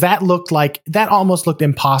actor because that almost looked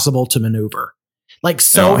impossible to maneuver. Like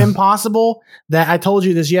impossible that I told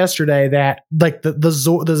you this yesterday that like the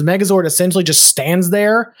Megazord essentially just stands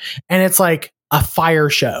there and it's like a fire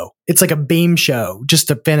show. It's like a beam show just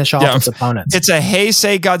to finish off its opponents. It's a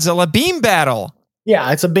Heisei Godzilla beam battle.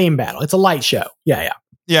 Yeah, it's a beam battle. It's a light show. Yeah.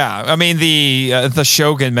 Yeah, I mean the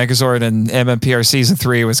Shogun Megazord in MMPR Season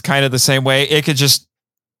 3 was kind of the same way. It could just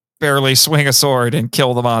barely swing a sword and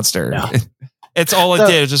kill the monster. Yeah. It's all it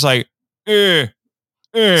did. It's just like,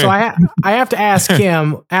 So I have to ask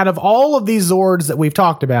Kim, out of all of these Zords that we've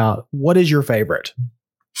talked about, what is your favorite?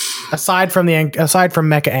 Aside from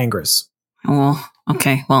Mecha Angrus. Well,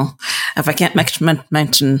 okay. Well, if I can't mention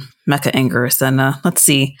Mecha Angrus, then let's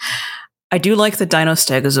see. I do like the Dino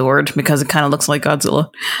Stegozord because it kind of looks like Godzilla.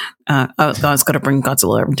 I was going to bring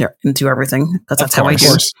Godzilla into everything because that's how I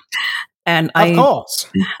do. And of course.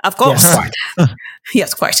 Yes,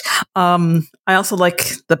 yes, quite. I also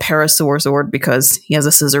like the Parasaur because he has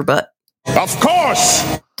a scissor butt. Of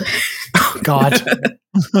course. God.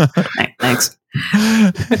 Thanks.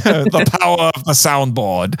 The power of the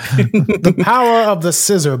soundboard. The power of the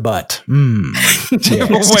scissor butt.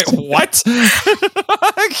 Yes. Wait, what?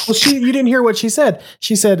 Well, you didn't hear what she said.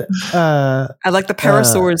 She said, I like the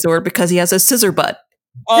Parasaur because he has a scissor butt.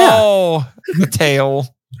 Oh, the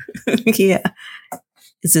tail. Yeah.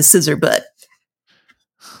 It's a scissor butt.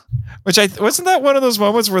 Which wasn't that one of those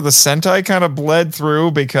moments where the Sentai kind of bled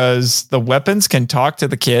through because the weapons can talk to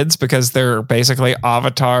the kids because they're basically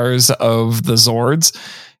avatars of the Zords.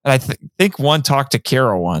 And I think one talked to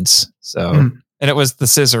Kira once. So, and it was the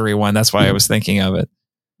scissory one. That's why I was thinking of it.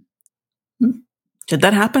 Did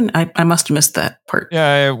that happen? I must have missed that part.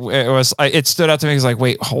 Yeah, it was. It stood out to me. It was like,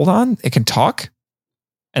 wait, hold on. It can talk?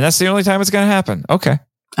 And that's the only time it's going to happen. Okay.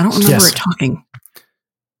 I don't remember it talking.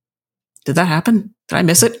 Did that happen? Did I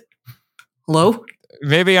miss it? Hello?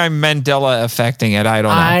 Maybe I'm Mandela affecting it. I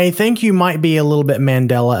don't know. I think you might be a little bit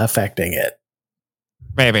Mandela affecting it.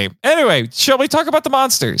 Maybe. Anyway, shall we talk about the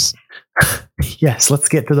monsters? Yes, let's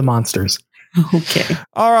get to the monsters. Okay.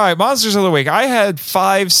 All right, monsters of the week. I had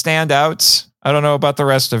 5 standouts. I don't know about the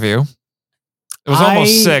rest of you. It was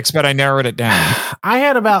almost 6, but I narrowed it down. I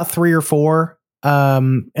had about 3 or 4.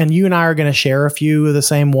 And you and I are going to share a few of the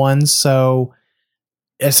same ones. So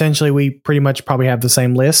essentially we pretty much probably have the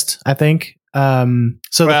same list, I think. I'm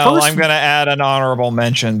going to add an honorable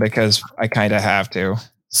mention because I kind of have to.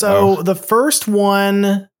 So the first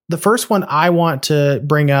one I want to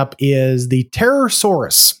bring up is the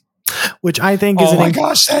Pterosaurus, which I think is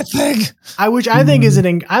that thing. I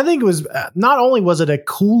think it was not only was it a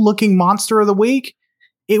cool looking monster of the week,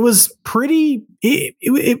 it was pretty.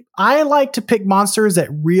 I like to pick monsters that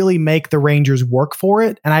really make the Rangers work for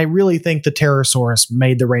it, and I really think the Pterosaurus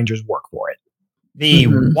made the Rangers work for it. The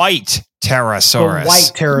white Pterosaurus. The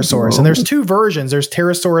white Pterosaurus. And there's 2 versions. There's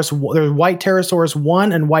there's white Pterosaurus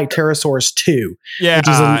 1 and white Pterosaurus 2. Yeah,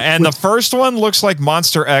 the first one looks like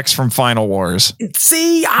Monster X from Final Wars.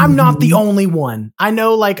 See, I'm not the only one. I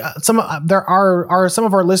know some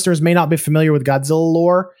of our listeners may not be familiar with Godzilla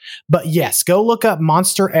lore, but yes, go look up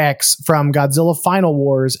Monster X from Godzilla Final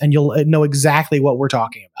Wars and you'll know exactly what we're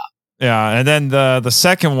talking about. Yeah, and then the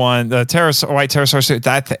second one, the white Pterosaurus,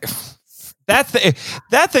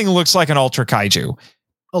 that thing looks like an Ultra Kaiju.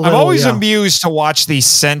 I'm always amused to watch these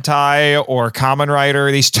Sentai or Kamen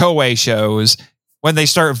Rider, these Toei shows, when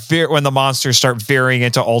the monsters start veering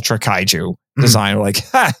into Ultra Kaiju design, we're like,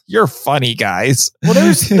 ha, you're funny guys. Well,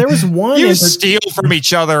 there was one you steal from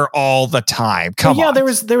each other all the time. Come on. There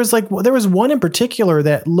was one in particular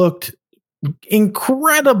that looked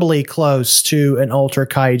incredibly close to an Ultra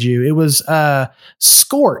Kaiju. It was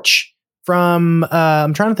Scorch from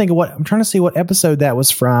I'm trying to see what episode that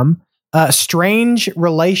was from. Strange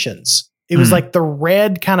Relations. It was like the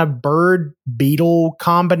red kind of bird beetle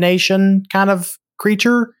combination kind of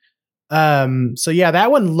creature. So yeah,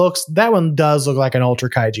 that one does look like an Ultra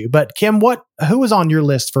Kaiju. But Kim, who was on your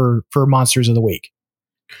list for Monsters of the Week?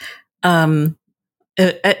 I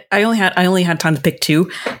only had time to pick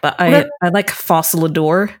two, but I like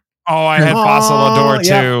Fossilidor. Oh, I had Fossilidor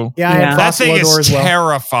too. Yeah, I had that thing Fossilidor is as well.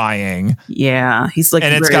 Terrifying. Yeah, he's like,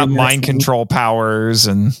 and it's got mind control powers,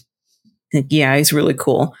 and yeah, he's really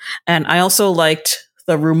cool. And I also liked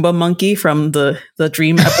the Roomba monkey from the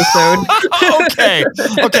Dream episode.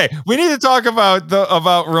 Okay. We need to talk about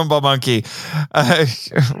Roomba monkey.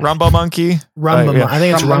 Rumba monkey. I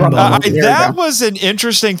think it's Rumba monkey. That was an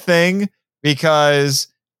interesting thing because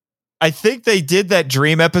I think they did that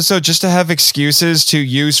Dream episode just to have excuses to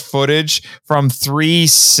use footage from three of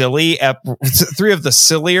the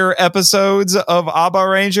sillier episodes of Abba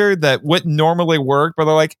Ranger that wouldn't normally work, but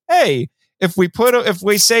they're like, hey, if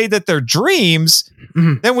we say that they're dreams,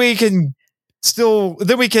 then we don't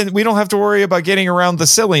have to worry about getting around the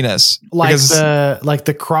silliness. Like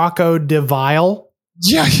the Croco de Vile.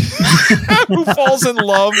 Yeah. Who falls in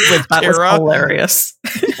love with that Kara. Was hilarious.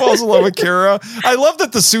 Falls in love with Kara. I love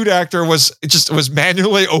that the suit actor was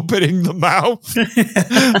manually opening the mouth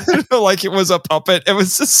like it was a puppet. It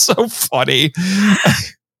was just so funny.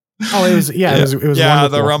 Oh, it was wonderful.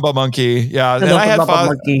 The Rumba monkey. Yeah, and I had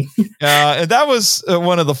monkey. Yeah, and that was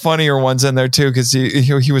one of the funnier ones in there too because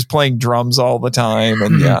he was playing drums all the time,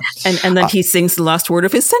 and yeah, and then he sings the last word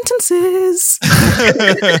of his sentences.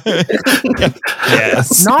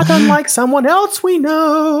 Yes, not unlike someone else we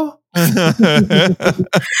know.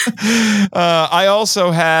 I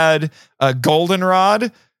also had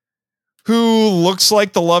Goldenrod, who looks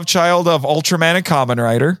like the love child of Ultraman and Kamen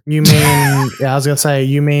Rider. You mean? Yeah, I was gonna say.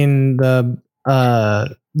 You mean the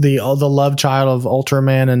love child of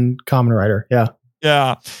Ultraman and Kamen Rider? Yeah.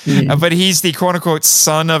 Yeah. But he's the quote unquote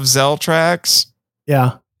son of Zeltrax.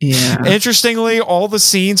 Yeah. Yeah. Interestingly, all the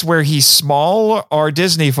scenes where he's small are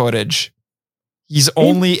Disney footage. He's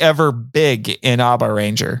only ever big in Abba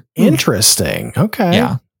Ranger. Interesting. Okay.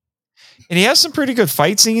 Yeah. And he has some pretty good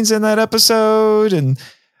fight scenes in that episode, and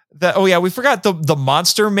we forgot the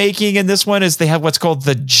monster making in this one is they have what's called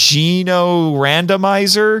the Geno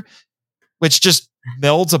randomizer, which just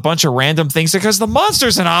melds a bunch of random things because the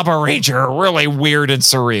monsters in Abba Ranger are really weird and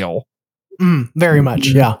surreal. Very much,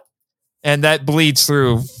 yeah. And that bleeds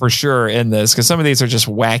through for sure in this because some of these are just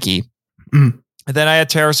wacky. And then I had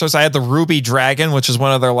Pterosaurus. I had the Ruby Dragon, which is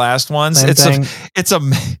one of their last ones. It's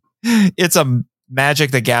a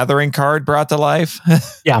Magic the Gathering card brought to life.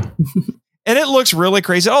 Yeah. And it looks really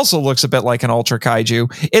crazy. It also looks a bit like an Ultra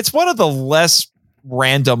Kaiju. It's one of the less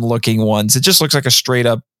random looking ones. It just looks like a straight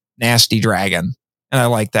up nasty dragon. And I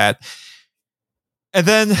like that. And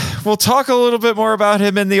then we'll talk a little bit more about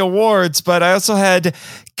him in the awards, but I also had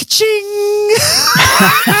Ka-ching!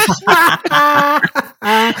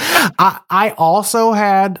 I also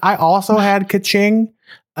had Ka-ching.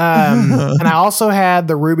 And I also had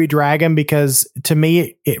the Ruby Dragon because to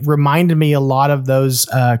me it reminded me a lot of those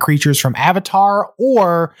creatures from Avatar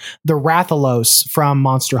or the Rathalos from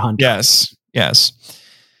Monster Hunter. Yes.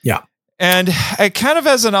 Yeah. And I kind of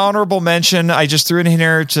as an honorable mention, I just threw it in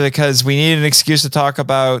here because we needed an excuse to talk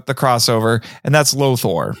about the crossover, and that's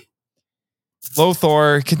Lothor.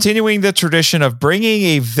 Lothor continuing the tradition of bringing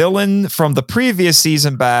a villain from the previous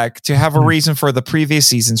season back to have a reason for the previous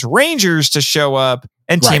season's Rangers to show up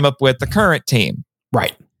and team up with the current team.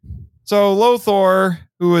 Right. So Lothor,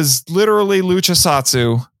 who is literally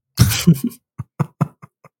Luchasatsu,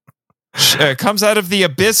 comes out of the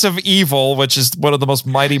abyss of evil, which is one of the most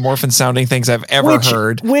Mighty Morphin sounding things I've ever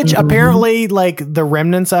heard. Which apparently, like, the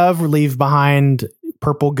remnants of leave behind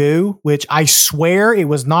purple goo, which I swear it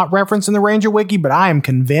was not referenced in the Ranger Wiki, but I am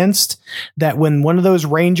convinced that when one of those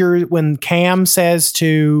Rangers, when Cam says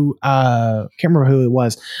to, can't remember who it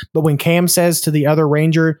was, but when Cam says to the other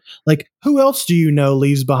Ranger, like, who else do you know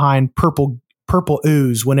leaves behind purple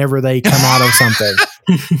ooze whenever they come out of something?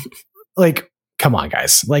 Like, come on,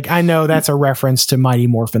 guys. Like, I know that's a reference to Mighty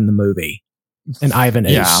Morphin the movie and Ivan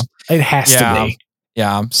Ooze. Yeah. It has to be.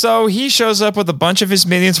 Yeah. So he shows up with a bunch of his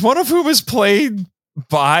minions, one of whom is played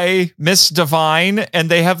by Miss Divine, and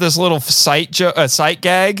they have this little sight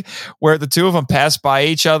gag where the two of them pass by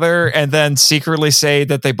each other and then secretly say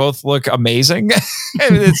that they both look amazing.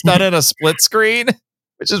 And it's done in a split screen,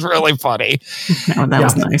 which is really funny. Oh, that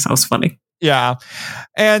was nice. That was funny. Yeah.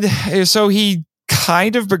 And so he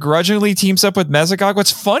kind of begrudgingly teams up with Mesogog.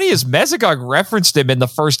 What's funny is Mesogog referenced him in the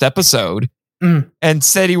first episode and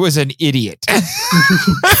said he was an idiot.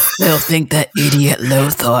 They'll think that idiot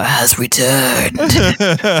Lothar has returned.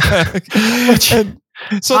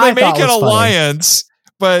 So they make an alliance,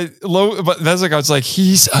 but Mesogog's like,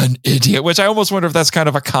 he's an idiot, which I almost wonder if that's kind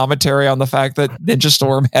of a commentary on the fact that Ninja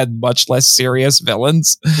Storm had much less serious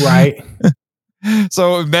villains. Right.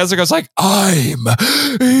 So Mesogog's like, I'm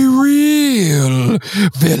a real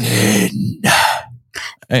villain.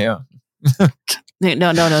 Yeah.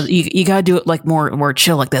 No. You gotta do it like more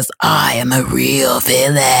chill, like this. I am a real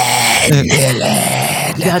villain. You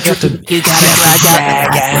gotta drag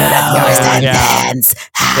out your sentence.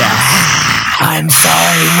 I'm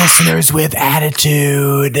sorry, listeners with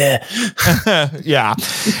attitude. Yeah.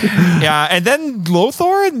 And then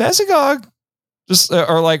Lothar and Mesogog just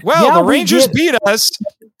are like, well, the Rangers beat us.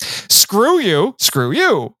 Screw you.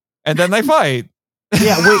 And then they fight. We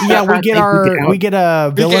get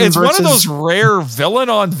a villain. It's one of those rare villain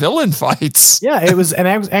on villain fights. Yeah, it was, and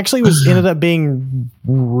actually ended up being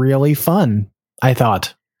really fun, I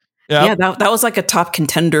thought. Yeah, that was like a top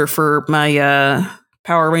contender for my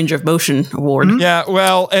Power Ranger of Motion award. Mm-hmm. Yeah,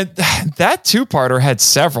 well, and that two-parter had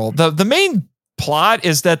several. The main plot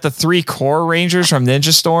is that the 3 core Rangers from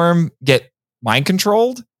Ninja Storm get mind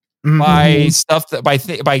controlled by stuff that by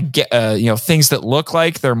things that look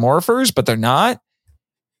like they're morphers, but they're not.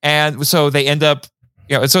 And so they end up,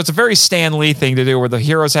 so it's a very Stan Lee thing to do where the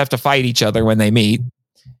heroes have to fight each other when they meet.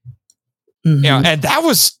 And that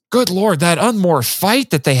was, good Lord, that unmorphed fight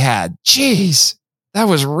that they had. Jeez, that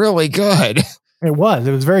was really good. It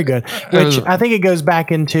was very good, which I think it goes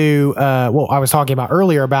back into what I was talking about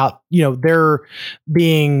earlier about, they're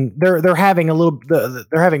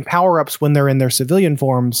having power-ups when they're in their civilian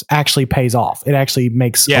forms actually pays off. It actually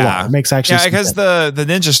makes a lot. It makes actually because the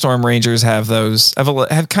Ninja Storm Rangers have those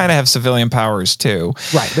have civilian powers too.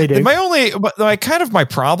 Right, they do. My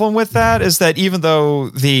problem with that is that even though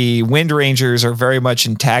the Wind Rangers are very much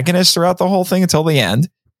antagonists throughout the whole thing until the end,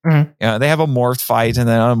 they have a morphed fight and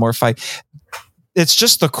then an unmorphed fight. It's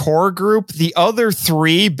just the core group. The other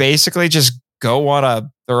 3 basically just go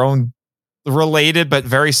on their own related but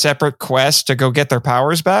very separate quest to go get their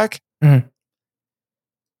powers back. And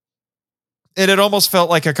it almost felt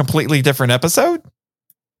like a completely different episode.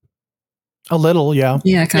 A little, yeah.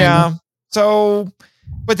 Yeah, kind of. So,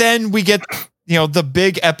 but then we get, the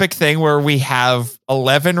big epic thing where we have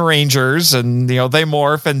 11 Rangers and, they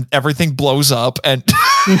morph and everything blows up and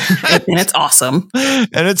and it's awesome.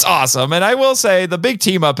 And I will say the big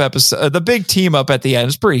team up at the end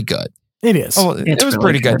is pretty good. It is. It was really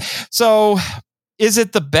pretty good. So is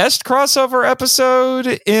it the best crossover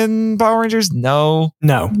episode in Power Rangers? No.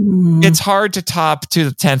 It's hard to top to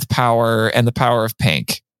the 10th power and the power of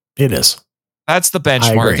pink. It is. That's the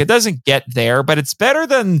benchmark. It doesn't get there, but it's better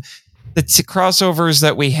than the crossovers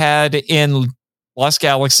that we had in Lost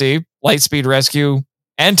Galaxy, Lightspeed Rescue,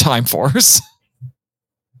 and Time Force.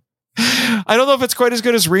 I don't know if it's quite as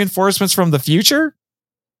good as Reinforcements from the Future,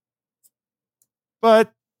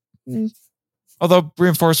 but although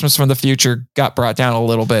Reinforcements from the Future got brought down a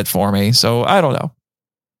little bit for me, so I don't know.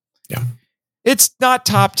 Yeah. It's not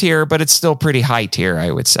top tier, but it's still pretty high tier,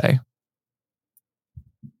 I would say.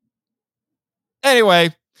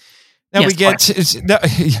 Anyway, now we get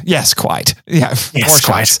yes, quite. Yeah, yes,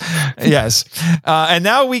 quite. Yes, and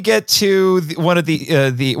now we get to one of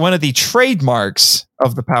the trademarks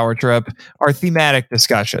of the Power Trip, our thematic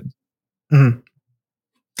discussion.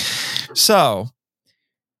 So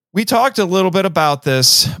we talked a little bit about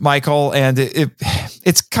this, Michael, and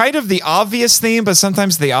it's kind of the obvious theme, but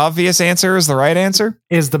sometimes the obvious answer is the right answer.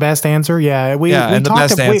 Is the best answer. Yeah. We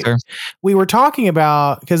were talking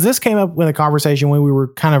about, because this came up in a conversation when we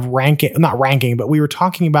were kind of not ranking, but we were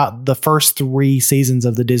talking about the first 3 seasons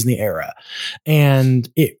of the Disney era. And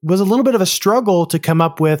it was a little bit of a struggle to come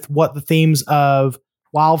up with what the themes of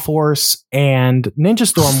Wild Force and Ninja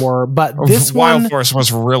Storm were, but this Wild Force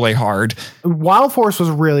was really hard. Wild Force was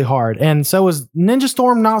really hard, and so was Ninja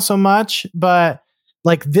Storm, not so much. But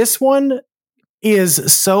like this one is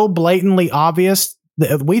so blatantly obvious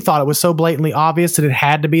that we thought it was so blatantly obvious that it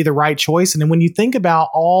had to be the right choice. And then when you think about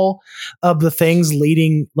all of the things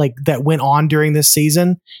leading that went on during this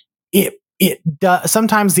season, it does.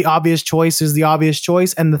 Sometimes the obvious choice is the obvious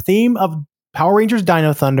choice, and the theme of Power Rangers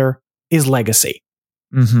Dino Thunder is legacy.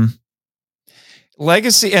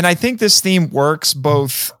 Legacy, and I think this theme works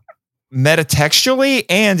both metatextually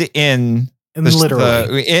and in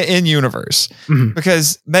literally in universe,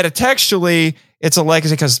 because metatextually it's a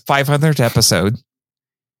legacy because 500th episode,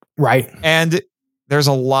 right? And there's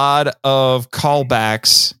a lot of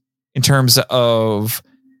callbacks in terms of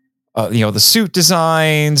the suit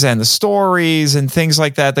designs and the stories and things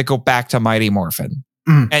like that go back to Mighty Morphin,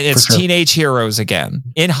 and it's teenage heroes again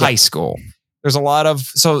in high school. There's a lot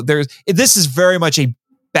of this is very much a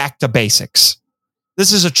back to basics.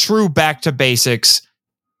 This is a true back to basics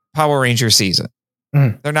Power Ranger season.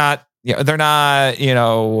 They're not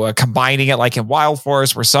combining it like in Wild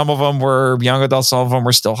Force, where some of them were young adults, some of them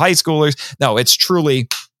were still high schoolers. No, it's truly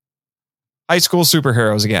high school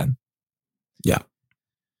superheroes again.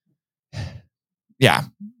 Yeah.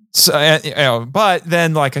 So, but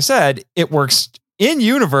then, like I said, it works in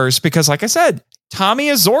universe because, like I said, Tommy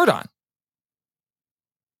is Zordon.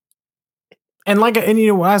 And what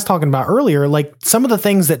I was talking about earlier, like some of the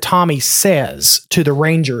things that Tommy says to the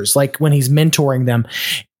Rangers, like when he's mentoring them,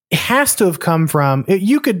 it has to have come from,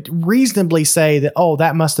 you could reasonably say that,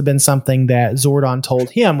 that must have been something that Zordon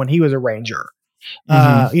told him when he was a Ranger.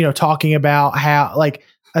 Talking about how, like,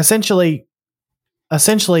 essentially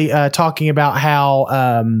talking about how,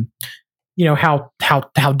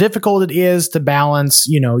 how difficult it is to balance,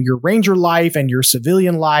 your Ranger life and your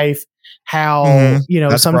civilian life, how,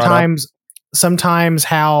 sometimes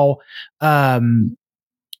how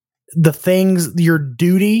the things, your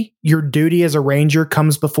duty as a Ranger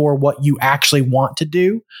comes before what you actually want to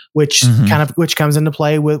do, which comes into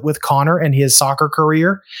play with Connor and his soccer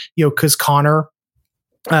career, because Connor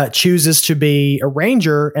chooses to be a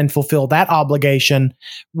Ranger and fulfill that obligation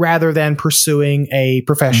rather than pursuing a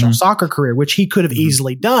professional soccer career, which he could have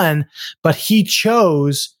easily done, but he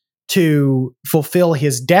chose to fulfill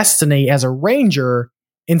his destiny as a Ranger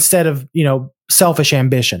instead of, selfish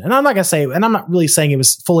ambition. And I'm not going to say, and I'm not really saying it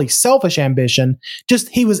was fully selfish ambition, just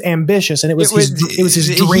he was ambitious and it was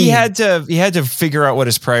his dream. He had to figure out what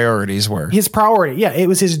his priorities were. His priority. Yeah. It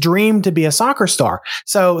was his dream to be a soccer star.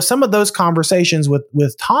 So some of those conversations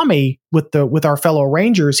with Tommy, with our fellow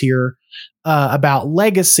Rangers here, about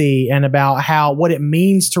legacy and about what it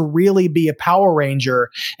means to really be a Power Ranger.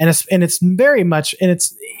 And it's very much, and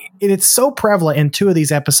it's so prevalent in two of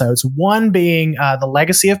these episodes. One being the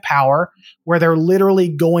Legacy of Power, where they're literally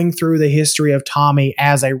going through the history of Tommy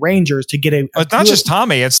as a Ranger to get It's not just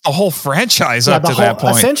Tommy, it's the whole franchise up to that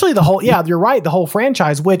point. Essentially you're right, the whole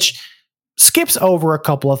franchise, which skips over a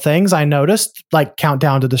couple of things I noticed, like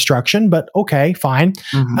Countdown to Destruction, but okay, fine.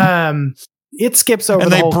 It skips over,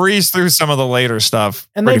 and they breeze through some of the later stuff,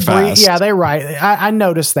 and pretty fast. Yeah, they're right. I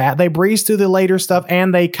noticed that they breeze through the later stuff,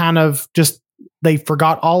 and they kind of they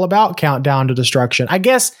forgot all about Countdown to Destruction. I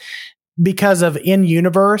guess because of in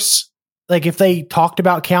universe, like if they talked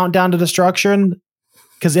about Countdown to Destruction,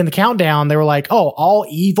 because in the Countdown they were like, all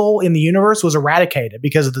evil in the universe was eradicated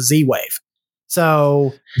because of the Z-Wave.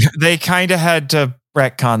 So they kind of had to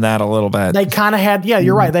retcon that a little bit. They kind of had,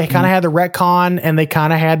 you're right. They kind of had the retcon, and they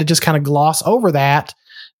kind of had to just kind of gloss over that,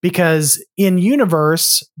 because in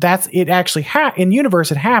universe, in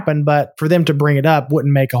universe it happened, but for them to bring it up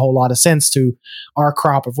wouldn't make a whole lot of sense to our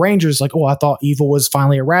crop of Rangers. Like, I thought evil was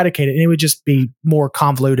finally eradicated, and it would just be more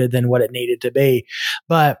convoluted than what it needed to be.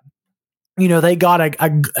 But, they got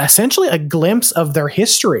essentially a glimpse of their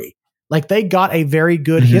history. Like they got a very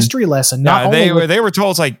good history lesson. They were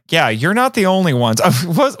told, it's like, you're not the only ones.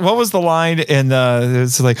 What was the line in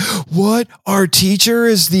it's like, what? Our teacher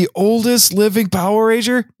is the oldest living Power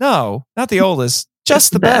Ranger? No, not the oldest.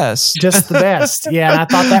 Just the best. Just the best. Yeah. And I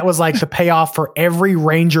thought that was like the payoff for every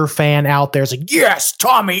Ranger fan out there. It's like, yes,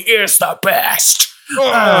 Tommy is the best.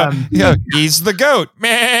 He's the GOAT.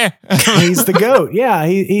 Meh. He's the GOAT. Yeah,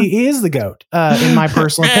 he is the GOAT, in my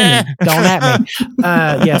personal opinion. Don't at me.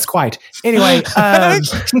 Yes, quite. Anyway,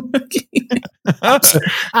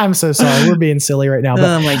 I'm so sorry. We're being silly right now. But,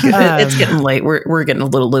 oh my goodness, it's getting late. We're getting a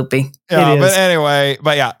little loopy. Yeah, but anyway,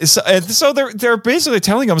 so they're basically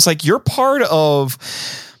telling him, it's like, you're part of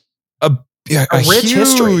a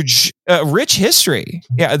rich history.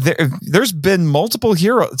 Yeah, there's been multiple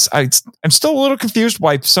heroes. I'm still a little confused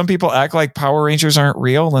why some people act like Power Rangers aren't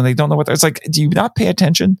real and they don't know what. It's like, do you not pay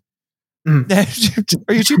attention? Are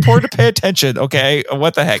you too poor to pay attention? Okay,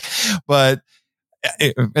 what the heck? But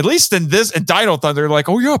at least in Dino Thunder, they're like,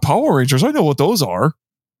 oh yeah, Power Rangers, I know what those are.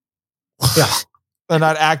 Yeah, they're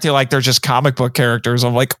not acting like they're just comic book characters.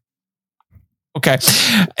 I'm like, okay.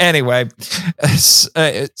 Anyway,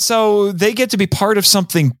 so they get to be part of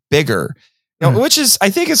something bigger, which is, I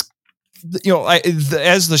think, is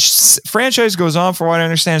as the franchise goes on, for what I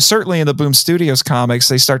understand, certainly in the Boom Studios comics,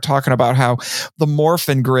 they start talking about how the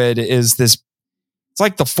Morphin Grid is this. It's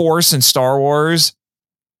like the Force in Star Wars.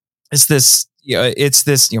 It's this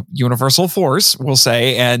universal force, we'll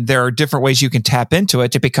say, and there are different ways you can tap into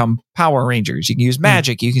it to become Power Rangers. You can use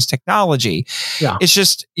magic, you can use technology. Yeah. It's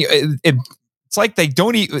just it's like they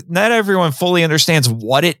don't not everyone fully understands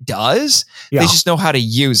what it does. Yeah. They just know how to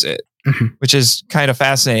use it, which is kind of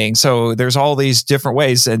fascinating. So there's all these different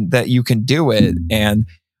ways that you can do it. And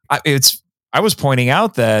I was pointing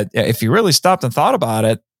out that if you really stopped and thought about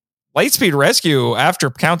it, Lightspeed Rescue, after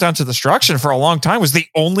Countdown to Destruction for a long time, was the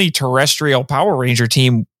only terrestrial Power Ranger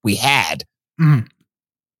team we had. Mm.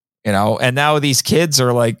 And now these kids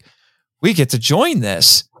are like, we get to join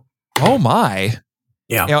this. Oh my.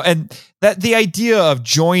 Yeah. And that the idea of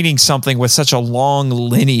joining something with such a long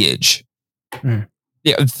lineage,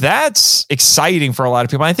 that's exciting for a lot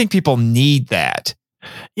of people. I think people need that.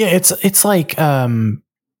 Yeah, it's like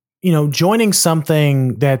joining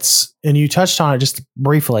something that's, and you touched on it just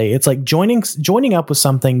briefly. It's like joining up with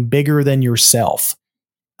something bigger than yourself,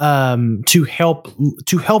 to help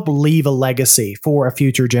leave a legacy for a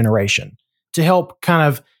future generation, to help kind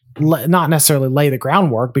of not necessarily lay the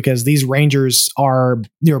groundwork, because these Rangers are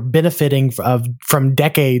benefiting from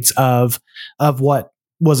decades of what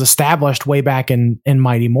was established way back in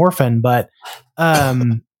Mighty Morphin, but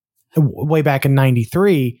way back in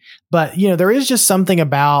 93. But there is just something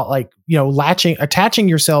about attaching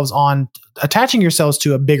yourselves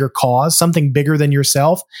to a bigger cause, something bigger than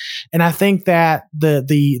yourself. And I think that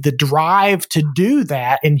the drive to do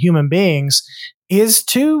that in human beings is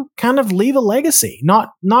to kind of leave a legacy, not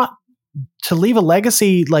to leave a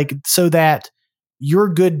legacy so that your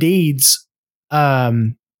good deeds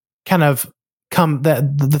kind of come,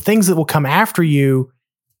 that the things that will come after you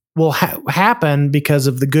will happen because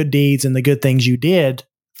of the good deeds and the good things you did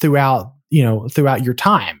throughout your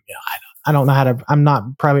time. I don't know how to, I'm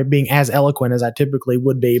not probably being as eloquent as I typically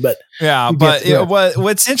would be, but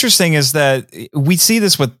what's interesting is that we see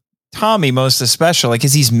this with Tommy most especially,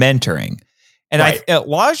 because he's mentoring. And right. A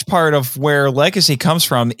large part of where legacy comes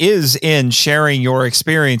from is in sharing your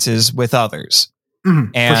experiences with others.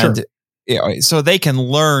 Mm-hmm, and so they can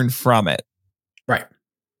learn from it. Right.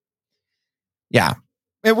 Yeah.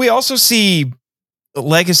 And we also see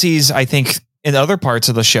legacies, I think, in other parts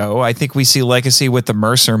of the show. I think we see legacy with the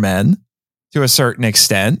Mercer Men to a certain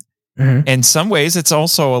extent. Mm-hmm. In some ways, it's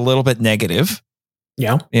also a little bit negative.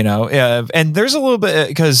 Yeah. And there's a little bit,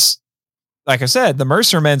 because like I said, the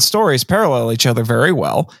Mercer Men stories parallel each other very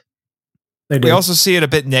well. They do. We also see it a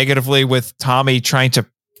bit negatively with Tommy trying to,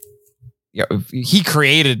 he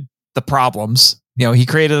created the problems. He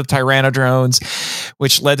created the Tyrannodrones,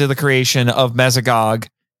 which led to the creation of Mesogog.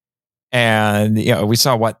 And, we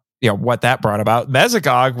saw what that brought about.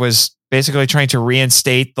 Mesogog was basically trying to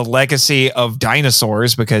reinstate the legacy of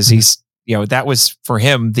dinosaurs, because he's, that was for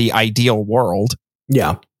him the ideal world.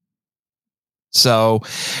 Yeah. So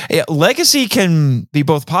legacy can be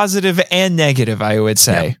both positive and negative, I would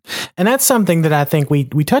say. Yeah. And that's something that I think we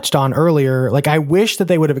touched on earlier. Like, I wish that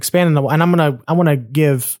they would have expanded and I want to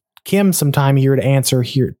give Kim some time here to answer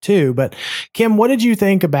here too. But Kim, what did you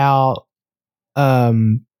think about,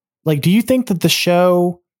 do you think that the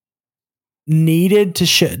show needed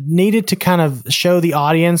to kind of show the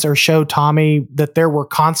audience or show Tommy that there were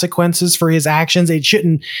consequences for his actions? It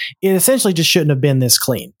essentially just shouldn't have been this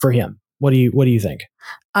clean for him. What do you think?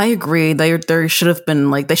 I agree. There should have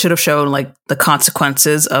been they should have shown the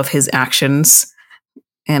consequences of his actions,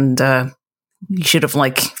 and he should have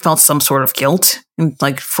felt some sort of guilt and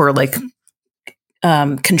for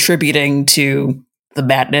contributing to the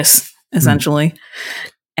badness essentially.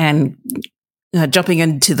 And jumping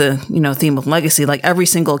into the theme of legacy, every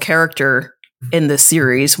single character in this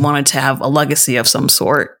series wanted to have a legacy of some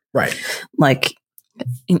sort, right?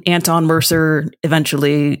 Anton Mercer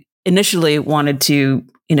initially wanted to,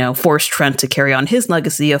 force Trent to carry on his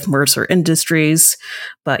legacy of Mercer Industries,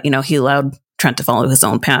 but, he allowed Trent to follow his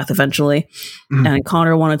own path eventually. Mm-hmm. And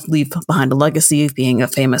Connor wanted to leave behind a legacy of being a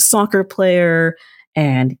famous soccer player.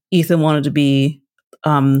 And Ethan wanted to be,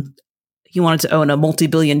 he wanted to own a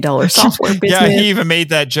multi-billion-dollar software business. Yeah, he even made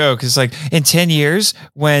that joke. It's in 10 years,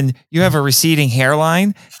 when you have a receding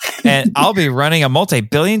hairline, and I'll be running a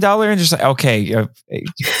multi-billion-dollar industry. Okay,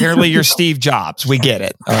 apparently you're Steve Jobs. We get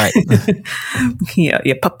it. All right. Yeah.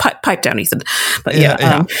 Pipe down, Ethan. But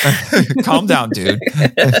calm down, dude.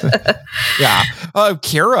 Yeah.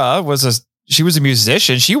 Kira she was a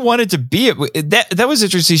musician. She wanted to be it. That was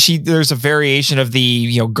interesting. There's a variation of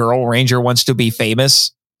the Girl Ranger wants to be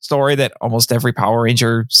famous story that almost every Power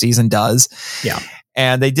Ranger season does. Yeah.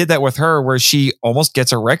 And they did that with her where she almost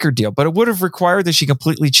gets a record deal, but it would have required that she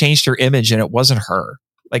completely changed her image and it wasn't her.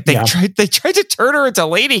 Like they tried to turn her into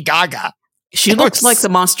Lady Gaga. She looks like the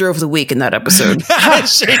monster of the week in that episode. That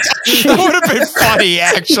would have been funny,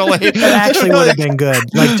 actually. That actually would have been good.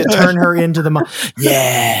 Like to turn her into the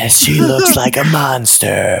yes, she looks like a monster.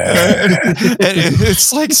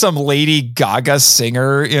 It's like some Lady Gaga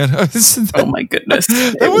singer, you know. Oh my goodness.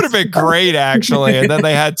 That would have been great, actually. And then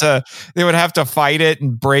they would have to fight it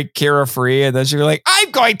and break Kira free, and then she'd be like,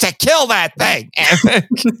 I'm going to kill that thing.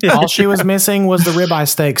 All she was missing was the ribeye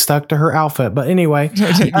steak stuck to her outfit. But anyway.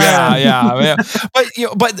 Yeah.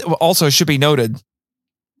 But also it should be noted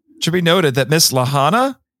that Miss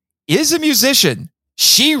Lahana is a musician.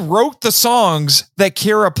 She wrote the songs that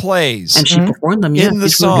Kira plays, and she performed them in the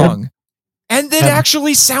song, and it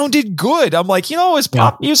actually sounded good. I'm like, as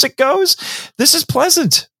pop music goes, this is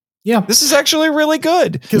pleasant. Yeah, this is actually really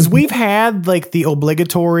good because we've had like the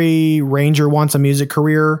obligatory Ranger wants a music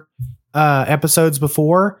career episodes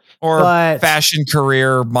before. Or fashion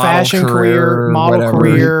career, model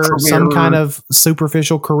career, some kind of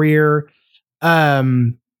superficial career.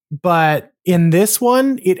 But in this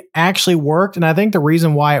one, it actually worked. And I think the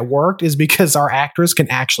reason why it worked is because our actress can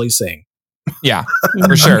actually sing. Yeah,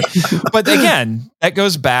 for sure. But again, that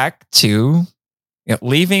goes back to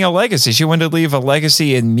leaving a legacy. She wanted to leave a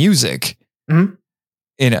legacy in music. Mm-hmm.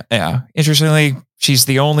 Interestingly, she's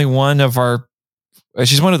the only one of our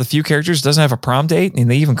she's one of the few characters who doesn't have a prom date, and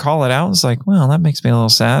they even call it out. It's like, well, that makes me a little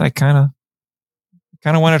sad. I kind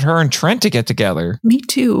of wanted her and Trent to get together. Me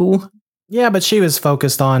too. Yeah, but she was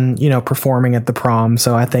focused on, performing at the prom,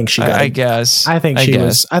 so I think she got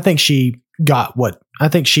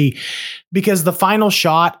because the final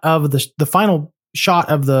shot of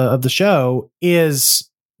the show is,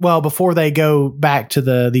 well, before they go back to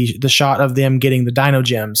the shot of them getting the Dino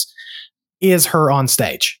gems, is her on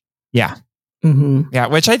stage. Yeah. Mm-hmm. Yeah,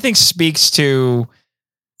 which I think speaks to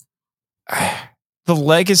the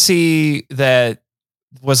legacy that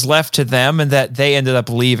was left to them and that they ended up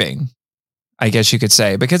leaving, I guess you could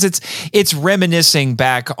say, because it's reminiscing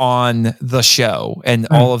back on the show and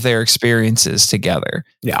all of their experiences together.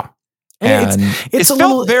 Yeah. And it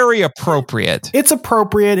felt very appropriate. It's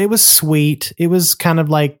appropriate. It was sweet. It was kind of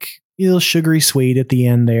like a little sugary sweet at the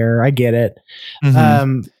end there. I get it.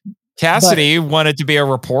 Mm-hmm. Cassidy wanted to be a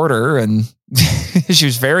reporter, and she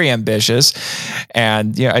was very ambitious.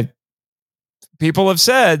 And people have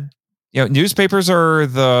said, newspapers are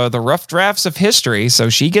the rough drafts of history, so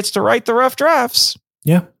she gets to write the rough drafts.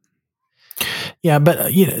 Yeah, yeah, but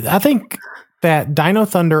I think that Dino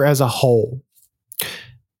Thunder as a whole,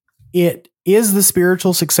 it is the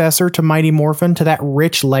spiritual successor to Mighty Morphin, to that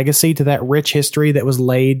rich legacy, to that rich history that was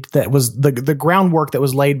laid, that was the groundwork that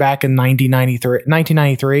was laid back in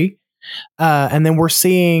 1993. And then we're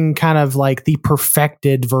seeing kind of like the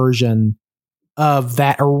perfected version of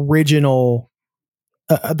that original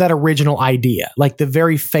idea, like the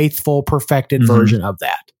very faithful, perfected version of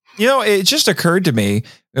that. It just occurred to me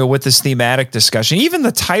with this thematic discussion, even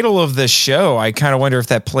the title of this show, I kind of wonder if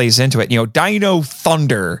that plays into it. Dino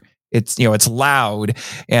Thunder. It's, it's loud.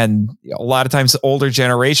 And a lot of times the older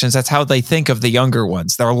generations, that's how they think of the younger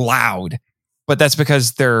ones. They're loud, but that's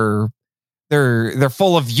because they're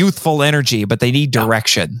full of youthful energy, but they need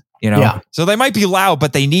direction, So they might be loud,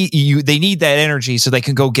 but they need that energy so they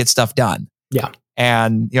can go get stuff done. Yeah.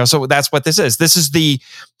 And, so that's what this is. This is the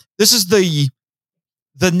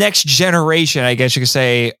next generation, I guess you could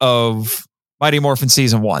say, of Mighty Morphin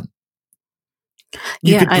season 1.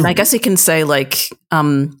 And I guess you can say like,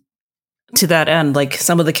 to that end, like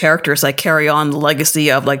some of the characters like carry on the legacy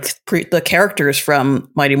of like the characters from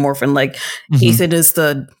Mighty Morphin. Like Ethan is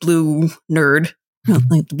the blue nerd,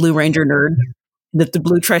 like the Blue Ranger nerd, the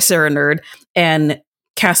blue Tricera nerd, and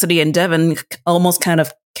Cassidy and Devin almost kind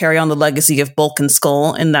of carry on the legacy of Bulk and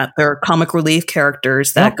Skull in that they're comic relief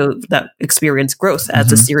characters that experience growth as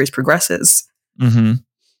the series progresses. Mm-hmm.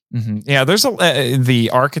 Mm-hmm. Yeah, there's the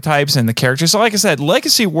archetypes and the characters. So like I said,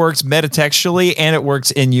 legacy works metatextually and it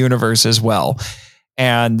works in universe as well.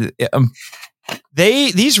 And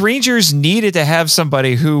these Rangers needed to have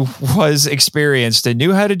somebody who was experienced and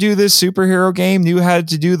knew how to do this superhero game, knew how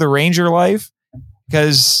to do the Ranger life.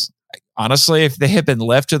 Because honestly, if they had been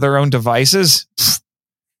left to their own devices,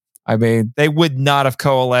 they would not have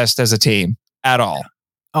coalesced as a team at all.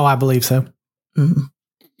 Oh, I believe so. Mm-hmm.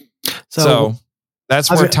 So that's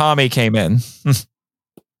where Tommy came in.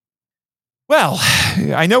 Well,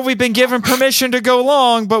 I know we've been given permission to go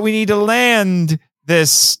long, but we need to land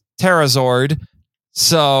this Terrazord.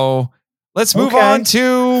 So let's move on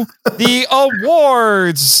to the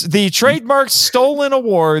awards, the trademark stolen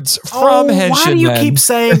awards from Henshin. Why do you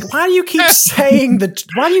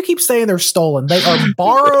keep saying they're stolen? They are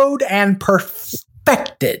borrowed and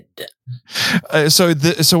perfected. So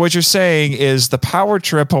what you're saying is the Power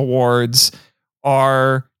Trip awards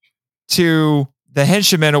are to the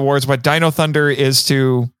Henshin Awards what Dino Thunder is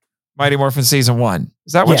to Mighty Morphin Season 1.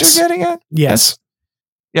 Is that what you're getting at? Yes.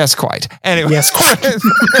 Yes, quite. Anyway. Yes, quite.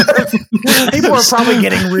 People are probably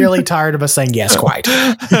getting really tired of us saying yes, quite.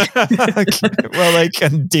 Well, they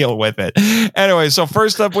can deal with it. Anyway, so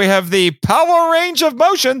first up we have the Power Range of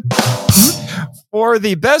Motion for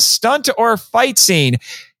the best stunt or fight scene.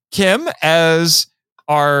 Kim, as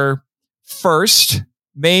our first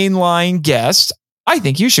mainline guest, I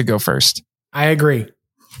think you should go first. I agree.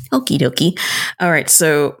 Okie dokie. All right.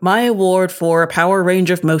 So my award for Power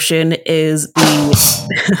Range of Motion is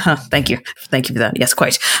the. Thank you. Thank you for that. Yes,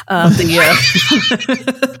 quite.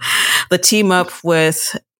 The team up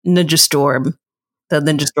with Ninja Storm, the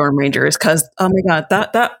Ninja Storm Rangers, because oh my god,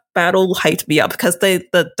 that battle hyped me up because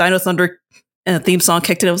the Dino Thunder theme song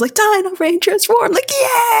kicked in. I was like, Dino Rangers roar! I'm like,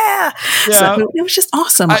 yeah. So it was just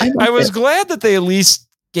awesome. I was glad that they at least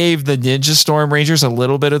gave the Ninja Storm Rangers a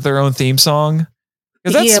little bit of their own theme song.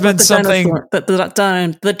 Because that's been something.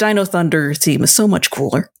 The Dino Thunder theme is so much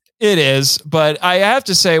cooler. It is, but I have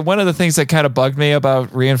to say, one of the things that kind of bugged me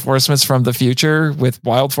about reinforcements from the future with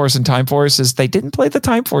Wild Force and Time Force is they didn't play the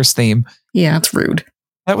Time Force theme. Yeah, it's rude.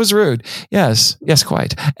 That was rude. Yes,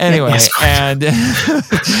 quite. Anyway, yes, quite. And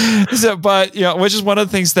so, but which is one of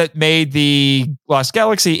the things that made the Lost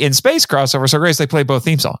Galaxy in Space crossover so great. They played both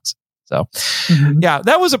theme songs. So, yeah,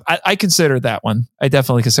 that was. I considered that one. I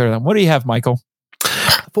definitely consider that. What do you have, Michael?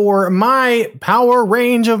 For my Power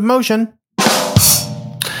Range of Motion,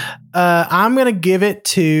 I'm going to give it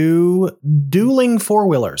to Dueling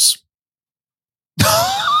Four-Wheelers.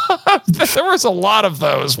 There was a lot of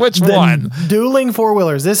those. Which one? Dueling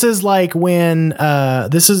Four-Wheelers. This is like when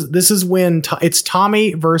this is when it's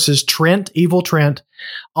Tommy versus Trent, Evil Trent,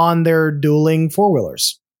 on their dueling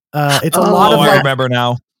four-wheelers. It's a lot of. I remember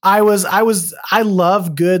now. I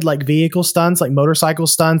love good like vehicle stunts, like motorcycle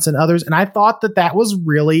stunts and others. And I thought that was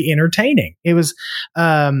really entertaining. It was,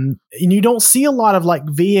 and you don't see a lot of like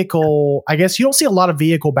vehicle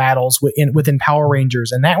battles within Power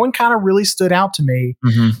Rangers. And that one kind of really stood out to me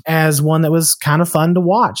as one that was kind of fun to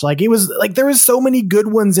watch. Like it was like, there was so many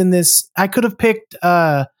good ones in this. I could have picked,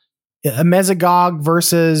 a Mesogog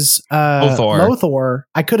versus, Lothor.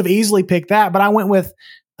 I could have easily picked that, but I went with,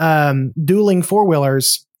 Dueling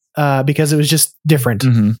Four-Wheelers, because it was just different.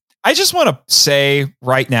 I just want to say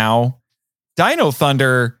right now, Dino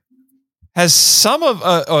Thunder has some of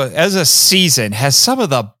as a season has some of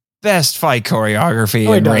the best fight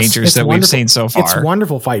choreography in Rangers that we've seen so far. It's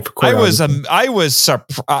wonderful fight choreography.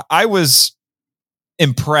 I was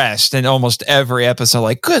impressed in almost every episode.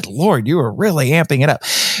 Like, good Lord, you were really amping it up.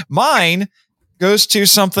 Mine goes to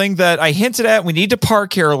something that I hinted at. We need to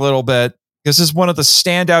park here a little bit. This is one of the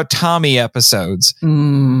standout Tommy episodes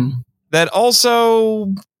that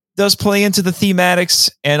also does play into the thematics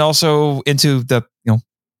and also into the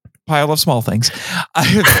pile of small things.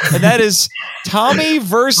 And that is Tommy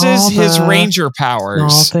versus his Ranger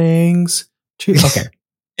powers. Small things. Okay.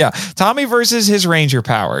 Yeah. Tommy versus his Ranger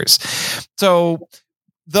powers. So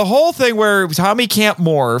the whole thing where Tommy can't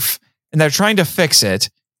morph and they're trying to fix it.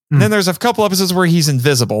 And then there's a couple episodes where he's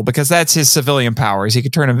invisible because that's his civilian powers. He can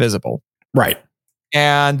turn invisible. Right.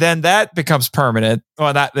 And then that becomes permanent.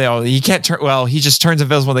 Well, he can't turn. Well, he just turns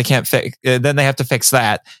invisible. They can't fix. Then they have to fix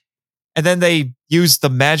that. And then they use the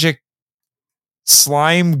magic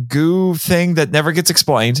slime goo thing that never gets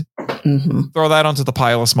explained. Throw that onto the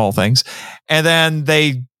pile of small things. And then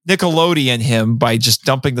they Nickelodeon him by just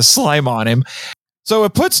dumping the slime on him. So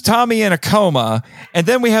it puts Tommy in a coma. And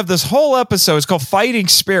then we have this whole episode. It's called Fighting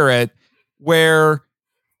Spirit, where,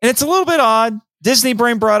 and it's a little bit odd. Disney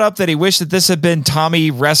Brain brought up that he wished that this had been Tommy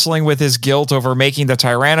wrestling with his guilt over making the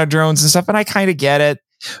Tyrannodrones and stuff, and I kind of get it.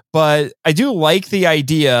 But I do like the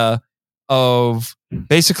idea of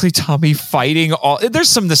basically Tommy fighting all. There's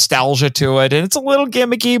some nostalgia to it, and it's a little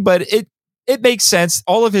gimmicky, but it makes sense.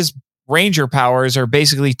 All of his Ranger powers are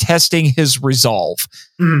basically testing his resolve,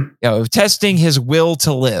 testing his will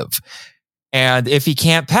to live. And if he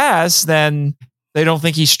can't pass, then they don't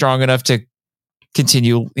think he's strong enough to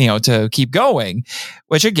continue, to keep going,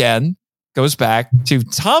 which again goes back to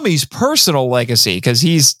Tommy's personal legacy because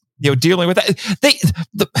he's dealing with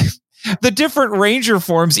that. The different Ranger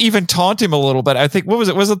forms even taunt him a little bit. I think was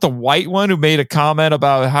it the white one who made a comment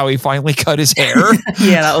about how he finally cut his hair?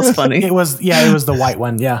 Yeah, that was funny. It was the white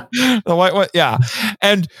one. Yeah, the white one. Yeah,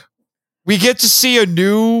 and we get to see a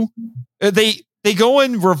new. They go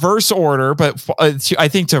in reverse order, but I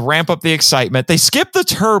think to ramp up the excitement, they skip the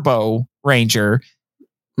Turbo Ranger,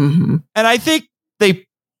 Mm-hmm. and I think they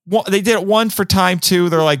did it one for time two.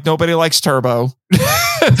 They're like, nobody likes Turbo,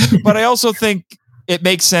 but I also think it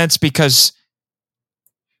makes sense because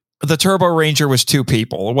the Turbo Ranger was two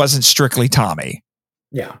people. It wasn't strictly Tommy.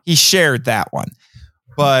 Yeah. He shared that one.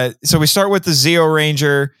 But so we start with the Zeo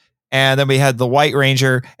Ranger, and then we had the White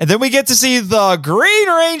Ranger, and then we get to see the Green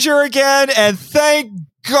Ranger again. And thank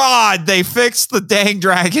God they fixed the dang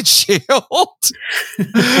dragon shield.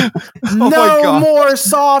 No more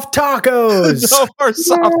soft tacos. No more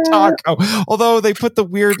soft taco. Although they put the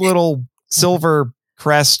weird little silver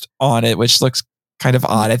crest on it, which looks kind of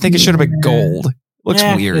odd. I think it should have been gold. Looks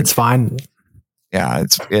weird. It's fine. Yeah,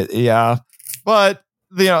 yeah. But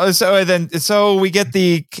so we get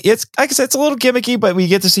it's like I said, it's a little gimmicky, but we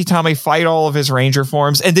get to see Tommy fight all of his Ranger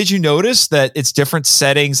forms. And did you notice that it's different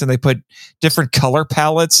settings and they put different color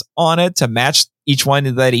palettes on it to match each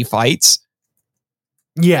one that he fights?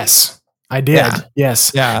 Yes, I did. Yeah.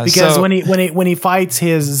 Yes. Yeah. Because when he fights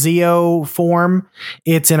his Zeo form,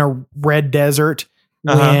 it's in a red desert.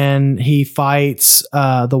 When he fights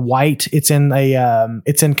the White, it's in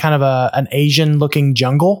kind of an Asian looking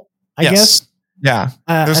jungle, I guess. Yeah.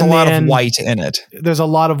 There's a lot of white in it. There's a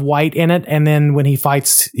lot of white in it. And then when he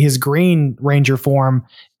fights his Green Ranger form,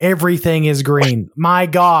 everything is green. My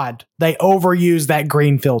God, they overuse that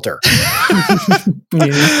green filter.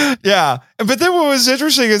 Yeah. But then what was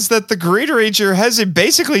interesting is that the Green Ranger has him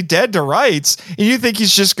basically dead to rights. And you think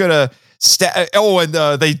he's just going to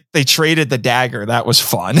they traded the dagger. That was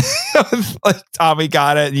fun. Like Tommy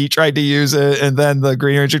got it and he tried to use it, and then the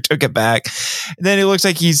Green Ranger took it back. And then it looks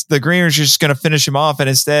like the Green Ranger just going to finish him off, and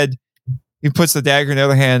instead he puts the dagger in the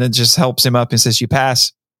other hand and just helps him up and says, "You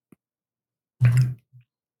pass."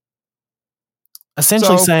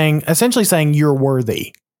 Essentially saying you're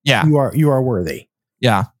worthy. Yeah, you are worthy.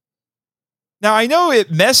 Yeah. Now, I know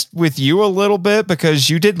it messed with you a little bit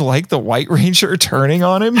because you didn't like the White Ranger turning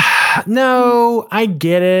on him. No, I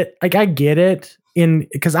get it. Like, I get it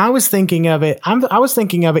because I was thinking of it. I was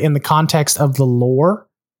thinking of it in the context of the lore.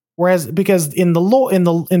 Whereas, because in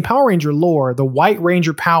Power Ranger lore, the White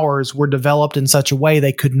Ranger powers were developed in such a way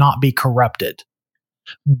they could not be corrupted.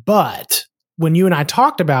 But when you and I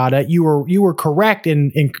talked about it, you were correct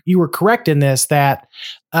in this, that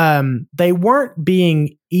they weren't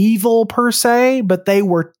being evil per se, but they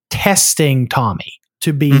were testing Tommy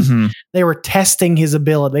to be. Mm-hmm. They were testing his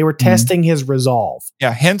ability. They were testing his resolve.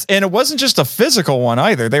 Yeah, hence, and it wasn't just a physical one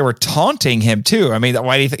either. They were taunting him too. I mean,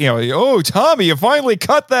 why do you think? Oh, Tommy, you finally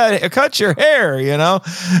cut your hair. Yeah,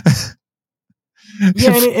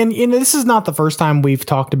 and this is not the first time we've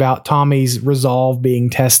talked about Tommy's resolve being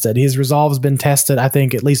tested. His resolve's been tested, I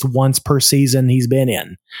think, at least once per season he's been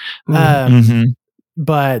in.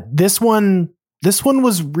 But this one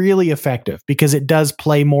was really effective because it does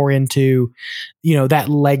play more into, that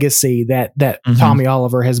legacy that Tommy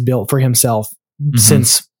Oliver has built for himself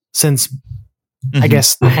since I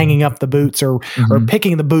guess hanging up the boots or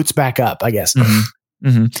picking the boots back up, I guess.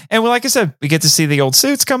 And like I said, we get to see the old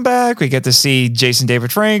suits come back. We get to see Jason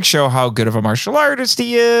David Frank show how good of a martial artist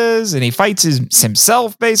he is, and he fights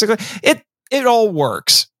himself. Basically, it all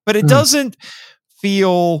works, but it doesn't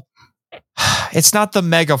feel. It's not the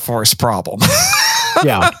Megaforce problem.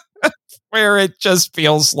 Yeah, where it just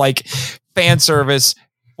feels like fan service.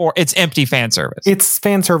 Or it's empty fan service. It's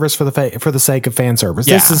fan service for the sake of fan service.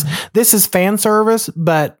 Yeah. This is fan service,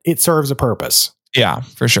 but it serves a purpose. Yeah,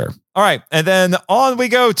 for sure. All right. And then on we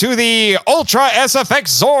go to the Ultra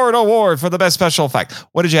SFX Zord Award for the best special effect.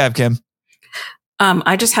 What did you have, Kim?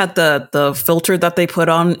 I just had the filter that they put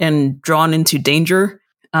on and drawn into danger.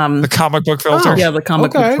 The comic book filter? Yeah, the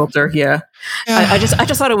comic book filter. Yeah. I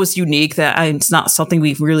just thought it was unique that it's not something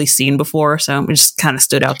we've really seen before. So it just kind of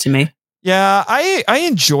stood out to me. Yeah, I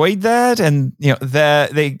enjoyed that. And,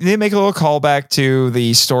 that they make a little callback to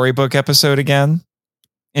the storybook episode again,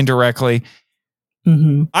 indirectly.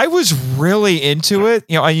 I was really into it.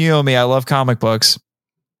 You know me, I love comic books.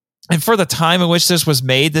 And for the time in which this was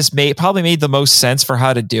made, probably made the most sense for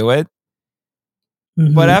how to do it.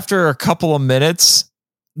 But after a couple of minutes,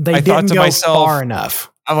 I thought to myself, far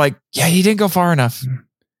enough. I'm like, yeah, you didn't go far enough.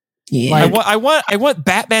 Yeah. I want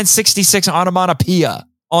Batman 66 onomatopoeia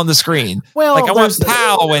on the screen. Well, I want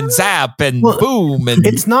pow and zap and boom. And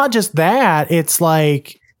it's not just that. It's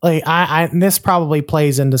like this probably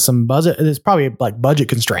plays into some budget. It's probably like budget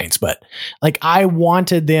constraints, but like I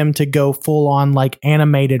wanted them to go full on like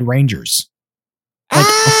animated Rangers,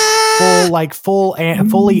 like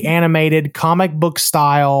fully animated comic book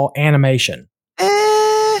style animation.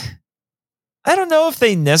 I don't know if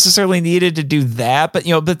they necessarily needed to do that, but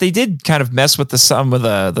but they did kind of mess with some of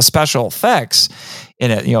the special effects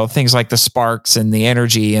in it. Things like the sparks and the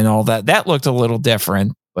energy and all that. That looked a little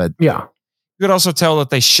different, but yeah, you could also tell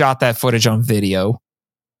that they shot that footage on video.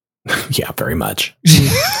 Yeah, very much.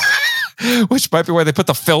 Which might be why they put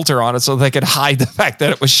the filter on it so they could hide the fact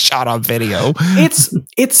that it was shot on video.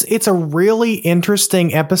 It's a really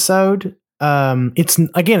interesting episode.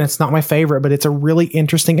 It's not my favorite, but it's a really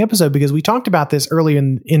interesting episode because we talked about this earlier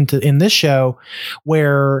in this show,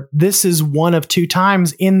 where this is one of 2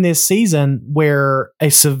 times in this season where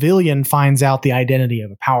a civilian finds out the identity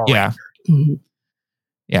of a Power Ranger. Mm-hmm.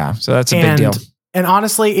 Yeah, so that's a big deal. And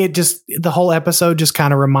honestly, the whole episode just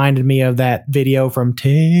kind of reminded me of that video from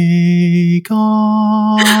Take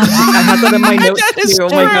On. I had that in my notes too. Oh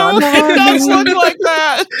my God. It does look like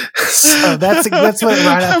that. So that's what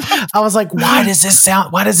I was like, why does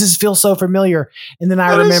this feel so familiar? And then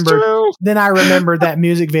I remembered that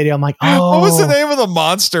music video. I'm like, oh. What was the name of the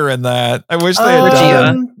monster in that? I wish they had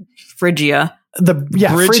done Phrygia.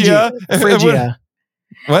 Phrygia.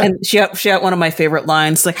 What? And she had one of my favorite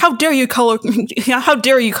lines, like, "How dare you challenge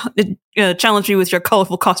me with your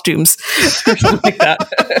colorful costumes?" Or something like that.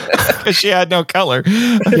 Because she had no color.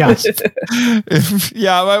 Yes.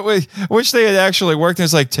 Yeah, I wish they had actually worked.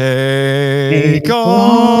 It's like, take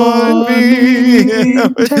on me,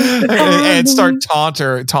 and start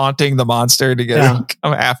taunting the monster to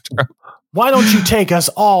come after him. Why don't you take us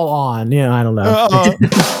all on? I don't know.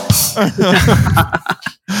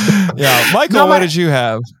 Yeah, Michael, what did you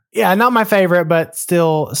have? Yeah, not my favorite, but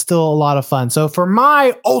still a lot of fun. So for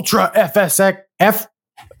my Ultra SFX,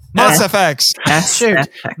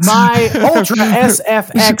 my Ultra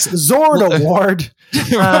SFX Zord Award.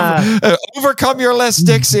 Overcome your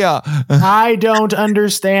lysdixia. I don't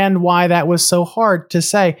understand why that was so hard to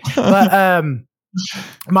say, but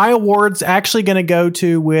my award's actually going to go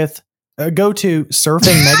to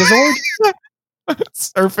Surfing Megazord.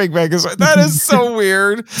 Surfing Megazord. That is so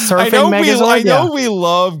weird. I know we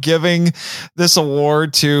love giving this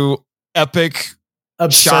award to epic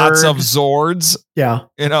absurd shots of Zords. Yeah.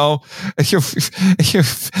 But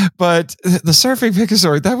the Surfing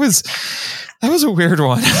Megazord, that was a weird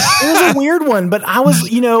one. It was a weird one, but I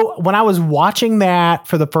was, when I was watching that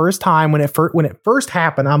for the first time, when it first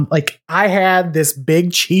happened, I'm like, I had this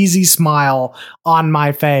big cheesy smile on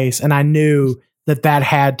my face, and I knew that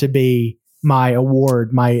had to be my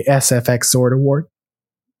award, my SFX Zord Award.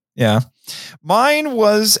 Yeah. Mine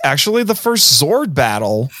was actually the first Zord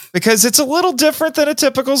battle because it's a little different than a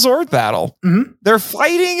typical Zord battle. Mm-hmm. They're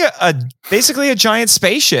fighting basically a giant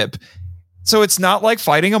spaceship. So it's not like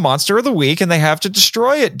fighting a monster of the week and they have to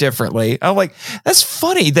destroy it differently. I'm like, that's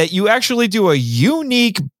funny that you actually do a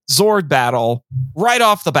unique Zord battle right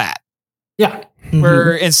off the bat. Yeah.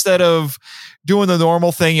 Where instead of doing the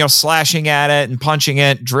normal thing, slashing at it and punching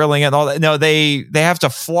it, drilling it and all that. No, they have to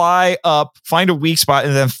fly up, find a weak spot,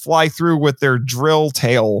 and then fly through with their drill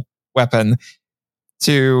tail weapon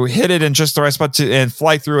to hit it in just the right spot and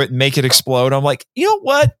fly through it and make it explode. I'm like, you know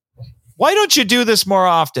what? Why don't you do this more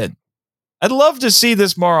often? I'd love to see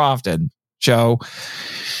this more often, show.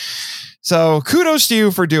 So kudos to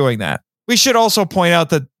you for doing that. We should also point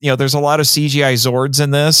out that, there's a lot of CGI Zords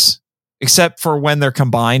in this, except for when they're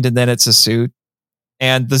combined and then it's a suit.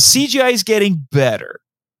 And the CGI is getting better.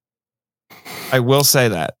 I will say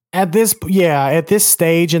that. At this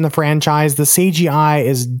stage in the franchise, the CGI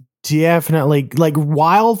is definitely, like,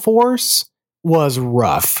 Wild Force was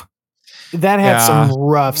rough. That had some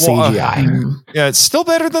rough CGI. Yeah, it's still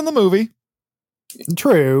better than the movie.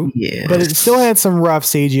 True, yes. But it still had some rough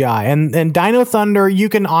CGI. And Dino Thunder, you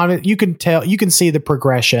can see the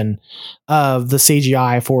progression of the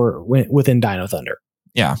CGI within Dino Thunder.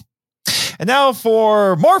 Yeah. And now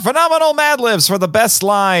for more phenomenal Mad Libs for the best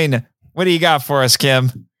line. What do you got for us,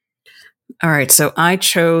 Kim? All right, so I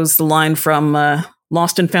chose the line from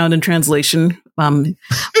Lost and Found in Translation. They're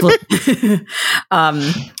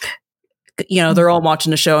all watching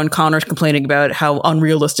the show and Connor's complaining about how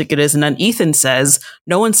unrealistic it is. And then Ethan says,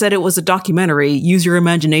 "No one said it was a documentary. Use your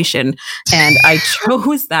imagination." And I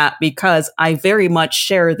chose that because I very much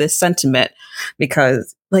share this sentiment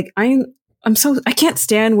because, like, I can't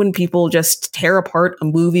stand when people just tear apart a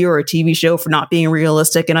movie or a TV show for not being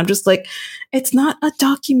realistic. And I'm just like, it's not a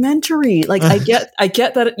documentary. Like, I get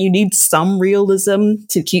that you need some realism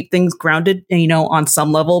to keep things grounded, on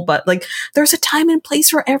some level, but, like, there's a time and place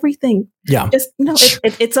for everything. Yeah. Just,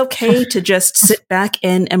 it's okay to just sit back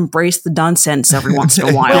and embrace the nonsense every once in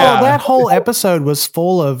a while. Well, that whole episode was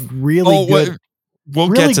full of really We'll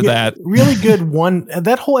get to that. Really good one.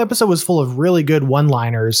 That whole episode was full of really good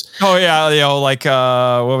one-liners. Oh yeah, like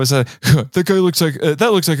what was that? That guy looks like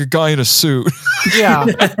that looks like a guy in a suit. Yeah,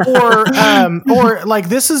 or like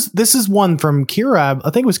this is one from Kira. I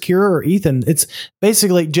think it was Kira or Ethan. It's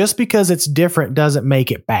basically just because it's different doesn't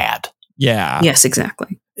make it bad. Yeah. Yes,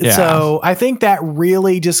 exactly. Yeah. So I think that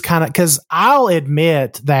really just kind of, because I'll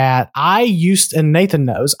admit that I used, and Nathan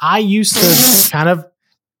knows, I used to kind of.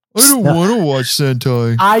 I don't want to watch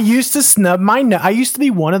Sentai. I used to snub my nose. I used to be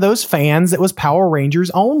one of those fans that was Power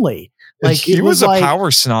Rangers only. Like he was a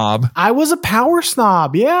power snob. I was a power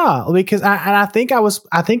snob, yeah. Because I think it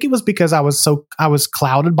was because I was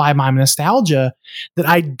clouded by my nostalgia that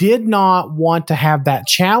I did not want to have that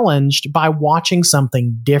challenged by watching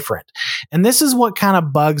something different. And this is what kind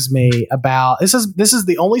of bugs me about this is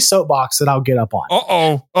the only soapbox that I'll get up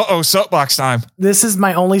on. Soapbox time. This is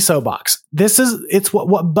my only soapbox. It's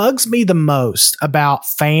what bugs me the most about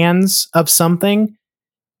fans of something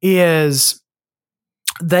is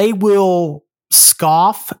they will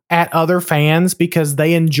scoff at other fans because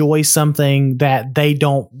they enjoy something that they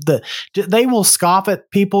don't. They will scoff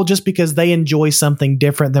at people just because they enjoy something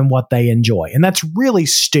different than what they enjoy, and that's really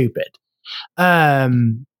stupid.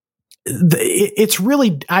 It's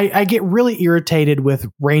really I get really irritated with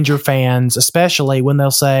Ranger fans, especially when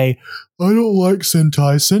they'll say, "I don't like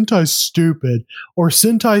Sentai. Sentai's stupid," or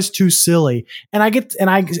 "Sentai's too silly," and I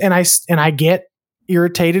get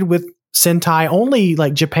irritated with Sentai only,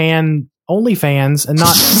 like Japan only fans, and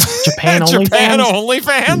not Japan only Japan fans. only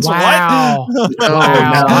fans. Wow! What?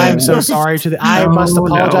 Wow! I'm so sorry I must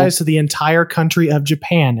apologize to the entire country of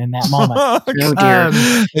Japan in that moment. Oh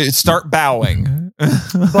dear! Start bowing.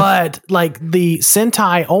 But like the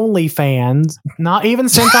Sentai only fans, not even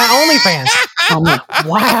Sentai only fans.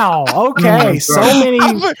 Wow. Okay. So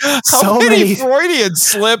many Freudian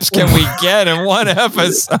slips can we get in one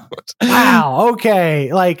episode? Wow.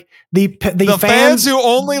 Okay. Like the fans who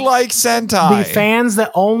only like Sentai. The fans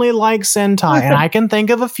that only like Sentai, and I can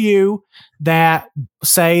think of a few that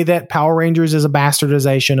say that Power Rangers is a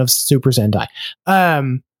bastardization of Super Sentai.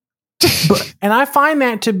 And I find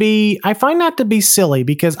that to be silly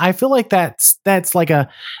because I feel like that's like an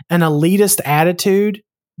elitist attitude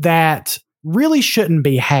that really shouldn't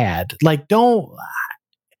be had. Like,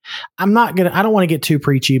 I don't want to get too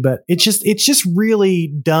preachy, but it's just really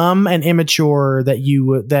dumb and immature that you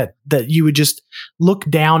would just look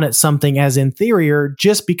down at something as inferior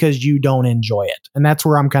just because you don't enjoy it. And that's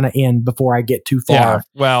where I'm going to end before I get too far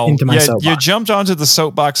into my soapbox. You jumped onto the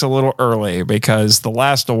soapbox a little early because the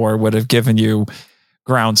last award would have given you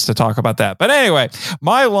grounds to talk about that. But anyway,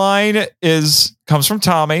 my line comes from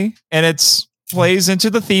Tommy, and it's plays into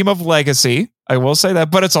the theme of legacy. I will say that,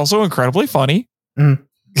 but it's also incredibly funny. Mm.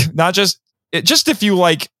 Not just if you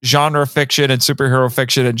like genre fiction and superhero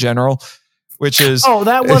fiction in general, which is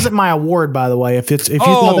that wasn't my award, by the way. If you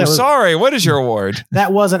thought that was, sorry, what is your award?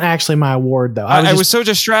 That wasn't actually my award, though. I was so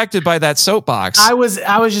distracted by that soapbox. I was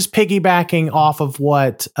just piggybacking off of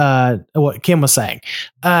what Kim was saying.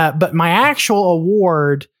 But my actual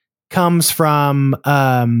award comes from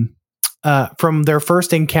their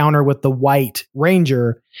first encounter with the White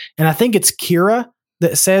Ranger, and I think it's Kira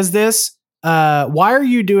that says this. Why are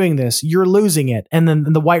you doing this? You're losing it. And then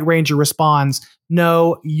the White Ranger responds,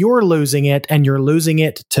 no, you're losing it, and you're losing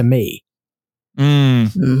it to me.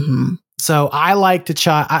 Mm-hmm. So I like to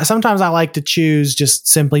sometimes I like to choose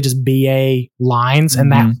just BA lines.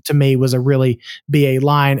 And that to me was a really BA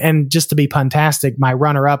line. And just to be puntastic, my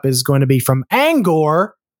runner up is going to be from Angor,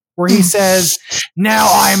 where he says, now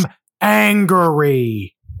I'm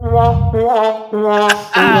angry.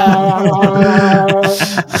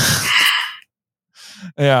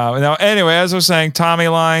 Yeah. Now, anyway, as I was saying, Tommy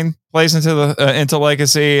line plays into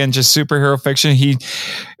legacy and just superhero fiction.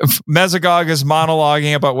 Mesogog is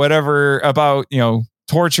monologuing about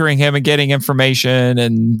torturing him and getting information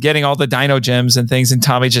and getting all the Dino gems and things. And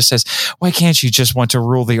Tommy just says, "Why can't you just want to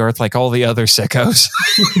rule the earth like all the other sickos?"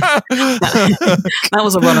 That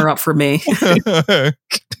was a runner-up for me.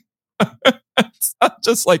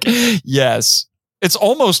 Just like, yes. It's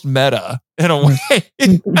almost meta in a way.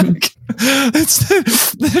 It's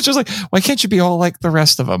just like, why can't you be all like the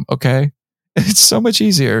rest of them? Okay. It's so much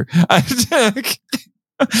easier. And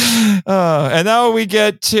now we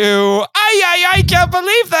get to, I can't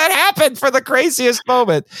believe that happened for the craziest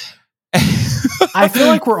moment. I feel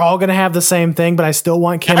like we're all going to have the same thing, but I still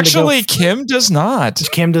want Kim to go. Kim does not.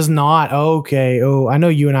 Kim does not. Okay. Oh, I know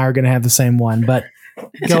you and I are going to have the same one, but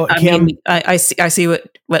go, Kim. I see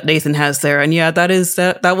what Nathan has there, and yeah,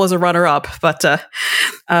 that was a runner up. But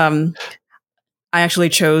I actually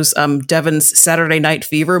chose Devin's Saturday Night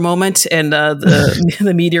Fever moment in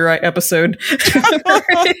the Meteorite episode.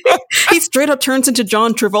 He straight up turns into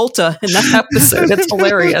John Travolta in that episode. It's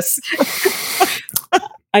hilarious.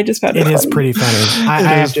 I just found it is pretty funny. I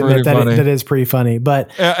have to admit that is pretty funny.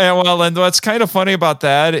 But and what's kind of funny about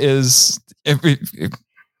that is if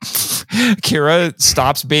Kira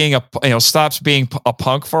stops being a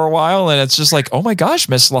punk for a while, and it's just like, oh my gosh,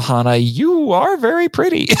 Miss Lahana, you are very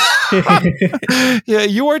pretty. Yeah,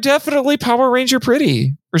 you are definitely Power Ranger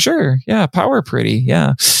pretty for sure. Yeah, power pretty.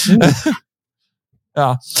 Yeah.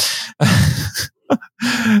 Yeah.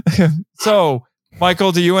 So,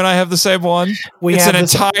 Michael, do you and I have the same one? It's an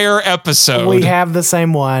entire episode. We have the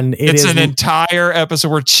same one. It's an entire episode.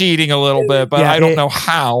 We're cheating a little bit, but I don't know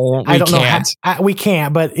how. We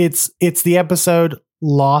can't, but it's the episode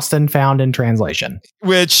Lost and Found in Translation.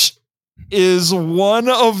 Which is one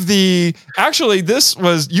of the... Actually,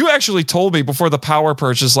 you actually told me before the power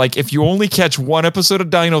purchase, like, if you only catch one episode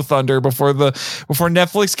of Dino Thunder before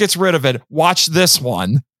Netflix gets rid of it, watch this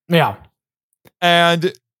one. Yeah.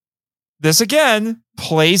 And... this again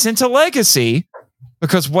plays into legacy,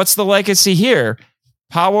 because what's the legacy here?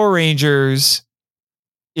 Power Rangers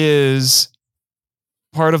is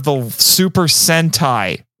part of the Super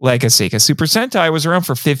Sentai legacy, because Super Sentai was around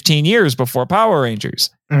for 15 years before Power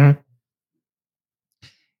Rangers. Mm-hmm.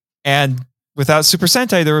 And without Super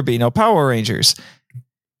Sentai, there would be no Power Rangers.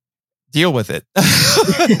 Deal with it.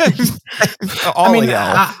 I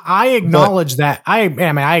acknowledge that. I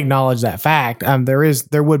acknowledge that fact.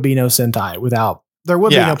 There would be no Sentai without. There would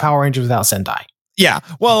be no Power Rangers without Sentai. Yeah.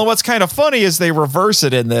 Well, what's kind of funny is they reverse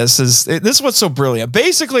it in this. This is what's so brilliant.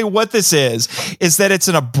 Basically, what this is that it's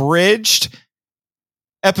an abridged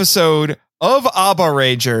episode of Abba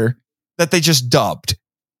Ranger that they just dubbed.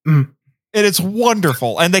 Mm. And it's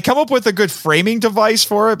wonderful. And they come up with a good framing device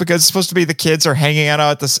for it, because it's supposed to be the kids are hanging out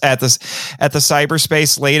at the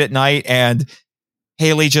cyberspace late at night, and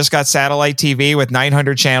Haley just got satellite TV with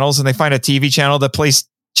 900 channels, and they find a TV channel that plays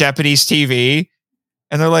Japanese TV,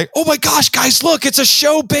 and they're like, oh my gosh, guys, look, it's a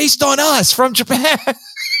show based on us from Japan.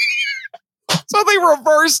 So they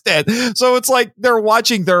reversed it. So it's like they're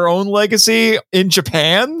watching their own legacy in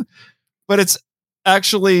Japan, but it's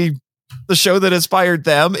actually the show that inspired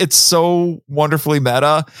them. It's so wonderfully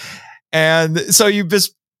meta. And so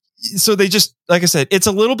they just, like I said, it's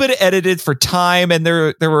a little bit edited for time. And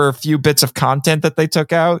there were a few bits of content that they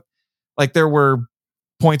took out. Like there were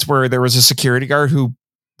points where there was a security guard who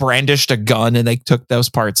brandished a gun, and they took those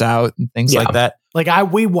parts out and things like that. Like I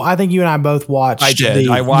think you and I both watched. I did.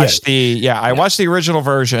 I watched I watched the original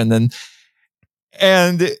version,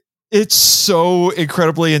 and it's so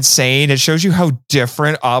incredibly insane. It shows you how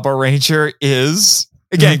different Abba Ranger is.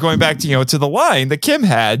 Again, going back to, to the line that Kim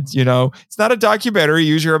had, it's not a documentary,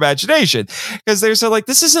 use your imagination. Because they're so like,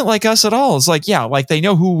 this isn't like us at all. It's like, yeah, like they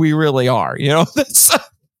know who we really are, And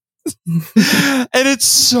it's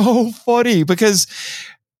so funny because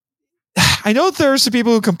I know there are some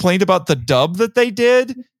people who complained about the dub that they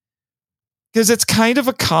did, because it's kind of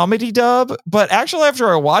a comedy dub, but actually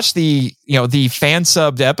after I watched the fan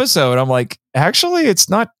subbed episode, I'm like, actually it's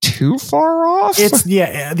not too far off. It's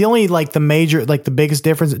the only the biggest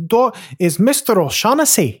difference is Mr.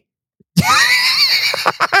 O'Shaughnessy.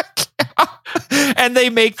 And they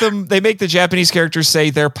make the Japanese characters say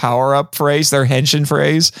their power up phrase, their henshin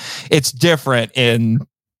phrase. It's different in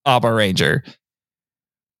Abba Ranger.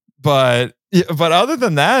 But other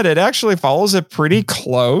than that, it actually follows it pretty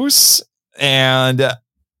close. And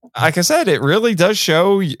like I said, it really does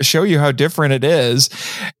show you how different it is.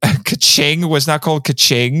 Kaching was not called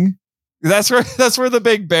Kaching. That's where the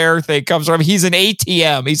big bear thing comes from. He's an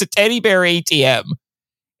ATM. He's a teddy bear ATM,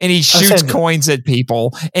 and he shoots coins at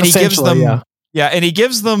people. And he gives them, and he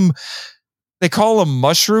gives them. They call them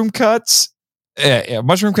mushroom cuts,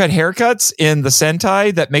 mushroom cut haircuts in the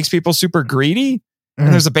Sentai that makes people super greedy. Mm-hmm.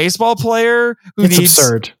 And there's a baseball player who needs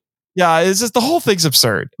absurd. Yeah, it's just the whole thing's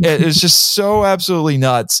absurd. It's just so absolutely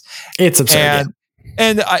nuts. It's absurd.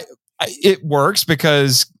 And it works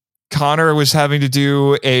because Connor was having to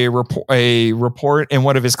do a report in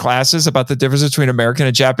one of his classes about the difference between American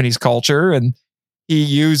and Japanese culture, and he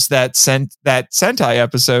used that Sentai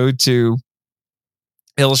episode to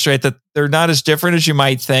illustrate that they're not as different as you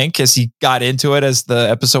might think. As he got into it as the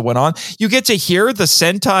episode went on, you get to hear the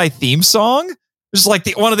Sentai theme song. It's like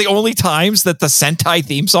one of the only times that the Sentai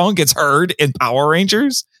theme song gets heard in Power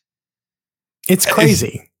Rangers. It's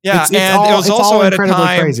crazy. Yeah, it was also at a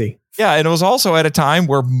time crazy. Yeah, and it was also at a time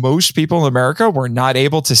where most people in America were not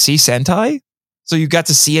able to see Sentai, so you got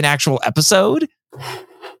to see an actual episode.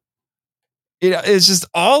 It's just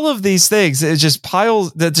all of these things. It just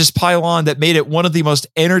pile on that made it one of the most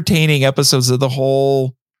entertaining episodes of the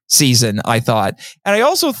whole season, I thought. And I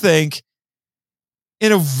also think,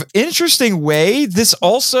 in an interesting way, this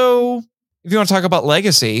also, if you want to talk about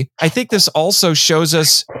legacy, I think this also shows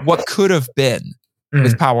us what could have been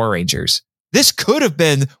with Power Rangers. This could have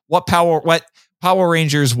been what Power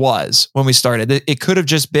Rangers was when we started. It could have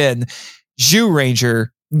just been Zhu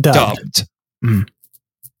Ranger dubbed.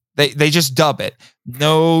 They just dub it.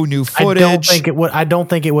 No new footage. I don't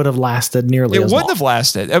think it would have lasted nearly as long. It wouldn't have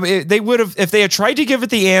lasted. I mean, they would have, if they had tried to give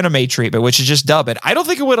it the anime treatment, which is just dub it. I don't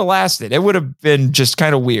think it would have lasted. It would have been just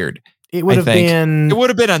kind of weird. It would have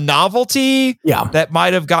been a novelty. Yeah. That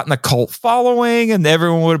might have gotten a cult following, and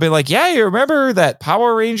everyone would have been like, yeah, you remember that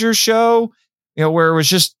Power Rangers show, where it was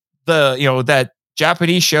just that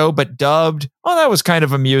Japanese show, but dubbed. Oh, that was kind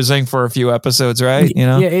of amusing for a few episodes, right?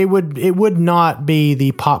 Yeah, it would not be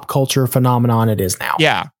the pop culture phenomenon it is now.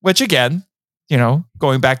 Yeah, which again,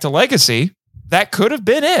 going back to legacy, that could have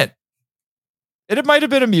been it. It might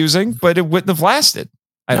have been amusing, but it wouldn't have lasted.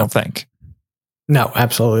 I don't think. No,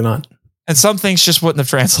 absolutely not. And some things just wouldn't have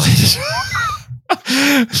translated.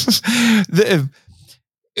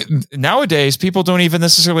 Nowadays, people don't even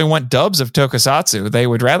necessarily want dubs of Tokusatsu. They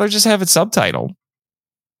would rather just have it subtitled.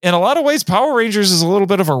 In a lot of ways, Power Rangers is a little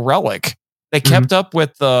bit of a relic. They kept up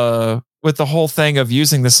with the whole thing of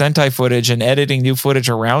using the Sentai footage and editing new footage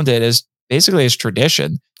around it as basically as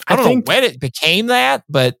tradition. I don't know when it became that,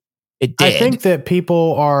 but it did. I think that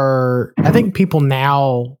people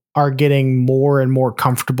now are getting more and more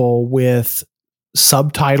comfortable with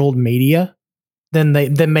subtitled media than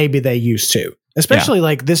maybe they used to. Especially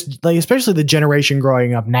especially the generation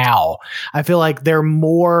growing up now. I feel like they're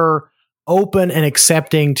more open and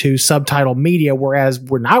accepting to subtitled media, whereas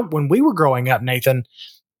when we were growing up, Nathan,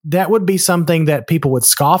 that would be something that people would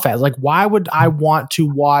scoff at. Like, why would I want to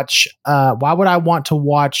watch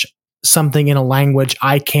something in a language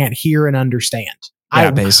I can't hear and understand?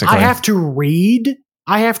 Basically. I have to read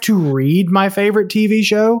my favorite TV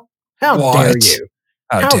show. How dare you?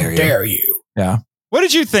 How dare you? Yeah. What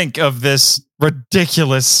did you think of this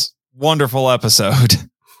ridiculous, wonderful episode?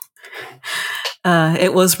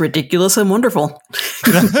 It was ridiculous and wonderful.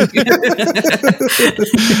 Do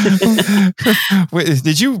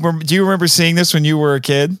you remember seeing this when you were a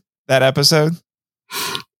kid? That episode?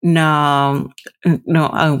 No.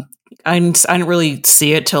 I didn't really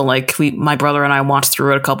see it till my brother and I watched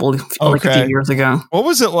through it a few years ago. What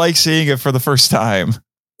was it like seeing it for the first time?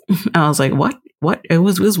 I was like, what? It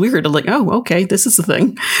was weird. I'm like, oh, okay, this is the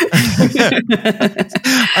thing.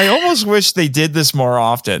 I almost wish they did this more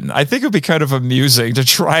often. I think it would be kind of amusing to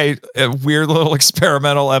try a weird little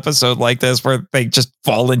experimental episode like this where they just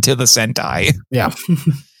fall into the Sentai. Yeah.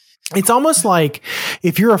 It's almost like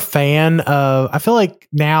if you're a fan of, I feel like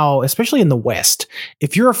now, especially in the West,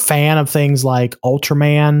 if you're a fan of things like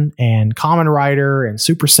Ultraman and Kamen Rider and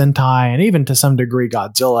Super Sentai, and even to some degree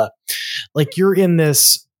Godzilla, like you're in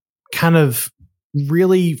this kind of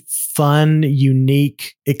really fun,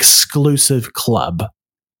 unique, exclusive club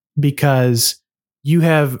because you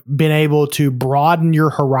have been able to broaden your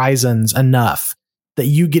horizons enough that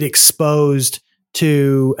you get exposed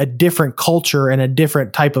to a different culture and a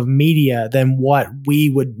different type of media than what we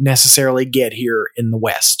would necessarily get here in the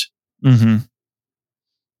West. Mm-hmm.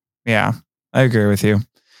 Yeah, I agree with you.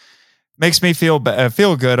 Makes me feel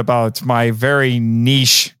good about my very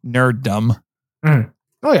niche nerddom.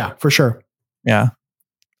 Oh yeah, for sure. Yeah.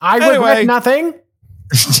 I regret nothing.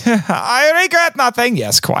 I regret nothing.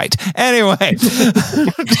 Yes, quite. Anyway.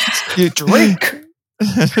 You drink.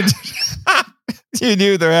 You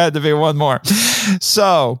knew there had to be one more.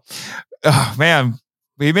 So, man,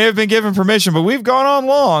 we may have been given permission, but we've gone on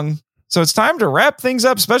long. So it's time to wrap things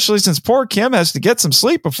up, especially since poor Kim has to get some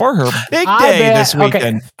sleep before her big day this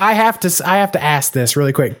weekend. Okay. I have to ask this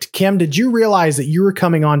really quick. Kim, did you realize that you were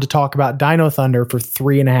coming on to talk about Dino Thunder for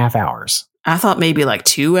 3.5 hours? I thought maybe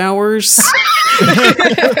 2 hours.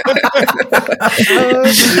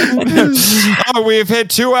 Oh, we've hit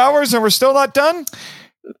 2 hours and we're still not done?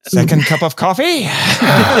 Second cup of coffee.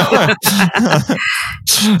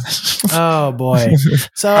 Oh boy!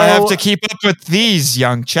 So I have to keep up with these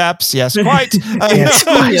young chaps. Yes, quite.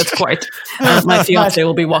 Yes, quite. My fiance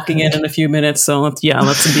will be walking in a few minutes, so let's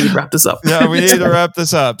indeed wrap this up. Yeah, we need to wrap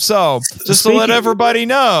this up. So, just to let everybody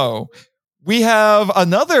know, we have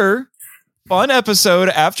another fun episode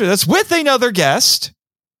after this with another guest.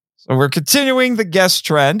 So we're continuing the guest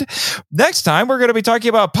trend. Next time, we're going to be talking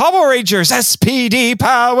about Power Rangers, SPD,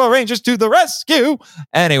 Power Rangers to the rescue.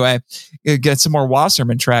 Anyway, get some more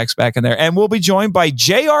Wasserman tracks back in there. And we'll be joined by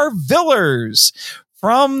J.R. Villers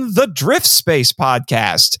from the Drift Space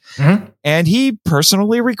podcast. Mm-hmm. And he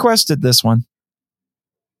personally requested this one.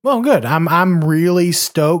 Well, good. I'm really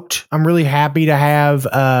stoked. I'm really happy to have JR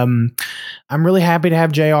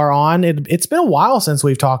on. It's been a while since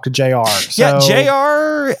we've talked to JR. So. Yeah,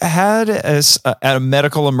 JR had a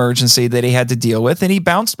medical emergency that he had to deal with, and he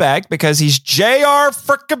bounced back because he's JR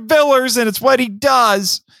frickin' Villers, and it's what he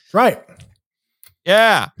does. Right.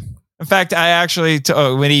 Yeah. In fact, I actually,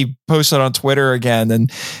 when he posted on Twitter again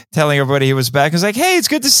and telling everybody he was back, I was like, "Hey, it's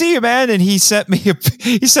good to see you, man." And he sent me a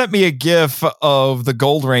GIF of the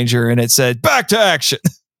Gold Ranger, and it said, "Back to action."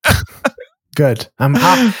 Good. I'm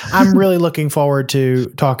really looking forward to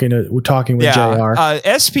talking with JR.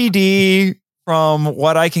 SPD, from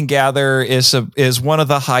what I can gather, is one of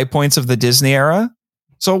the high points of the Disney era.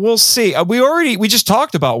 So we'll see. We just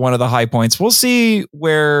talked about one of the high points. We'll see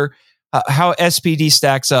where. How SPD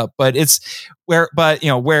stacks up, but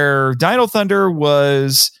where Dino Thunder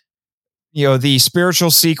was, the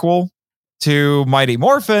spiritual sequel to Mighty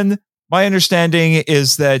Morphin. My understanding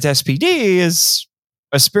is that SPD is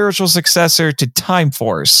a spiritual successor to Time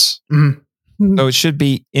Force. Mm-hmm. So it should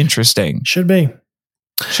be interesting. Should be.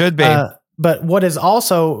 But what is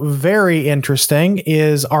also very interesting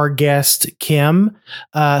is our guest, Kim.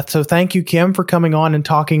 So thank you, Kim, for coming on and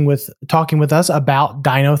talking with us about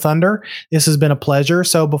Dino Thunder. This has been a pleasure.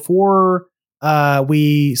 So before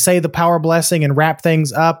we say the power blessing and wrap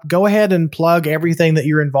things up, go ahead and plug everything that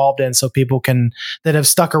you're involved in so people that have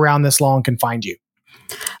stuck around this long can find you.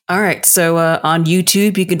 All right. So on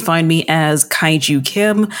YouTube, you can find me as Kaiju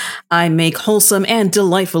Kim. I make wholesome and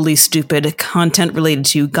delightfully stupid content related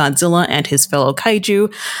to Godzilla and his fellow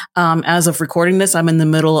kaiju. As of recording this, I'm in the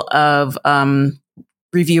middle of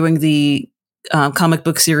reviewing the comic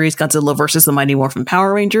book series Godzilla versus the Mighty Morphin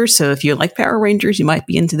Power Rangers. So if you like Power Rangers, you might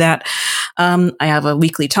be into that. I have a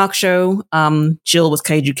weekly talk show, Chill with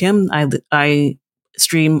Kaiju Kim. I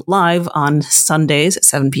stream live on Sundays at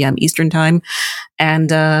 7 p.m. Eastern time. And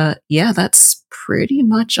that's pretty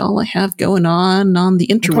much all I have going on the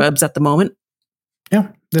interwebs at the moment. Yeah,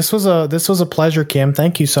 this was a pleasure, Kim.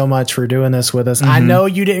 Thank you so much for doing this with us. Mm-hmm. I know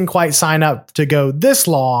you didn't quite sign up to go this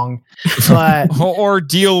long, but or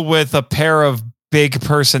deal with a pair of big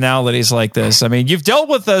personalities like this. I mean, you've dealt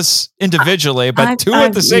with us individually, but two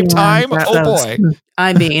at the same time. Boy.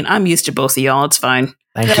 I mean, I'm used to both of y'all. It's fine.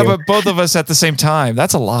 Thank you. But both of us at the same time.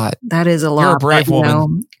 That's a lot. That is a lot. You're a brave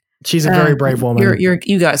woman. She's a very brave woman.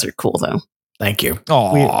 You guys are cool, though. Thank you.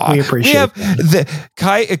 Aww. We appreciate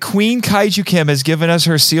it. Queen Kaiju Kim has given us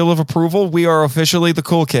her seal of approval. We are officially the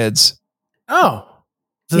cool kids. Oh.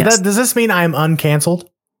 Does this mean I'm uncanceled?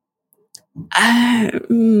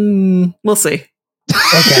 We'll see.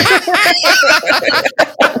 Okay.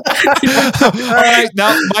 All right.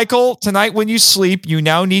 Now, Michael, tonight when you sleep, you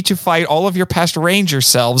now need to fight all of your past Ranger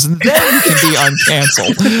selves, and then you can be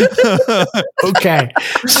uncanceled. Okay.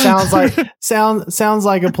 Sounds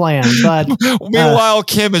like a plan. But meanwhile,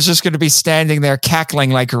 Kim is just going to be standing there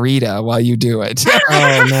cackling like Rita while you do it.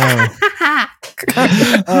 Oh no.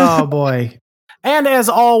 Oh boy. And as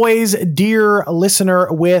always, dear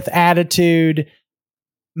listener with attitude,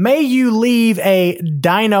 may you leave a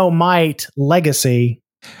dynamite legacy.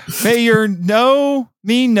 May your no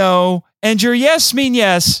mean no and your yes mean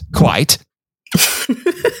yes. Quite.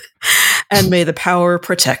 And may the power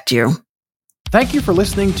protect you. Thank you for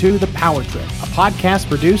listening to The Power Trip, a podcast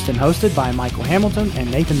produced and hosted by Michael Hamilton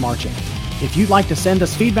and Nathan Marchant. If you'd like to send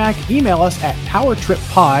us feedback, email us at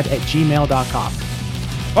powertrippod@gmail.com.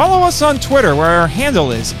 Follow us on Twitter, where our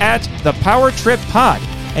handle is @ThePowerTripPod,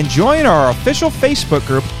 and join our official Facebook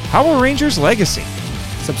group, Power Rangers Legacy.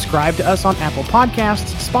 Subscribe to us on Apple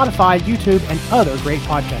Podcasts, Spotify, YouTube, and other great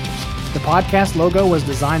podcatchers. The podcast logo was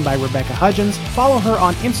designed by Rebecca Hudgens. Follow her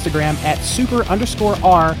on Instagram at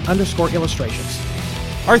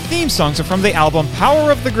super_R_illustrations. Our theme songs are from the album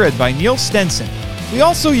Power of the Grid by Neil Stenson. We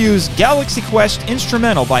also use Galaxy Quest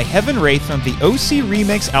Instrumental by Heaven Wraith from the OC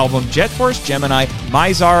Remix album Jet Force Gemini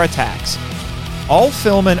Mizar Attacks. All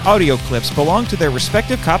film and audio clips belong to their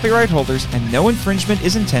respective copyright holders, and no infringement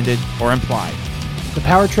is intended or implied. The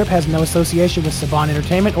Power Trip has no association with Saban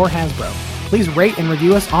Entertainment or Hasbro. Please rate and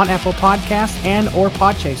review us on Apple Podcasts and or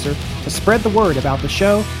Podchaser to spread the word about the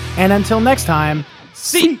show. And until next time,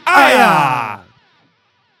 see ya!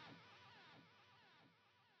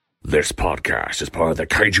 This podcast is part of the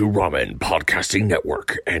Kaiju Ramen Podcasting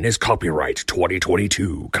Network and is copyright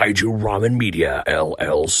 2022 Kaiju Ramen Media,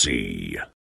 LLC.